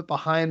a little bit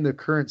behind the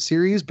current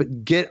series,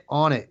 but get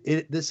on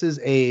it. This is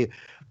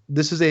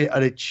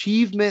an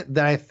achievement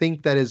that I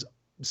think that is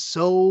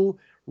so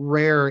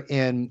rare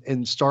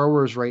in Star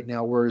Wars right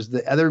now, whereas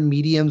the other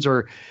mediums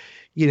are,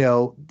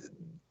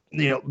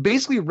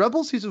 basically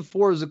Rebel Season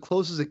 4 is the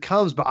closest it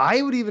comes, but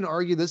I would even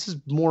argue this is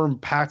more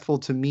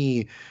impactful to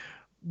me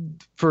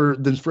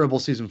than Rebel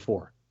Season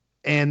 4.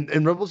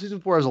 And Rebel Season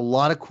 4 has a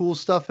lot of cool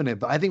stuff in it,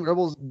 but I think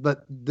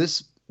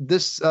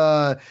this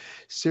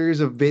series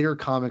of Vader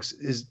comics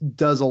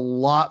does a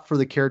lot for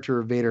the character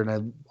of Vader, and I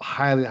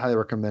highly, highly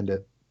recommend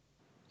it.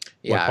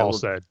 Yeah, what Paul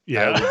said.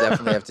 Yeah, I would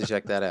definitely have to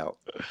check that out.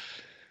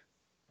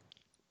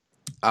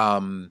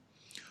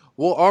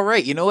 Well, all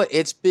right. You know what?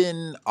 It's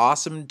been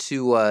awesome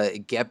to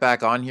get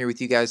back on here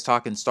with you guys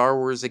talking Star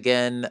Wars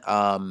again.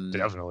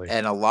 Definitely.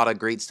 And a lot of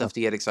great stuff to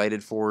get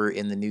excited for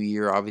in the new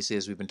year, obviously,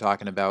 as we've been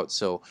talking about.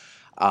 So,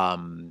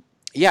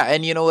 yeah.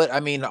 And you know what?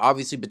 I mean,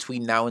 obviously,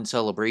 between now and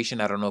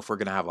Celebration, I don't know if we're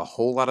going to have a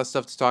whole lot of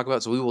stuff to talk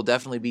about. So we will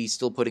definitely be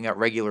still putting out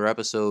regular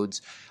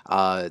episodes.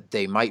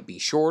 They might be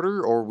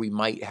shorter, or we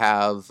might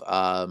have...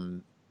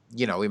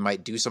 we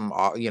might do some,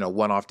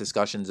 one-off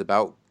discussions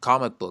about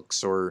comic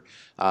books, or,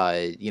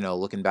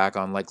 looking back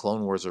on like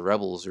Clone Wars or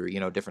Rebels, or,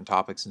 different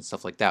topics and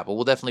stuff like that. But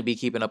we'll definitely be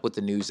keeping up with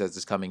the news as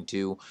it's coming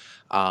too.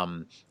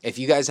 If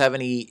you guys have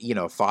any,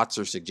 thoughts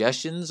or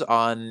suggestions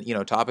on,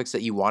 topics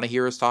that you want to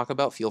hear us talk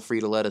about, feel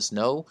free to let us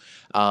know.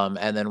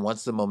 And then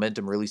once the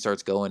momentum really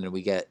starts going and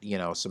we get,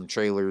 some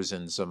trailers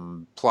and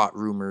some plot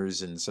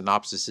rumors and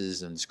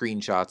synopsises and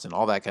screenshots and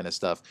all that kind of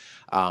stuff,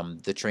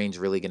 the train's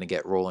really going to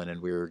get rolling,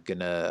 and we're going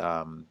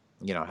to,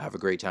 have a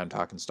great time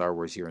talking Star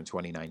Wars here in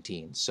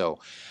 2019. So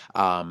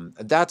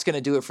that's going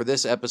to do it for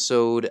this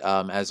episode.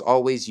 As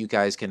always, you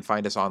guys can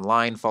find us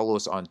online. Follow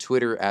us on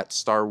Twitter at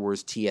Star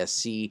Wars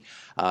TSC.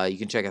 You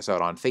can check us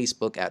out on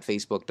Facebook at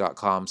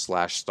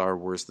facebook.com/Star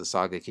Wars The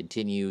Saga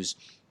Continues.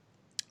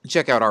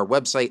 Check out our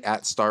website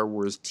at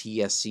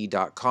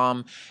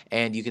starwarstsc.com,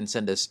 and you can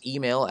send us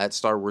email at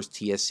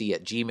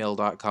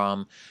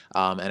starwarstsc@gmail.com.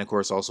 And of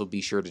course, also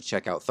be sure to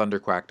check out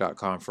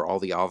thunderquack.com for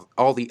all the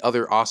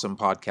other awesome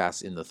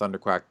podcasts in the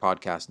Thunderquack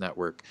Podcast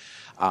Network.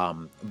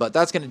 But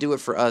that's going to do it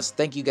for us.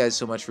 Thank you guys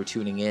so much for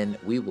tuning in.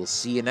 We will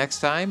see you next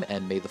time,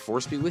 and may the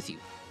Force be with you.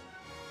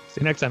 See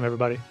you next time,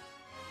 everybody.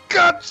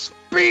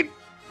 Godspeed,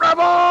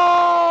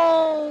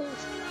 Rebels!